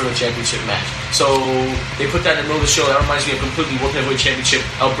bad for a championship match. So they put that in the middle of the show. That reminds me of completely World Heavyweight Championship.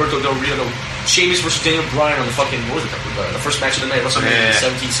 Alberto Del Rio, Sheamus versus Daniel Bryan on the fucking, the first match of the night, WrestleMania in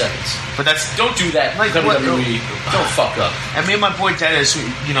 17 seconds. But don't do that. WWE. Don't fuck up. And me and my boy Dennis,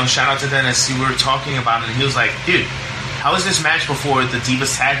 shout out to Dennis, we were talking about it, and he was like, dude, how is this match before the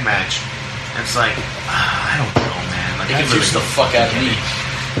Divas tag match? And it's I don't know, man. It confused the fuck out of me.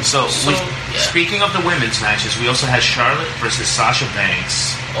 Speaking of the women's matches, we also had Charlotte versus Sasha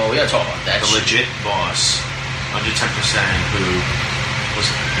Banks. Oh, we gotta talk about that. The legit boss, under 10%, who was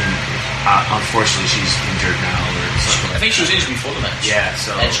unfortunately she's injured now or something. I think she was injured before the match. Yeah,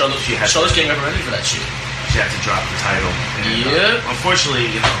 so and Charlotte's getting reprimanded for that shit. She had to drop the title. Unfortunately,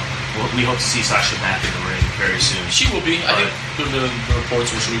 we hope to see Sasha back in the ring very soon. She will be. I think the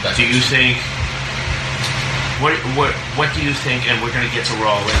reports will she'll be back. Do you think? What do you think? And we're going to get to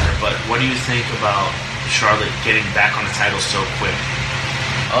Raw later, but what do you think about Charlotte getting back on the title so quick?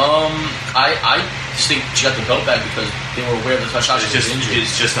 I just think she got the belt back because they were aware that Sasha was injured.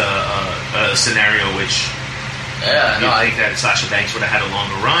 It's just a scenario which. Yeah, I think that Sasha Banks would have had a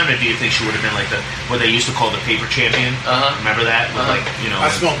longer run, or do you think she would have been what they used to call the paper champion? Remember that? I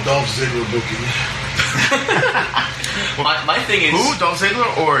smell Dolph Ziggler booking. my thing is who? Dolph Ziggler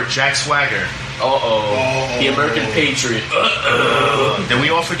or Jack Swagger? The American Patriot. Did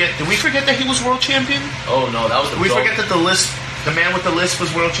we all forget? Did we forget that he was world champion? Oh no, that was. Did we forget that the man with the list was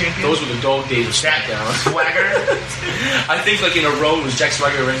world champion? Those were the dog days of SmackDown. Swagger. I think in a row it was Jack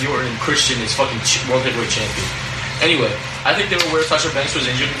Swagger, Randy Orton, and Christian is fucking world heavyweight champion. Anyway, I think they were aware Sasha Banks was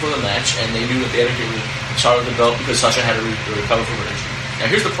injured before the match, and they knew that they had to give Charlotte the belt because Sasha had to recover from her injury. Now,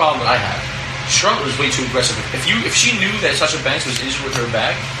 here's the problem that I have. Charlotte was way too aggressive. If she knew that Sasha Banks was injured with her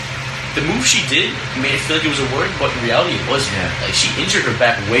back, the move she did made it feel like it was a word, but in reality it wasn't. She injured her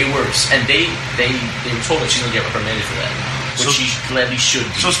back way worse, and they were told that she's going to get reprimanded for that, which she gladly should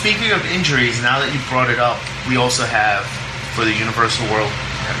be. So speaking of injuries, now that you brought it up, we also have for the Universal World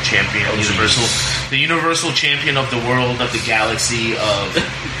Champion, the Universal Champion of the world, of the galaxy, of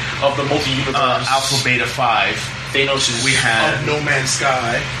the multi-universe, Alpha Beta 5. Thanos is we have of No Man's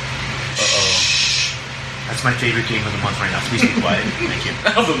Sky. That's my favorite game of the month right now. Please be quiet. Thank you.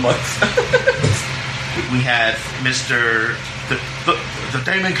 Of the month. We had Mr. the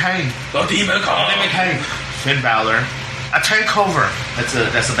Demon King. The Demon King. Finn Balor. A takeover. That's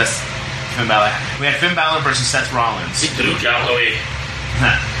the best Finn Balor. We had Finn Balor versus Seth Rollins.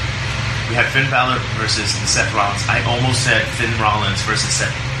 We had Finn Balor versus Seth Rollins. I almost said Finn Rollins versus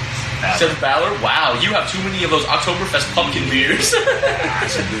Seth Balor. Seth Balor? Wow, you have too many of those Oktoberfest pumpkin beers.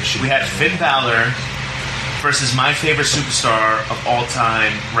 We had Finn Balor versus my favorite superstar of all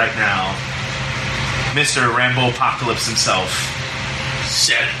time right now, Mr. Rambo Apocalypse himself,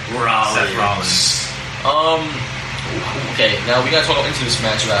 Seth Rollins. Okay, now we gotta talk into this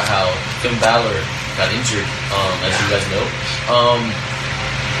match about how Finn Balor got injured, as you guys know.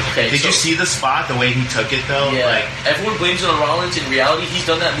 Okay, Did you see the spot, the way he took it, though? Yeah, Like, everyone blames it on Rollins. In reality, he's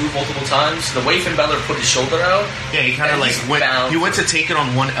done that move multiple times. The way Finn Balor put his shoulder out... yeah, he kind of like went to take it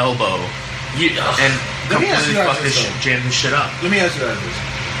on one elbow and completely fucking jammed his shit up. Let me ask you guys this.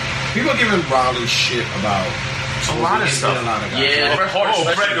 People are giving Rollins shit about a lot of stuff. Yeah, Bret Hart.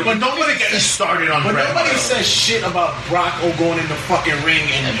 But nobody gets started on Bret Hart. Nobody says shit about Brock going in the fucking ring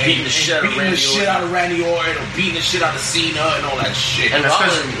and beating the shit out of Randy Orton or beating the shit out of Cena and all that shit. And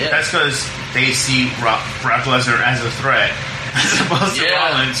that's because they see Brock Lesnar as a threat. As opposed to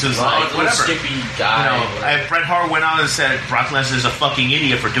Rollins, who's like, whatever. Skimpy guy. Bret Hart went out and said Brock Lesnar's a fucking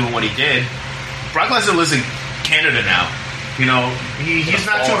idiot for doing what he did. Brock Lesnar lives in Canada now. You know, he's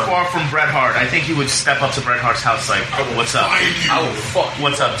not too far from Bret Hart. I think he would step up to Bret Hart's house like, what's up? I will fuck you.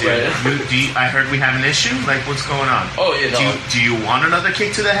 What's up, dude? I heard we have an issue? Like, what's going on? Oh, yeah, no. Do you want another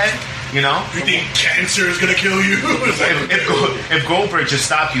kick to the head? You know? You think cancer is going to kill you? if Goldberg just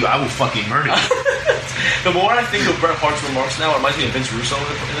stopped you, I will fucking murder you. The more I think of Bret Hart's remarks now, it reminds me of Vince Russo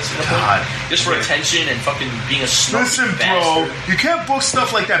in this point. Just for attention and fucking being a snarky Listen, bro, you can't book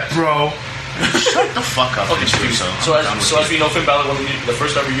stuff like that, bro. Shut the fuck up, Vince Russo. So as we know, Finn Balor won the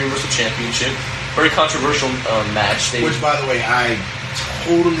first ever Universal Championship. Very controversial match. Which, by the way, I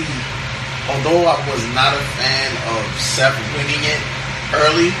totally... Although I was not a fan of Seth winning it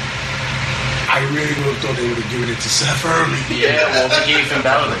early, I really would have thought they would have given it to Seth early. Yeah, well, they gave Finn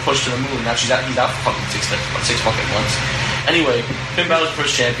Balor the push to the moon. Now he's out for fucking six fucking months. Anyway, Finn Balor's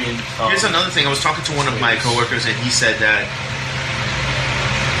first champion. Here's another thing. I was talking to one of my coworkers, and he said that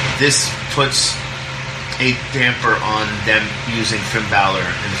this puts a damper on them using Finn Balor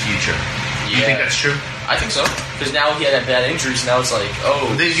in the future. Yeah. You think that's true? I think so. Because now he had that bad injury, so now it's like,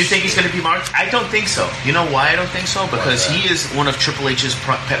 oh... You think he's going to be marked? I don't think so. You know why I don't think so? Because he is one of Triple H's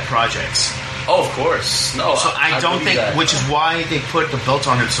pet projects. Oh, of course. No, so I don't think... That. Which is why they put the belt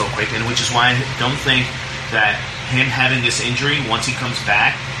on him so quick, and which is why I don't think that him having this injury, once he comes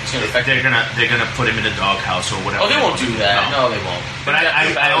back, they're gonna put him in a doghouse or whatever. Oh, they won't do that. No, they won't. But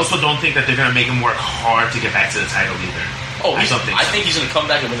I also don't think that they're gonna make him work hard to get back to the title either. Oh, I think he's gonna come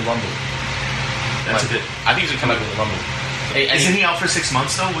back and win the Rumble. That's good. I think he's gonna come back and win the Rumble. Isn't he out for 6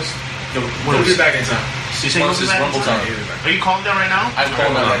 months though? He'll be back in time. 6 months is Rumble time. Are you calling down right now? I'm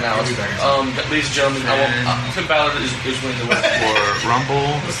calling down right now. Ladies and gentlemen, Finn Balor is winning the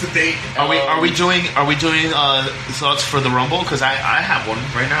Rumble. What's the date? Are we doing thoughts for the Rumble? Because I have one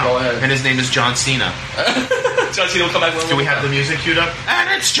right now. Go ahead. And his name is John Cena. John Cena will come back. Do we have the music queued up?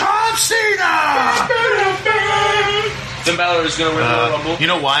 And it's John Cena. Finn Balor is going to win the Rumble. You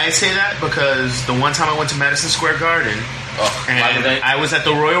know why I say that? Because the one time I went to Madison Square Garden, and I was at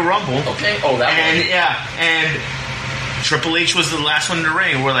the Royal Rumble. Okay. Oh, that one. And Triple H was the last one in the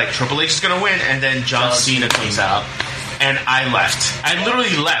ring. We're like, Triple H is going to win, and then John Cena comes out. And I left. I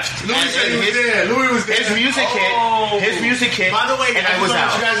literally left. Louis was there. His music hit. By the way, and I was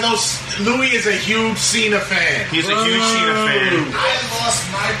out. You guys know Louis is a huge Cena fan. He's a huge Cena fan. I lost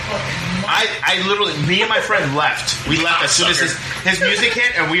my fucking mind. I literally, me and my friend left. We left as soon as his music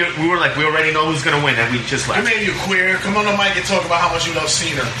hit, and we were like, we already know who's gonna win, and we just left. You you queer. Come on the mic and talk about how much you love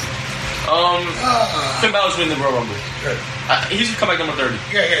Cena. Finn Balor's winning the Royal Rumble. Good. He's gonna come back number 30.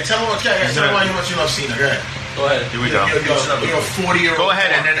 Yeah. Tell him how much you love Cena. Go ahead. Go ahead. Here we go. You're a 40-year-old. Go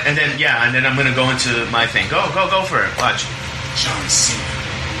ahead, and then I'm gonna go into my thing. Go for it. Watch. John Cena.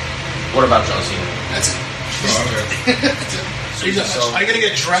 What about John Cena? That's it. Are you gonna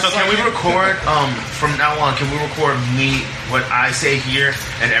get dressed? So can we record from now on? Can we record me what I say here,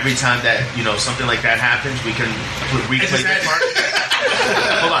 and every time that something like that happens, we can replay this part.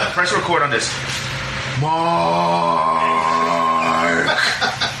 Hold on, press record on this. Mark.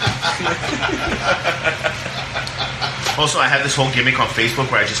 Also, I have this whole gimmick on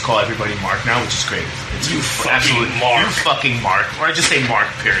Facebook where I just call everybody Mark now, which is great. You fucking Mark. You fucking Mark. Or I just say Mark,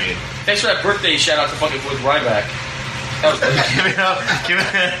 period. Thanks for that birthday shout out to fucking Floyd Ryback. That was Give it up.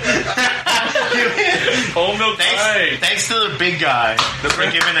 Whole Milk Thanks to the big guy for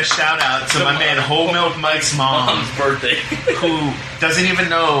giving a shout out to my man Whole Milk Mike's mom's birthday. Who doesn't even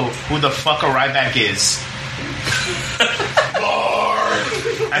know who the fuck a Ryback is.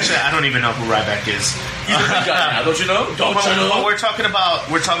 Actually, I don't even know who Ryback is. He's a big guy now, don't you know? Well, we're talking about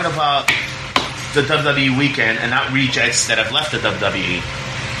the WWE weekend and not rejects that have left the WWE.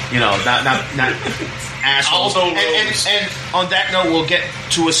 Not assholes. And on that note, we'll get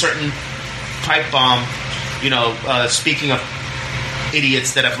to a certain pipe bomb. Speaking of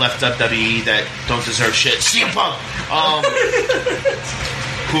idiots that have left WWE that don't deserve shit. CM Punk.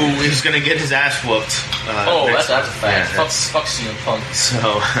 who is going to get his ass whooped. That's a fact. Yeah, fuck CM Punk.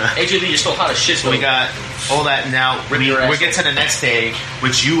 So AJ Lee, you're still hot as shit. So we got all that. Now we get to the next day,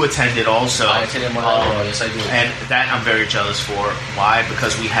 which you attended also. I attended one. Yes, I did. And that I'm very jealous for. Why?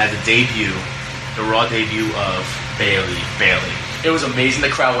 Because we had the Raw debut of Bayley. It was amazing. The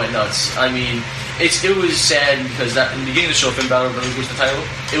crowd went nuts. I mean, it was sad because in the beginning of the show, Finn Balor relinquished the title.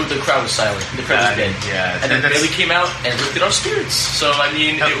 The crowd was silent. The crowd was dead. Yeah, and then Bayley came out and lifted our spirits. So I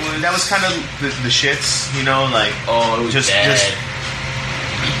mean, that was kind of the shits, you know, like it was just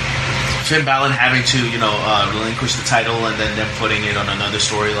Finn Balor having to relinquish the title and then them putting it on another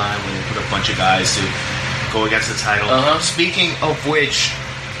storyline where they put a bunch of guys to go against the title. Speaking of which,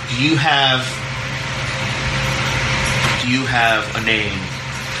 do you have a name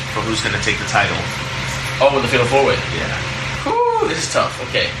for who's going to take the title? Oh, with the Fatal 4-Way? Yeah. Ooh, this is tough.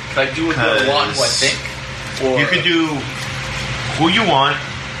 Okay. Can I do what I want, who I think? Or you could do who you want.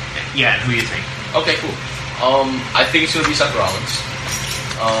 Yeah, who you think. Okay, cool. I think it's going to be Seth Rollins.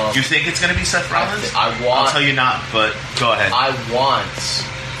 You think it's going to be Seth Rollins? I'll tell you not, but go ahead. I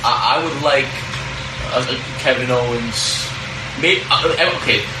would like Kevin Owens. Maybe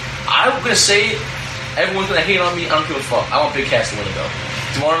okay. I'm going to say it. Everyone's going to hate on me. I don't give a fuck. I want Big Cass to win it, though.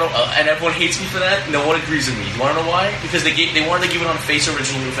 Do you want to know? And everyone hates me for that. No one agrees with me. Do you want to know why? Because they wanted to give it on face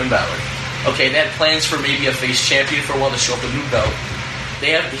originally with Finn Balor. Okay, they had plans for maybe a face champion for a while to show up the new belt.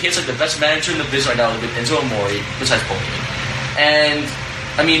 He's like the best manager in the biz right now with Enzo Amore, besides Paul Heyman. And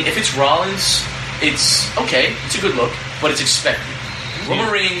I mean, if it's Rollins, it's okay. It's a good look, but it's expected. Roman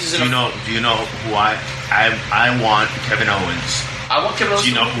Reigns is. Do you know who I want? Kevin Owens. I want Kevin Owens.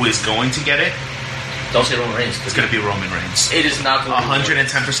 Do you know who is going to get it? Don't say Roman Reigns. It's going to be Roman Reigns. It is not going to be 110%.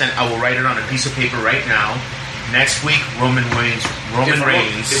 I will write it on a piece of paper right now. Next week, Roman Reigns. If Roman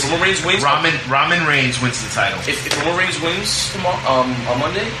Reigns wins, Roman Reigns wins the title. If Roman Reigns wins on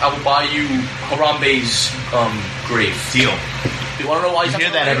Monday, I will buy you Harambe's grave. Deal. You want to know why? You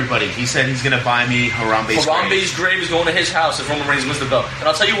hear that, everybody? He said he's going to buy me Harambe's grave. Harambe's grave is going to his house if Roman Reigns wins the belt. And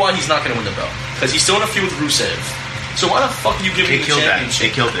I'll tell you why he's not going to win the belt. Because he's still in a feud with Rusev. So why the fuck are you giving him the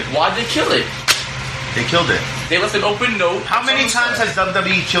championship? They killed it. Why'd they kill it? They killed it. They left an open note. How many times has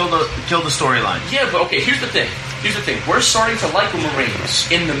WWE killed the storyline? Yeah, but okay, here's the thing. We're starting to like Roman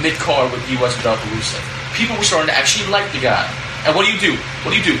Reigns in the mid-card with the US without the Rusev. People were starting to actually like the guy. And what do? You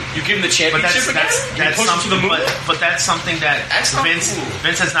give him the championship again? That's push him to the moon? But that's something that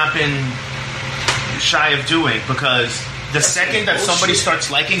Vince has not been shy of doing, because the second that somebody starts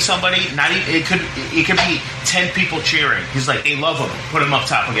liking somebody, it could be 10 people cheering. He's like, they love him. Put him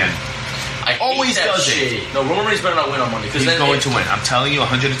up top again. I always does it. No, Roman Reigns better not win on Monday. He's going to win. I'm telling you,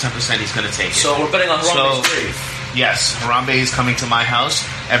 110% he's going to take it. So we're betting on Harambe's grave. Yes, Harambe is coming to my house.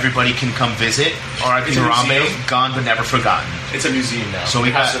 Everybody can come visit. R.I.P. Harambe, gone but never forgotten. It's a museum now. So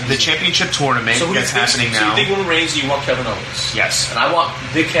we have the championship tournament that's happening now. So you think Roman Reigns and you want Kevin Owens? Yes. And I want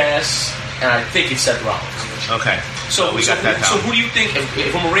Big Cass, and I think it's Seth Rollins. Okay. So we got that down. So who do you think,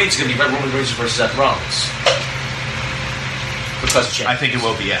 if Roman Reigns is going to be Roman Reigns versus Seth Rollins? I think it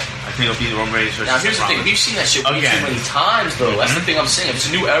will be, yeah. I think it'll be Roman Reigns versus Now, here's the thing. We've seen that shit way too many times, though. That's the thing I'm saying. If it's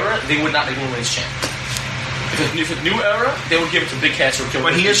a new era, they would not make Roman Reigns champ. If it's a new era, they would give it to Big Cass or Kevin.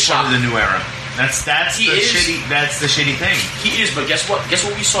 But he is part of the new era. That's the shitty thing. He is, but guess what? Guess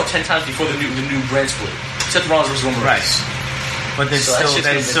what we saw 10 times before the new brand split? Seth Rollins versus Roman Reigns. But that's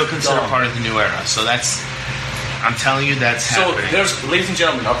still considered part of the new era. So that's... I'm telling you, that's happening. So, ladies and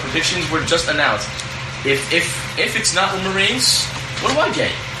gentlemen, our predictions were just announced. If it's not Roman Reigns, what do I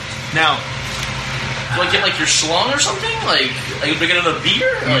get? Now, do I get like your schlong or something? Like, are you bringing in a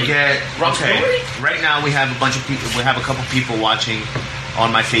beer? You get right now. We have a bunch of people. We have a couple people watching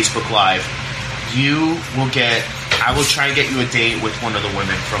on my Facebook Live. You will get. I will try and get you a date with one of the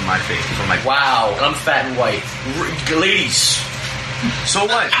women from my Facebook. Wow, and I'm fat and white, ladies. So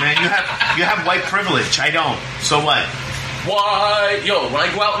what, man? You have white privilege. I don't. So what? Why? Yo, when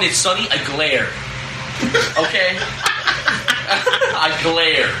I go out and it's sunny, I glare. Okay? I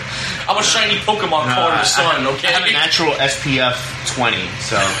glare. I'm a shiny Pokemon card in the sun, okay? I have a natural SPF 20,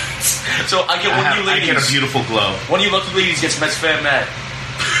 so I get one of you ladies. I get a beautiful glow. One of you lucky ladies gets Mets fan mad.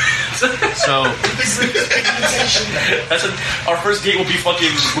 So our first date will be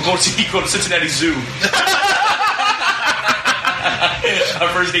fucking. We'll go to Cincinnati Zoo. Our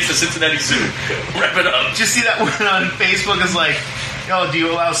first date's to Cincinnati Zoo. Wrap it up. Did you see that one on Facebook? Is like, yo, do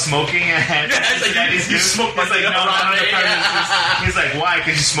you allow smoking at Cincinnati Zoo? You smoke my thing no, not on the premises. He's like, why?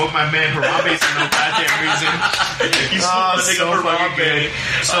 Because you smoke my man Harambe for no goddamn reason. You smoke my thing Harambe.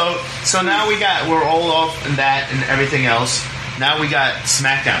 So now we're all off and that and everything else. Now we got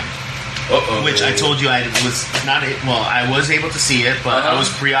SmackDown. which I told you I was not. Well, I was able to see it, but I was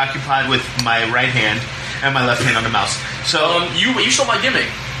preoccupied with my right hand and my left hand on the mouse. So you stole my gimmick.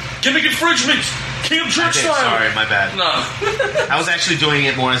 Gimmick infringement. King of Jerk style. Sorry, my bad. No, I was actually doing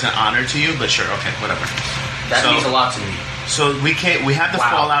it more as an honor to you, but sure, okay, whatever. That means a lot to me. So we have the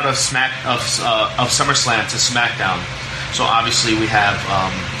fallout of SummerSlam to SmackDown. So obviously we have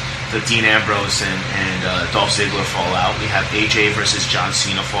the Dean Ambrose and Dolph Ziggler fallout. We have AJ versus John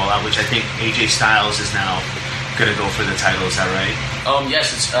Cena fallout, which I think AJ Styles is now going to go for the title. Is that right?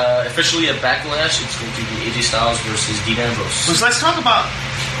 Yes, it's officially a Backlash. It's going to be AJ Styles versus Dean Ambrose. So let's talk about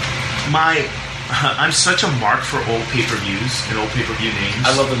I'm such a mark for old pay-per-views and old pay-per-view names.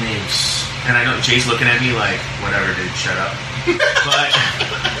 I love the names. And I know Jay's looking at me like, whatever, dude, shut up. But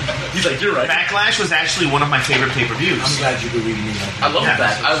he's like, you're right. Backlash was actually one of my favorite pay-per-views. I'm glad you could read me. I love that.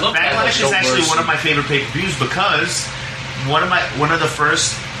 I love Backlash is actually one of my favorite pay-per-views because one of the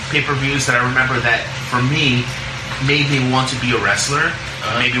first pay-per-views that I remember that for me made me want to be a wrestler,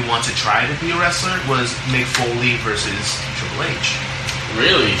 made me want to try to be a wrestler, was Mick Foley versus Triple H.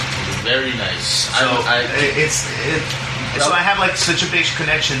 Really? Very nice. So so I have like such a big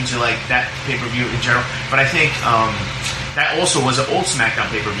connection to like that pay-per-view in general, but I think that also was an old SmackDown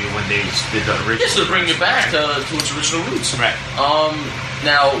pay-per-view when they did the original. Yes, to bring it back to its original roots. Right.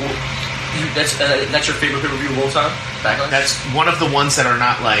 Now, that's your favorite pay-per-view of all time? Backlash? That's one of the ones that are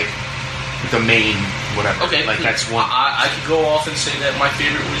not like the main whatever. Okay. Like that's one. I could go off and say that my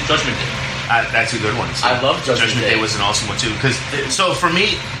favorite was Judgment Day. That's a good one. So I love Judgment Day. Day was an awesome one too. So for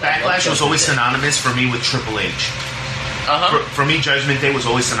me, Backlash was always synonymous for me with Triple H. For me, Judgment Day was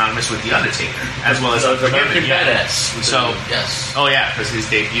always synonymous with The Undertaker, as well as the American Badass. So yes, because his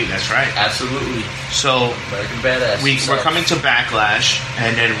debut. That's right. Absolutely. So American Badass. We're coming to Backlash,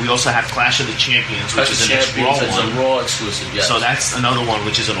 and then we also have Clash of the Champions, which is the next Raw one. It's a Raw exclusive. Yes. So that's another one,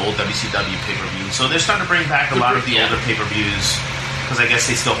 which is an old WCW pay-per-view. So they're starting to bring back a lot of the older pay-per-views. Because I guess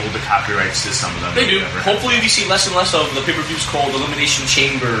they still hold the copyrights to some of them. They do. Hopefully we see less and less of the pay-per-views called Elimination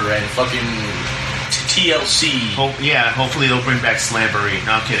Chamber and fucking TLC. Hopefully they'll bring back Slamboree.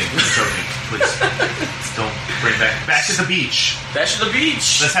 No, I'm kidding. I'm joking. Please. Don't bring back Bash to the Beach. Bash to the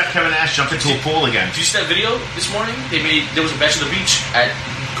Beach. Let's have Kevin Nash jump into a pool again. Did you see that video this morning? There was a Bash to the Beach at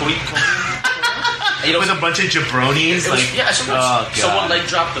Cody. With a bunch of jabronis. Someone like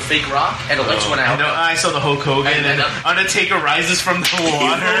dropped the fake rock and the legs went out. I saw the Hulk Hogan and Undertaker rises from the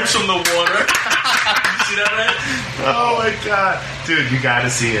water. He rose from the water. You see that, man? Oh my god. Dude, you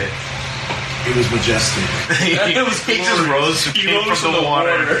gotta see it. It was majestic. He just rose from the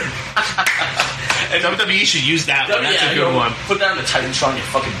water. And WWE should use that one. That's a good one. Put that on the Titantron, you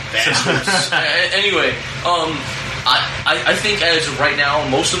fucking bastards. Anyway, I think as of right now,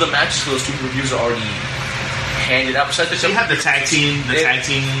 most of the matches for those two reviews are already handed out. Besides you have the tag team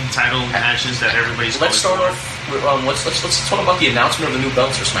title matches that everybody's. Let's start off. Let's talk about the announcement of the new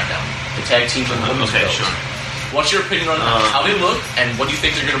belts for SmackDown. The tag teams and the women's belts. Sure. What's your opinion on how they look, and what do you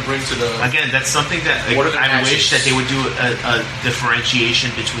think they're going to bring to the... Again, that's something that I wish that they would do a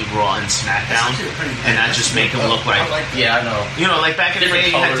differentiation between Raw and SmackDown, and not just make them look like... Yeah, I know. You know, like back in the day,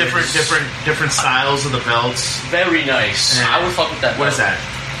 you had different styles of the belts. Very nice. I would fuck with that. What is that?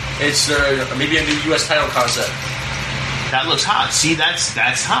 It's maybe a new U.S. title concept. That looks hot. See, that's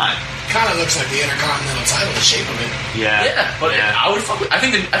hot. Kind of looks like the Intercontinental title, the shape of it. Yeah, but I would fuck with... I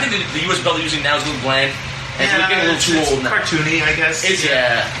think the U.S. belt they're using now is a little bland. It's getting a little too old now. Cartoony, I guess.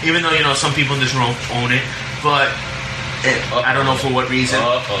 Even though some people in this room own it, but I don't know for what reason.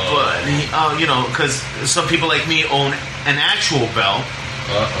 But because some people like me own an actual belt.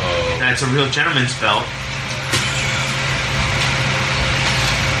 That's a real gentleman's belt.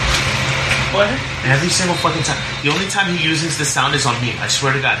 What? Every single fucking time. The only time he uses the sound is on me. I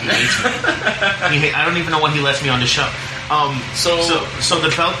swear to God, he hates me. I don't even know why he lets me on the show. So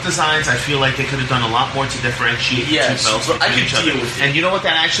the belt designs, I feel like they could have done a lot more to differentiate the two belts between each other. And you know what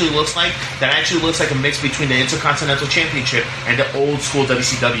that actually looks like? That actually looks like a mix between the Intercontinental Championship and the old school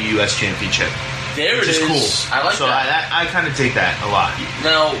WCW US Championship. There it is. Which is cool. I like that. I kind of dig that a lot.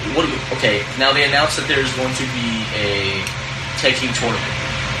 Now, now they announced that there's going to be a tag team tournament.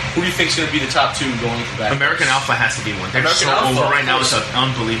 Who do you think is going to be the top two going back? American Alpha has to be one. They're so over right now. It's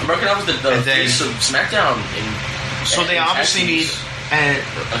unbelievable. American Alpha is the face of SmackDown. So they obviously need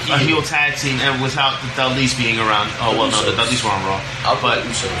a heel tag team, and without the Dudleys being around. Oh, well, no, the Dudleys were on Raw. But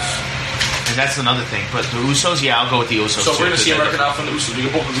Usos. And that's another thing. But the Usos, I'll go with the Usos. So we're going to see American Alpha and the Usos. We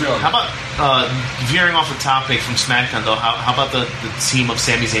can both agree on that. How about, veering off a topic from SmackDown, though, how about the team of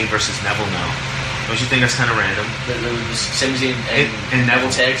Sami Zayn versus Neville now? Don't you think that's kind of random? The Sami Zayn and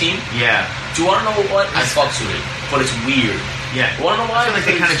Neville tag team? Yeah. Do you want to know what? I fucks with it, but it's weird. Yeah. You want to know why? I feel like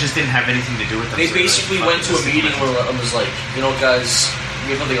they kind of just didn't have anything to do with them. They basically went to a meeting where it was like, you know, guys,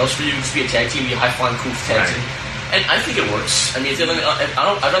 we have nothing else for you. Just be a tag team, be a high flying, cool tag team. And I think it works. I mean,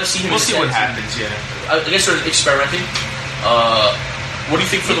 I'd rather see him. We'll see what happens. Yeah. I guess they're experimenting. What do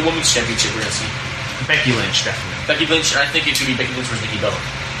you think for the women's championship we're gonna see? Becky Lynch, definitely. Becky Lynch, and I think it should be Becky Lynch versus Nikki Bella.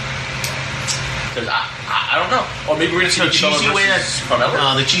 Because I don't know. Or maybe we're going to see Nikki Bella versus Carmella?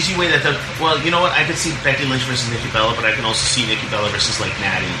 No, the cheesy way that well, you know what? I could see Becky Lynch versus Nikki Bella, but I can also see Nikki Bella versus, like,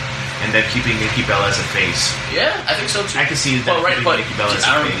 Natty. And then keeping Nikki Bella as a face. Yeah, I think so, too. I can see that keeping Nikki Bella as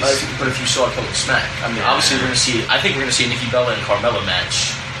a face. But if you saw it coming smack, I mean, obviously we're going to see, I think we're going to see a Nikki Bella and Carmella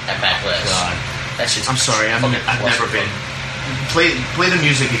match at Backlash. God. That shit's I'm sorry, I've never been. Play the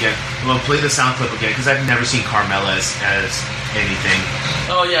music again. Well, play the sound clip again, because I've never seen Carmella as anything.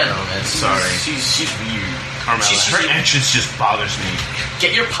 Oh, yeah, no, man. Sorry. She's weird. Carmella. Her entrance just bothers me.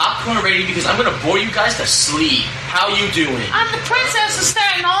 Get your popcorn ready, because I'm going to bore you guys to sleep. How you doing? I'm the princess of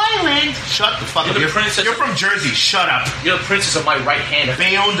Staten Island. Shut the fuck up. You're from Jersey. Shut up. You're the princess of my right hand.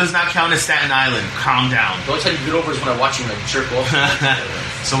 Bayonne does not count as Staten Island. Calm down. The only time you get over is when I watch you and I jerk off.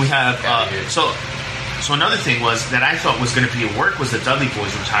 So we have... So another thing was that I thought was going to be a work was the Dudley Boys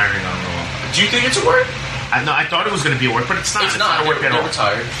retiring on Raw. Do you think it's a work? I thought it was going to be a work, but it's not. It's not a work at all.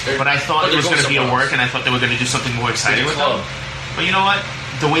 Retired. But I thought it was going to be a work, and I thought they were going to do something more exciting with them. But you know what?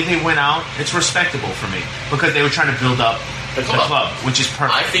 The way they went out, it's respectable for me because they were trying to build up the club, which is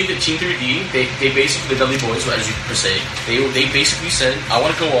perfect. I think that Team 3D, they basically, the Dudley Boys, as you per se, they basically said, I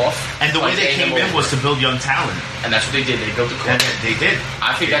want to go off. And the way they came in was to build young talent. And that's what they did. They built the club. They did.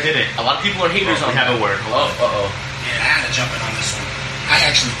 I think they did it. A lot of people are haters on that. We have a word. Yeah, I had to jump in on this one. I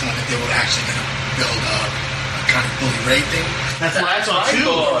actually thought that they were actually going to build a kind of Bully Ray thing. That's what I thought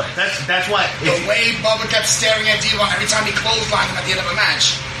too. That's why. The way Bubba kept staring at Diva every time he clotheslined him at the end of a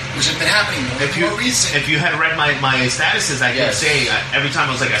match. Which has been happening more recent. If you had read my statuses, I could say every time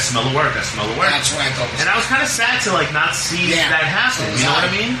I was like, I smell the work, I smell the work. That's what I thought. And I was kind of sad to like not see that happen. You know what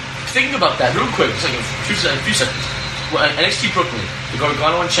I mean? Thinking about that real quick, just like a few seconds. Well, NXT Brooklyn, the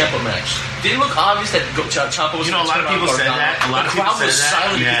Gargano and Ciampa match. Didn't it look obvious that Ciampa was? You know, a lot of people said that. A lot of people said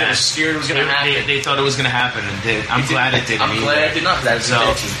that. The crowd was silent because they were scared it was going to happen. They thought it was going to happen, and I'm glad it didn't. I'm glad it did not. That's so.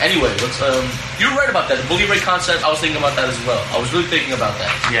 Anyway, let's. You're right about that. The Bully Ray concept. I was thinking about that as well. I was really thinking about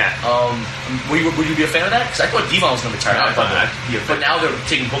that. Yeah. Would you be a fan of that? Because I thought Devon was going to retire out, but now they're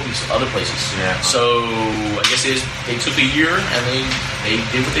taking bookings to other places. Yeah. So I guess they took a year and they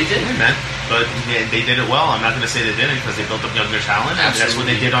did what they did. Yeah, man. But they did it well. I'm not going to say they didn't because they built up younger talent. And that's what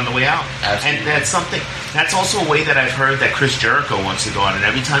they did on the way out. Absolutely. And that's something. That's also a way that I've heard that Chris Jericho wants to go out. And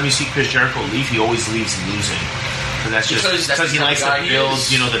every time you see Chris Jericho leave, he always leaves losing. So that's just because he likes to build,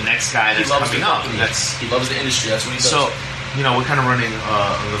 the next guy that's coming up. He loves the industry. That's what he does. So, we're kind of running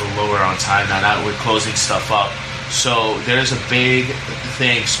a little lower on time now. Now we're closing stuff up. So there's a big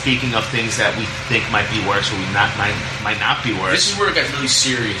thing. Speaking of things that we think might be worse or might not be worse. This is where it got really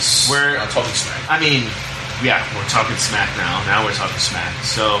serious. We're talking smack. I mean, yeah, we're talking smack now. Now we're talking smack.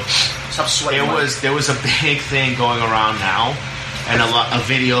 So stop sweating. There was a big thing going around now, and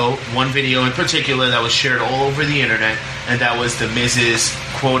one video in particular that was shared all over the internet, and that was the Miz's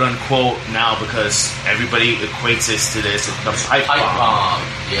quote unquote now because everybody equates this to this the pipe bomb.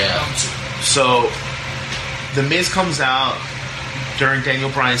 Yeah. So. The Miz comes out during Daniel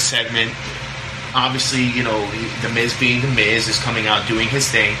Bryan's segment. Obviously, The Miz being The Miz is coming out doing his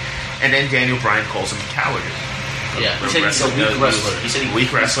thing. And then Daniel Bryan calls him a coward. Yeah, he said he's a weak wrestler. He said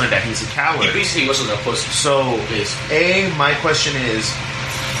weak wrestler and that he's a coward. He basically wasn't a pussy. So, my question is,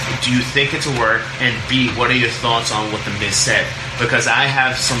 do you think it's a work? And B, what are your thoughts on what The Miz said? Because I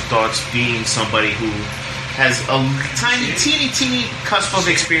have some thoughts being somebody who has a teeny cusp of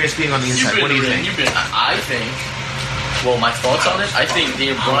experience being on the inside. What do you think? I think, my thoughts on it, I think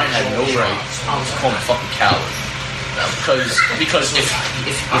Daniel Bryan had no right to call him a fucking coward. Because if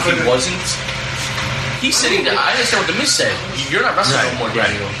he wasn't, he's sitting there. I understand what The Miz said. You're not wrestling no more,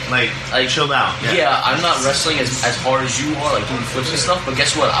 Daniel. Like, chill out. Yeah, I'm not wrestling as hard as you are, like doing flips and stuff, but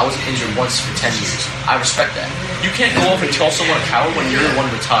guess what? I wasn't injured once for 10 years. I respect that. You can't go off and call someone a coward when you're the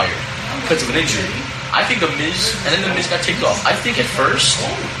one retired because of an injury. I think The Miz, and then The Miz got kicked off. I think at first,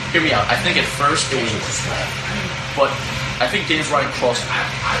 hear me out, it was but I think Daniel Bryan crossed.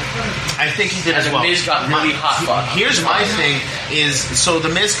 I think he did as well. The Miz got really hot. Here's my thing is, so The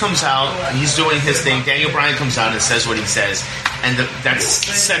Miz comes out, he's doing his thing, Daniel Bryan comes out and says what he says, and that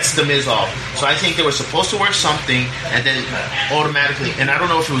sets The Miz off. So I think they were supposed to work something, and then automatically, and I don't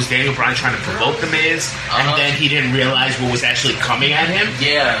know if it was Daniel Bryan trying to provoke The Miz, and then he didn't realize what was actually coming at him.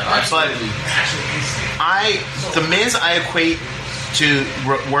 Yeah, absolutely. But The Miz, I equate to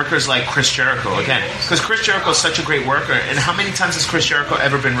workers like Chris Jericho again, because Chris Jericho is such a great worker. And how many times has Chris Jericho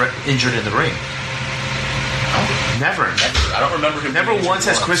ever been injured in the ring? Never. I don't remember him. Never once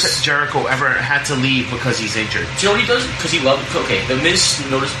has Chris Jericho ever had to leave because he's injured. Do you know what he does? Because he loves. Okay, The Miz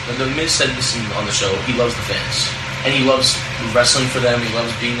said this on the show. He loves the fans, and he loves wrestling for them. He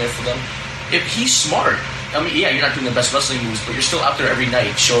loves being there for them. If he's smart, I mean, yeah, you're not doing the best wrestling moves, but you're still out there every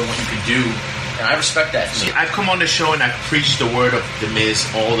night showing what you can do. And I respect that. See, I've come on the show and I've preached the word of The Miz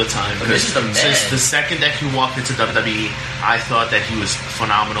all the time. The Miz is the man. Since the second that he walked into WWE, I thought that he was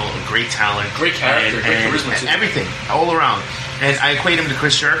phenomenal, a great talent. Great character, great charisma too. Everything, all around. And I equate him to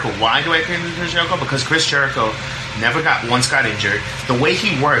Chris Jericho. Why do I equate him to Chris Jericho? Because Chris Jericho once got injured. The way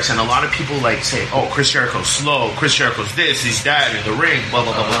he works, and a lot of people like say, oh, Chris Jericho's slow, Chris Jericho's this, he's that, in the ring, blah,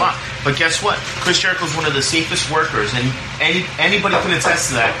 blah, blah, blah, blah. But guess what? Chris Jericho's one of the safest workers, and anybody can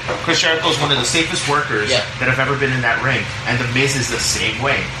attest to that. Chris Jericho's one of the safest workers that have ever been in that ring. And The Miz is the same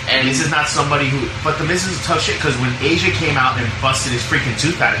way. And Miz is not somebody who... But The Miz is a tough shit, because when AJ came out and busted his freaking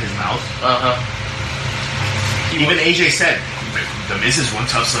tooth out of his mouth, even AJ said, The Miz is one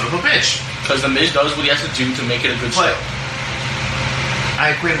tough son of a bitch. Because The Miz knows what he has to do to make it a good show.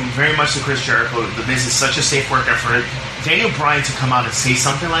 I equate him very much to Chris Jericho. The Miz is such a safe worker. For Daniel Bryan to come out and say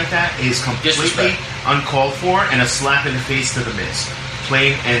something like that is completely uncalled for and a slap in the face to The Miz.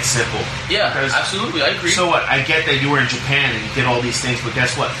 Plain and simple. Yeah, absolutely. I agree. So what? I get that you were in Japan and you did all these things, but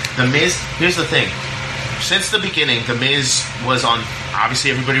guess what? The Miz, here's the thing. Since the beginning, The Miz was on,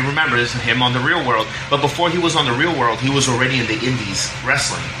 obviously everybody remembers him on The Real World, but before he was on The Real World, he was already in the indies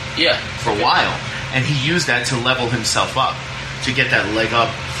wrestling. Yeah. For a while. And he used that to level himself up, to get that leg up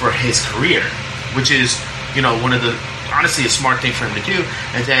for his career, which is, one of the, honestly, a smart thing for him to do.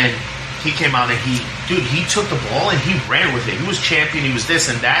 And then he came out and he took the ball and he ran with it. He was champion, he was this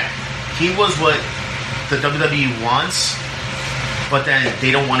and that. He was what the WWE wants, but then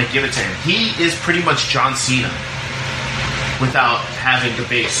they don't want to give it to him. He is pretty much John Cena without having the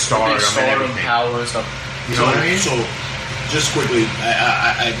big stardom and everything. Power and stuff. You know what I mean? So, just quickly,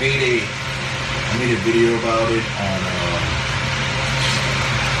 I made a video about it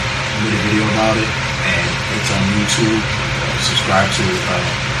and it's on YouTube. Subscribe to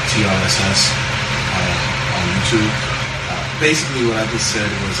TRSS on YouTube. Basically, what I just said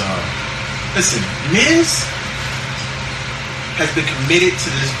was, listen, Miz has been committed to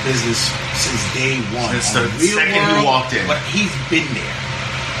this business since day one. Since the second he walked in. But he's been there.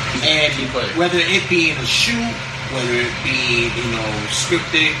 And whether it be in a shoot, whether it be,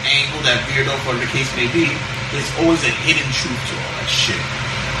 scripted, angle, that weirdo, whatever the case may be, there's always a hidden truth to all that shit.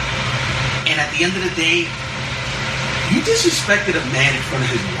 And at the end of the day, you disrespected a man in front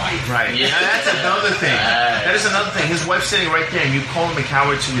of his wife. Right. Yeah, that's another thing. That is another thing. His wife's sitting right there and you call him a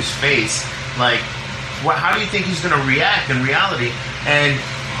coward to his face. Like, how do you think he's going to react in reality? And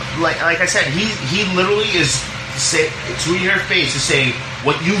like I said, he literally is to your face is saying,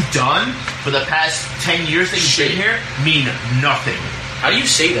 what you've done for the past 10 years that you've been here mean nothing. How do you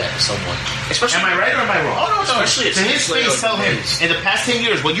say that to someone? Especially, am I right or am I wrong? Oh, no, especially to his face, tell him, in the past 10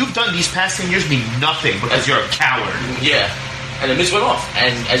 years, what you've done these past 10 years mean nothing because you're a coward. Yeah. And the Miz went off,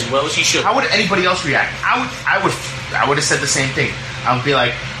 and as well as he should. How would anybody else react? I would have said the same thing. I would be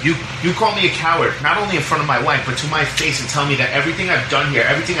like, you call me a coward, not only in front of my wife, but to my face and tell me that everything I've done here,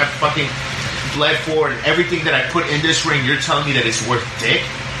 everything I've fucking bled for, and everything that I put in this ring, you're telling me that it's worth dick?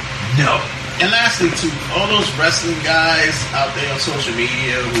 No. And lastly, to all those wrestling guys out there on social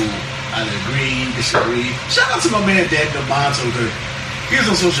media who either agree, disagree, shout out to my man Dan DeMonto, because he was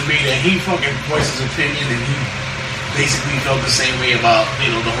on social media and he fucking voiced his opinion and he basically felt the same way about,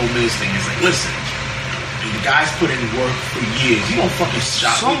 the whole Miz thing. It's like, listen, the guys put in work for years. You don't fucking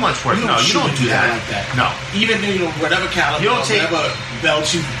shot. So much work. No, you don't do that. Like that. No. Even, whatever caliber, whatever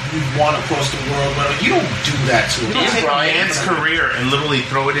belts you've won across the world, whatever, you don't do that to him. You don't take a man's career and literally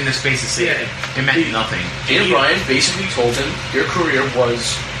throw it in his face and say it meant nothing. Dan Bryan basically told him your career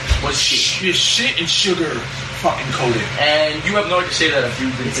was shit. Shit and sugar fucking coated. And you have no right to say that if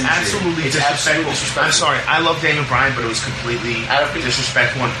you've been absolutely disrespectful. I'm sorry. I love Daniel Bryan, but it was completely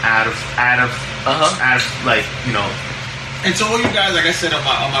disrespectful and out of like, And to all you guys, like I said on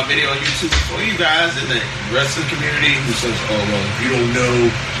my video on YouTube, all you guys in the wrestling community who says, oh, well, if you don't know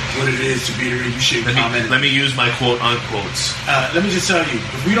what it is to be there, you shouldn't comment. Let me use my quote unquotes. Let me just tell you,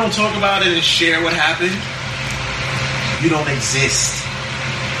 if we don't talk about it and share what happened, you don't exist.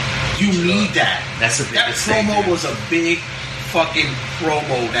 You need that. That's a big That promo was a big fucking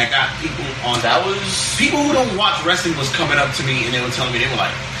promo that got people on. People who don't watch wrestling was coming up to me and they were telling me, they were like,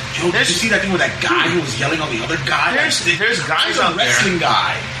 yo, did you see that thing with that guy who was yelling on the other guy? There's guys out there. Wrestling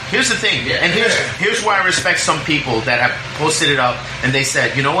guy. Here's the thing, and here's why I respect some people that have posted it up and they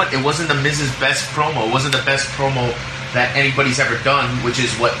said, you know what, it wasn't the Miz's best promo. It wasn't the best promo that anybody's ever done, which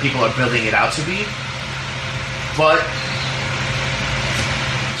is what people are building it out to be. But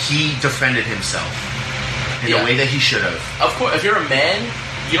he defended himself in a way that he should have. Of course, if you're a man,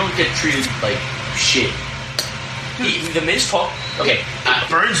 you don't get treated like shit. The Miz talk, okay, it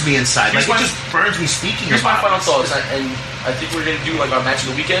burns me inside. Like, it just burns me speaking here's about my final thoughts, and I think we're gonna do like our match of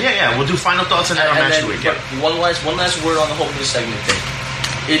the weekend. Yeah, we'll do final thoughts and then our match of the weekend. One last word on the whole Miz segment thing.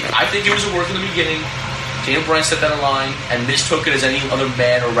 I think it was a work in the beginning. Daniel Bryan set that in line, and Miz took it as any other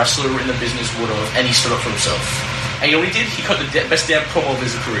man or wrestler in the business would have, and he stood up for himself. And you know what he did? He cut the best damn promo of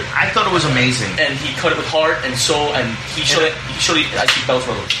his career. I thought it was amazing. And he cut it with heart and soul, and he showed it. I see bells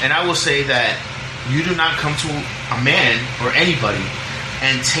for him. And I will say that you do not come to a man or anybody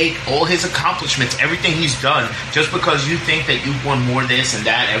and take all his accomplishments, everything he's done, just because you think that you've won more this and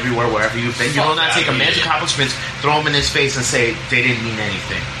that everywhere, wherever you've been. You will not take a man's accomplishments, throw them in his face, and say they didn't mean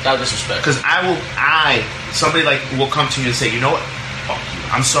anything. That disrespect. Because somebody like will come to you and say, you know what, fuck you.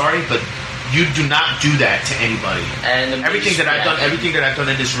 I'm sorry, but you do not do that to anybody. And everything that I've done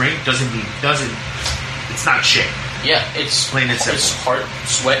in this ring it's not shit. Yeah, it's plain and simple. It's heart,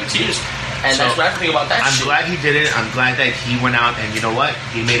 sweat, and tears. And that's what I think about that. I'm glad he did it. I'm glad that he went out and, you know what?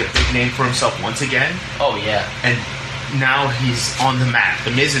 He made a big name for himself once again. Oh, yeah. And now he's on the map. The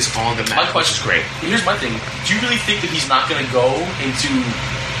Miz is on the map. My question is great. Here's my thing. Do you really think that he's not going to go into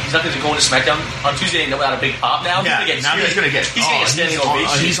SmackDown on Tuesday and without a big pop now? Yeah, he's going to get a standing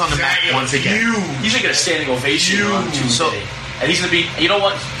ovation. He's on the map once again. He's going to get a standing ovation on Tuesday. And he's going to be, you know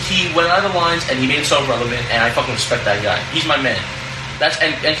what? He went out of the lines and he made himself relevant, and I fucking respect that guy. He's my man. That's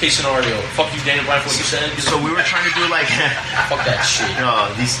NK scenario. Fuck you, Daniel Bryan, for what you said. So we were trying to do like fuck that shit. No,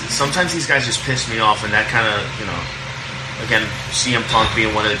 sometimes these guys just piss me off, and that kind of, again, CM Punk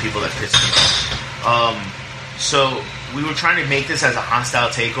being one of the people that pissed me off. So we were trying to make this as a hostile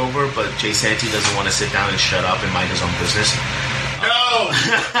takeover, but Jay Santee doesn't want to sit down and shut up and mind his own business. No.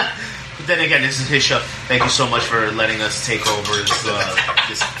 But then again, this is his show. Thank you so much for letting us take over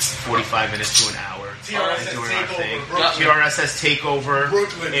this 45 minutes to an hour. TRSS Takeover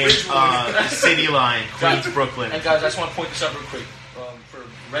Brooklyn, in City Line, Queens, Brooklyn. And guys, I just want to point this out real quick. For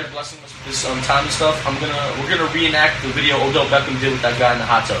Red blessing us with this time and stuff, we're gonna reenact the video Odell Beckham did with that guy in the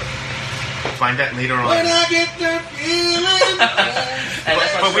hot tub. Find that later on. When I get the feeling.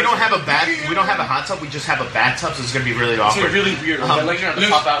 but we don't have a hot tub. We just have a bathtub, so it's gonna be really awkward. It's really weird. Like you're gonna have to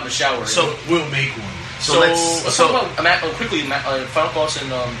pop out in the shower. So we'll make one. So let's talk about quickly final thoughts and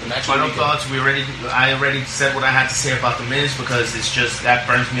the match. Final thoughts. I already said what I had to say about the Miz because it's just that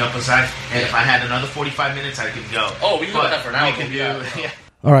burns me up inside. And if I had another 45 minutes, I could go. Oh, we can do that for an hour. We can do. Yeah.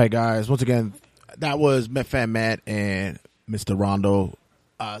 All right, guys. Once again, that was Fan Matt and Mr. Rondo.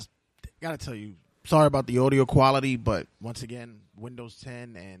 Gotta tell you, sorry about the audio quality, but once again, Windows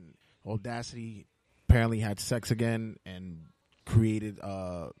 10 and Audacity apparently had sex again and created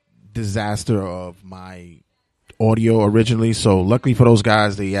disaster of my audio originally. So luckily for those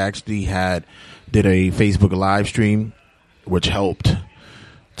guys, they actually did a Facebook live stream, which helped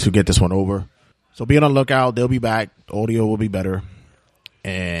to get this one over. So be on the lookout. They'll be back. Audio will be better,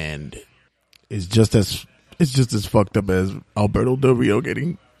 and it's just as fucked up as Alberto Del Rio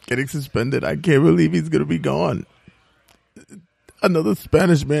getting suspended. I can't believe he's gonna be gone. Another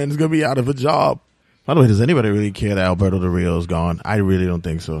Spanish man is gonna be out of a job. By the way, does anybody really care that Alberto Del Rio is gone? I really don't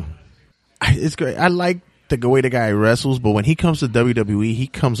think so. It's great. I like the way the guy wrestles, but when he comes to WWE, he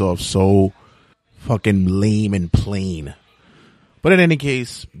comes off so fucking lame and plain. But in any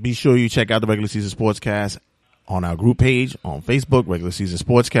case, be sure you check out the Regular Season Sportscast on our group page on Facebook, Regular Season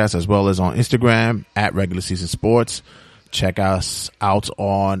Sportscast, as well as on Instagram at Regular Season Sports. Check us out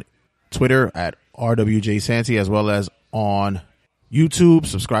on Twitter at RWJ Santee, as well as on YouTube.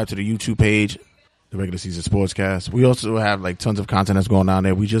 Subscribe to the YouTube page, the Regular Season Sportscast. We also have like tons of content that's going on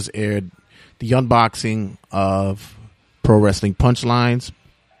there. We just aired the unboxing of Pro Wrestling Punchlines.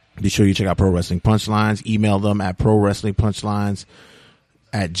 Be sure you check out Pro Wrestling Punchlines. Email them at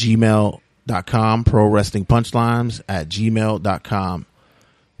prowrestlingpunchlines@gmail.com. prowrestlingpunchlines@gmail.com.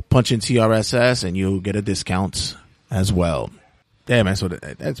 Punch in TRSS and you'll get a discount as well. Yeah, man. So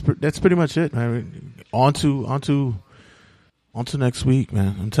that's pretty much it, man. On to next week,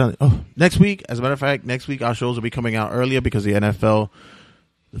 man. I'm telling you. Oh, next week, as a matter of fact, next week our shows will be coming out earlier because the NFL,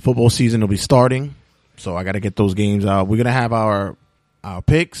 the football season will be starting. So I got to get those games out. We're gonna have our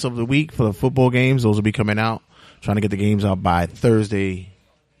picks of the week for the football games. Those will be coming out. Trying to get the games out by Thursday,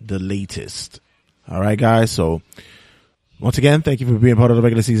 the latest. All right, guys. So Once again, thank you for being part of the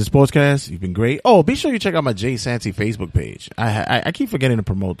regular season Sportscast. You've been great. Oh, be sure you check out my Jay Santy Facebook page. I keep forgetting to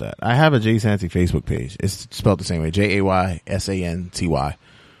promote that. I have a Jay Santy Facebook page. It's spelled the same way. JaySanty.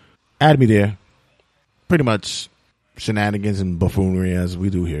 Add me there. Pretty much shenanigans and buffoonery as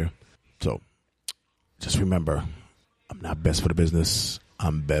we do here. So just remember, I'm not best for the business.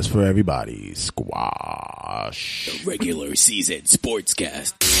 I'm best for everybody. Squash. The regular season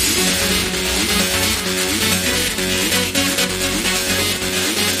Sportscast.